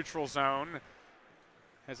in the neutral zone.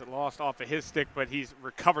 Has it lost off of his stick, but he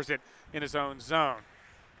recovers it in his own zone.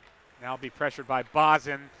 Now be pressured by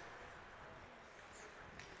Bozin.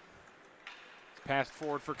 Passed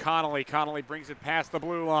forward for Connolly. Connolly brings it past the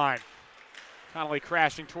blue line. Connolly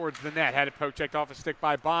crashing towards the net. Had it poke checked off a stick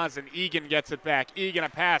by Bozin. Egan gets it back. Egan a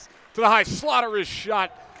pass to the high. Slaughter is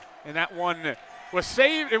shot, and that one was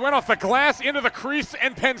saved. It went off the glass into the crease,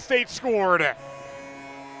 and Penn State scored.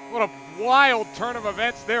 What a wild turn of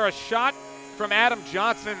events there. A shot from Adam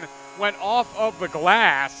Johnson went off of the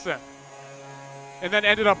glass and then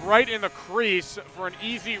ended up right in the crease for an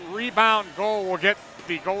easy rebound goal. We'll get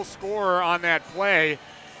the goal scorer on that play.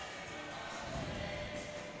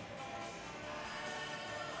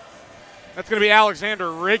 That's going to be Alexander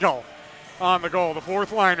Riggle on the goal. The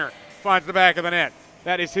fourth liner finds the back of the net.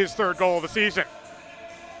 That is his third goal of the season.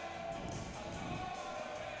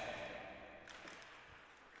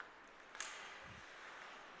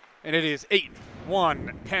 And it is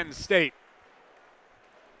 8-1 Penn State.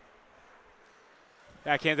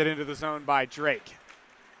 Backhanded into the zone by Drake.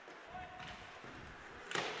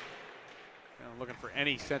 Now looking for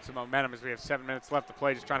any sense of momentum as we have 7 minutes left to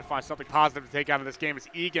play. Just trying to find something positive to take out of this game as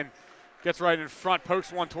Egan gets right in front,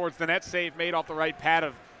 pokes one towards the net. Save made off the right pad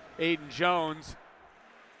of Aiden Jones.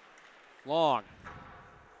 Long.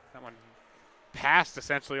 That one passed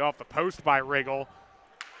essentially off the post by Riggle.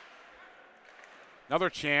 Another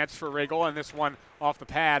chance for Riggle, and this one off the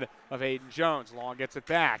pad of Aiden Jones. Long gets it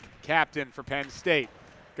back. Captain for Penn State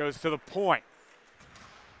goes to the point.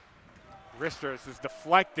 Risters is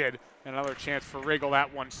deflected. Another chance for Riggle.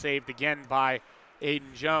 That one saved again by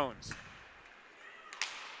Aiden Jones.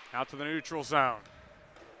 Out to the neutral zone.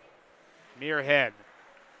 Muirhead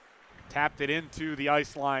tapped it into the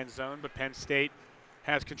ice line zone, but Penn State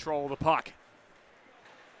has control of the puck.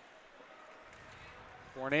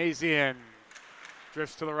 Bornasian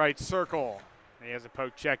drifts to the right circle. He has a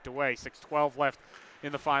poke checked away. 6:12 left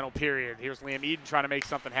in the final period. Here's Liam Eden trying to make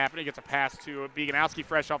something happen. He gets a pass to Beganowski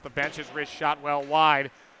fresh off the bench. His wrist shot well wide.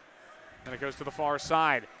 And it goes to the far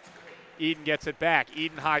side. Eden gets it back.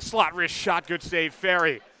 Eden high slot wrist shot. Good save,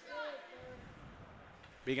 Ferry.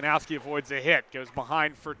 Beganowski avoids a hit. Goes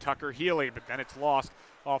behind for Tucker Healy, but then it's lost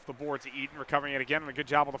off the boards. Eden recovering it again, and a good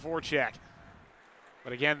job on the forecheck.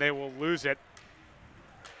 But again, they will lose it.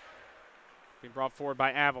 Being brought forward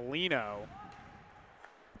by Avellino.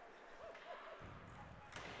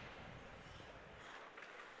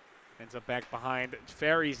 Ends up back behind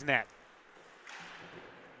Ferry's net.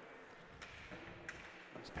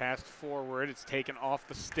 It's passed forward. It's taken off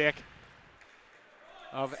the stick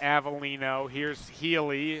of Avellino. Here's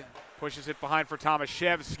Healy. Pushes it behind for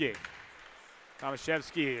Tomaszewski.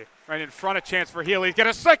 Tomaszewski right in front. A chance for Healy. He's got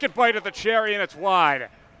a second bite at the cherry, and it's wide.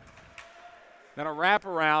 Then a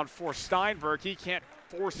wraparound for Steinberg. He can't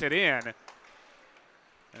force it in. And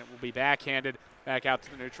it will be backhanded back out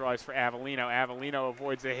to the neutral ice for Avellino. Avellino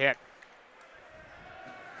avoids a hit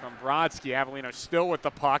from Brodsky. Avellino still with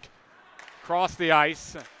the puck. Across the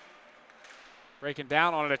ice. Breaking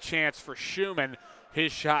down on it, a chance for Schumann.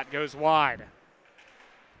 His shot goes wide.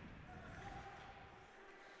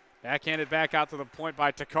 Backhanded back out to the point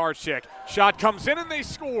by Tokarczyk. Shot comes in and they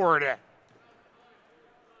scored.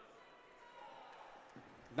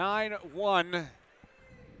 9-1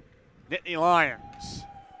 Nittany Lions.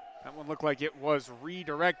 That one looked like it was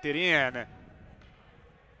redirected in.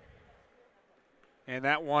 And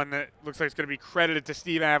that one looks like it's going to be credited to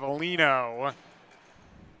Steve Avellino.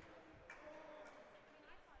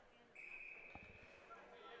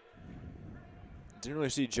 Didn't really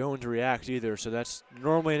see Jones react either, so that's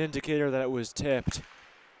normally an indicator that it was tipped.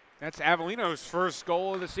 That's Avellino's first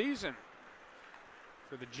goal of the season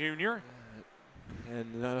for the junior.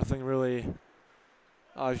 And nothing really,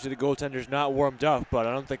 obviously the goaltender's not warmed up, but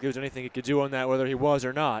I don't think there's anything he could do on that, whether he was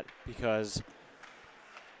or not, because,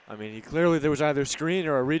 I mean, there was either screen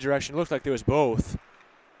or a redirection. It looked like there was both.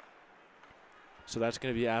 So that's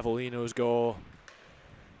going to be Avellino's goal.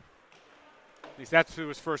 At least that's who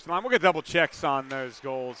was first in line. We'll get double checks on those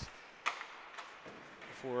goals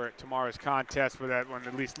for tomorrow's contest, but that one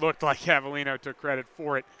at least looked like Avellino took credit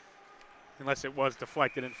for it, unless it was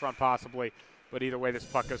deflected in front possibly. But either way, this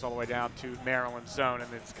puck goes all the way down to Maryland's zone,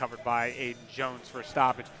 and it's covered by Aiden Jones for a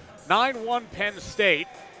stoppage. 9-1 Penn State.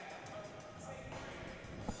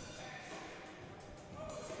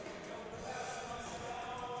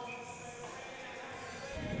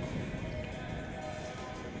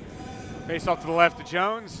 Face off to the left to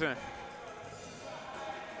Jones.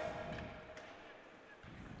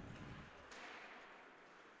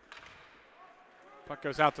 Puck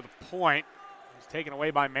goes out to the point. He's taken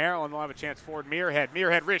away by Maryland. They'll have a chance forward. Muirhead.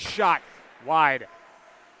 Muirhead wrist shot. Wide.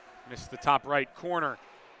 Missed the top right corner.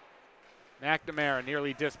 McNamara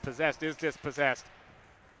nearly dispossessed. Is dispossessed.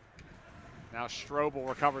 Now Strobel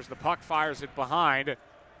recovers the puck. Fires it behind.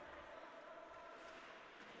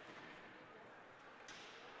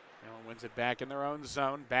 Maryland wins it back in their own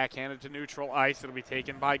zone. Backhanded to neutral ice. It'll be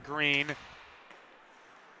taken by Green.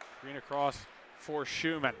 Green across for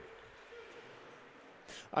Schumann.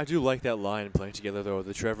 I do like that line playing together, though,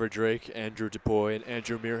 the Trevor Drake, Andrew DuPois, and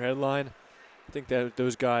Andrew Muirhead line. I think that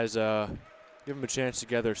those guys give them a chance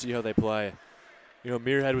together, see how they play. You know,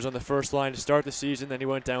 Muirhead was on the first line to start the season, then he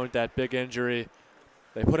went down with that big injury.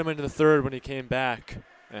 They put him into the third when he came back,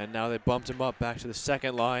 and now they bumped him up back to the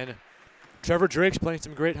second line. Trevor Drake's playing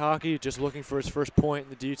some great hockey, just looking for his first point in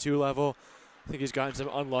the D2 level. I think he's gotten some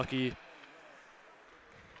unlucky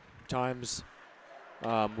times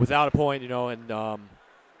without a point, you know,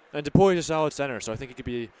 and DuPois is a solid center, so I think he could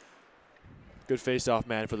be a good face-off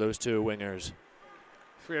man for those two wingers.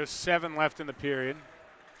 3:07 left in the period.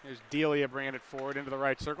 Here's Delia bringing it forward into the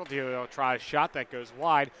right circle. Delia will try a shot that goes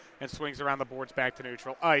wide and swings around the boards back to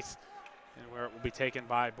neutral ice, and where it will be taken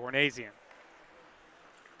by Bornasian.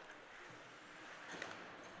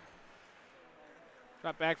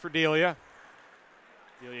 Got back for Delia.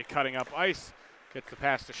 Delia cutting up ice. Gets the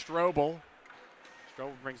pass to Strobel.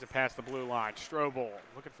 Strobel brings it past the blue line. Strobel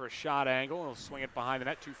looking for a shot angle. He'll swing it behind the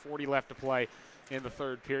net. 2:40 left to play in the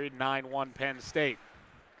third period. 9-1 Penn State.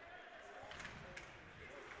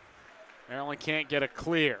 Maryland can't get a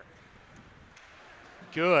clear.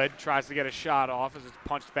 Good. Tries to get a shot off as it's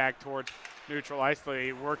punched back towards neutral ice.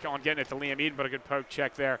 They work on getting it to Liam Eden, but a good poke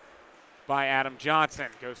check there by Adam Johnson.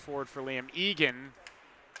 Goes forward for Liam Egan.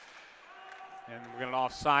 And we're going to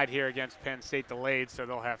offside here against Penn State, delayed, so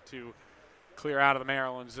they'll have to clear out of the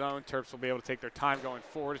Maryland zone. Terps will be able to take their time going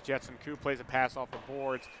forward as Jetson Koo plays a pass off the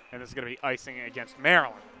boards, and this is going to be icing against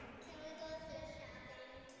Maryland.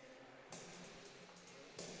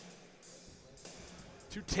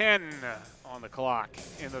 .210 on the clock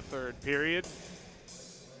in the third period.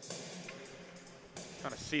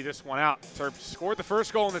 Trying to see this one out. Terps scored the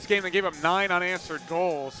first goal in this game, then gave up 9 unanswered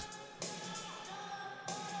goals.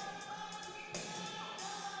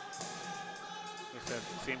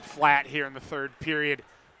 Seemed flat here in the third period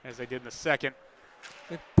as they did in the second. I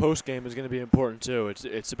think post-game is going to be important too.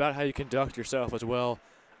 It's about how you conduct yourself as well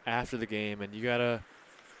after the game, and you got to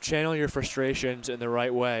channel your frustrations in the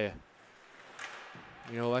right way.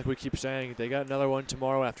 You know, like we keep saying, they got another one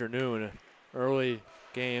tomorrow afternoon, early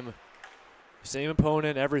game, same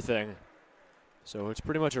opponent, everything. So it's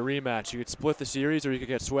pretty much a rematch. You could split the series or you could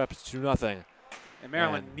get swept 2-0. And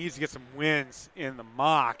Maryland needs to get some wins in the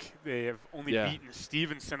mock. They have only beaten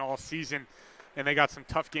Stevenson all season, and they got some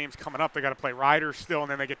tough games coming up. They got to play Ryder still,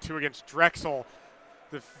 and then they get 2 against Drexel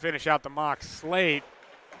to finish out the mock slate.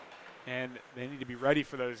 And they need to be ready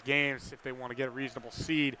for those games if they want to get a reasonable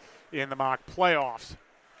seed in the mock playoffs.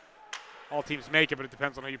 All teams make it, but it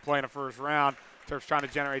depends on who you play in the first round. Terps trying to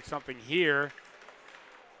generate something here.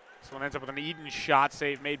 This one ends up with an Eden shot,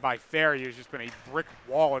 save made by Ferry, who's just been a brick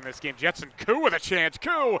wall in this game. Jetson Koo with a chance.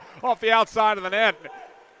 Koo off the outside of the net.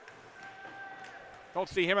 Don't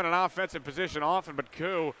see him in an offensive position often, but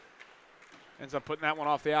Koo ends up putting that one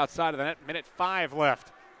off the outside of the net. Minute 5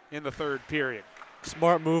 left in the third period.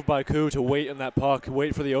 Smart move by Koo to wait on that puck,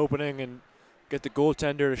 wait for the opening, and get the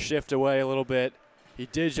goaltender to shift away a little bit. He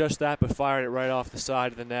did just that, but fired it right off the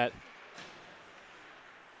side of the net.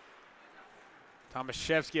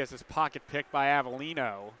 Tomaszewski has his pocket picked by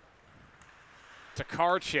Avellino. To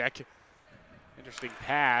Karchik. Interesting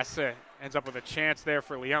pass. Ends up with a chance there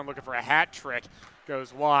for Leon, looking for a hat trick.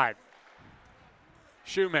 Goes wide.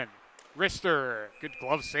 Schumann. Rister. Good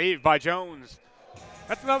glove save by Jones.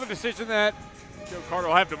 That's another decision that Joe Carter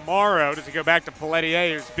will have tomorrow. Does he go back to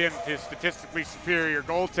Pelletier, who's been his statistically superior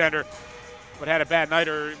goaltender, but had a bad night,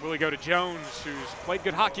 or will he go to Jones, who's played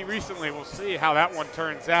good hockey recently? We'll see how that one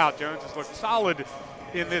turns out. Jones has looked solid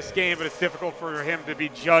in this game, but it's difficult for him to be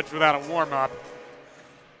judged without a warm-up.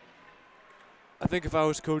 I think if I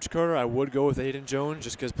was Coach Carter, I would go with Aiden Jones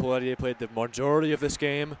just because Pelletier played the majority of this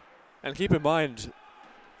game. And keep in mind,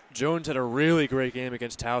 Jones had a really great game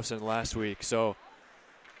against Towson last week. So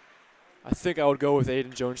I think I would go with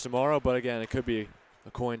Aiden Jones tomorrow. But again, it could be a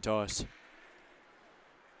coin toss.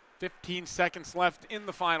 15 seconds left in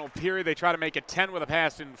the final period. They try to make it 10 with a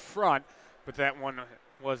pass in front, but that one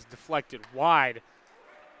was deflected wide.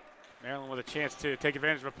 Maryland with a chance to take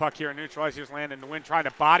advantage of a puck here and neutralize. Here's Landon in the wind, trying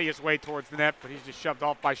to body his way towards the net, but he's just shoved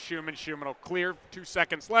off by Schumann. Schumann will clear. 2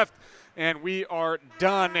 seconds left, and we are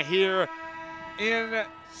done here in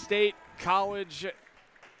State College.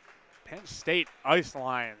 Penn State Ice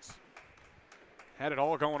Lions had it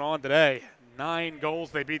all going on today. 9 goals.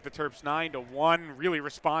 They beat the Terps 9-1. Really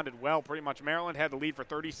responded well. Pretty much Maryland had the lead for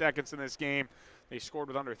 30 seconds in this game. They scored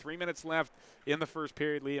with under 3 minutes left in the first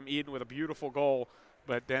period. Liam Eden with a beautiful goal.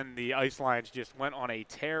 But then the Ice Lions just went on a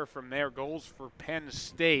tear from their goals for Penn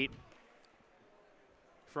State.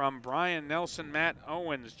 From Brian Nelson, Matt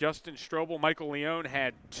Owens, Justin Strobel, Michael Leone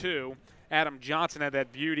had 2. Adam Johnson had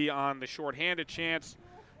that beauty on the shorthanded chance.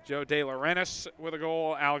 Joe De Laurentiis with a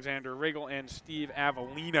goal. Alexander Riggle and Steve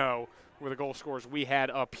Avellino were the goal scorers we had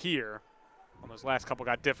up here. Well, those last couple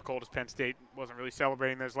got difficult as Penn State wasn't really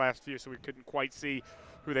celebrating those last few, so we couldn't quite see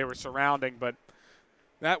who they were surrounding. But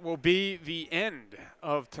that will be the end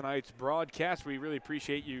of tonight's broadcast. We really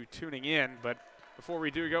appreciate you tuning in. But before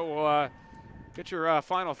we do go, we'll get your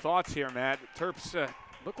final thoughts here, Matt. Terps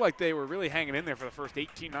looked like they were really hanging in there for the first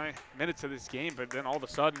 18 minutes of this game, but then all of a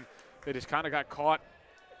sudden they just kind of got caught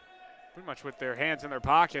pretty much with their hands in their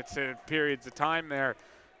pockets at periods of time there,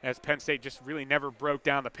 as Penn State just really never broke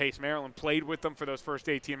down the pace. Maryland played with them for those first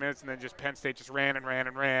 18 minutes, and then just Penn State just ran and ran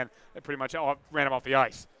and ran. They pretty much ran them off the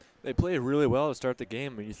ice. They played really well to start the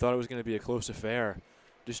game, and you thought it was going to be a close affair,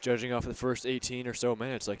 just judging off the first 18 or so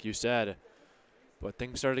minutes, like you said. But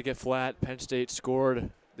things started to get flat. Penn State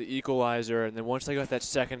scored the equalizer, and then once they got that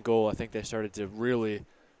second goal, I think they started to really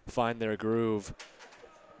find their groove.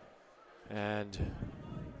 And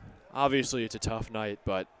obviously it's a tough night,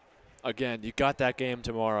 but again, you got that game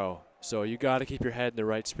tomorrow, so you got to keep your head in the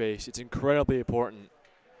right space. It's incredibly important.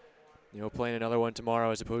 You know, playing another one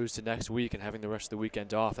tomorrow as opposed to next week and having the rest of the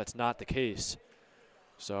weekend off. That's not the case.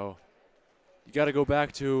 So you got to go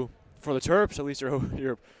back to, for the Terps, at least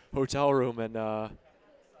your hotel room,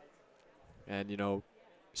 and you know,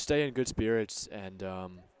 stay in good spirits and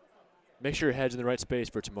make sure your head's in the right space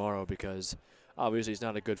for tomorrow, because obviously it's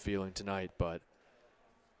not a good feeling tonight, but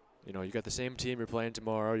you know, you got the same team you're playing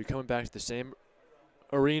tomorrow. You're coming back to the same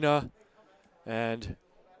arena, and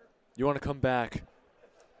you want to come back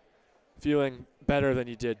feeling better than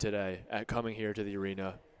you did today at coming here to the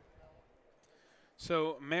arena.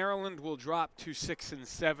 So Maryland will drop to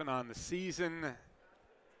 6-7 on the season.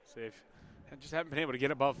 So they just haven't been able to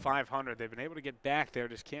get above 500. They've been able to get back there,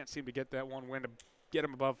 just can't seem to get that one win to get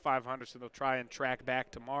them above 500. So they'll try and track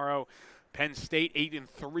back tomorrow. Penn State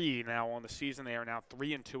 8-3 now on the season. They are now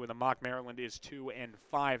 3-2 in the mock. Maryland is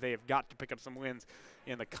 2-5. They have got to pick up some wins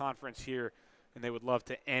in the conference here, and they would love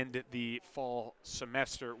to end the fall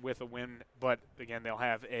semester with a win. But again, they'll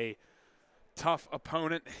have a tough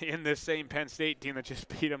opponent in this same Penn State team that just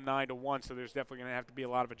beat them 9-1. So there's definitely going to have to be a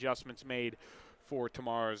lot of adjustments made for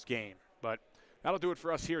tomorrow's game. But that'll do it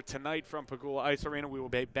for us here tonight from Pagula Ice Arena. We will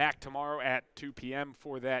be back tomorrow at 2 p.m.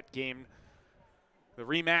 for that game, the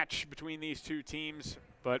rematch between these two teams.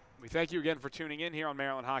 But we thank you again for tuning in here on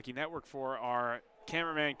Maryland Hockey Network. For our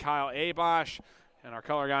cameraman Kyle Abosh and our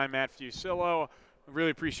color guy Matt Fusillo, we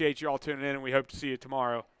really appreciate you all tuning in, and we hope to see you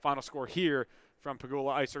tomorrow. Final score here from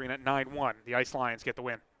Pagula Ice Arena at 9-1. The Ice Lions get the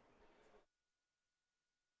win.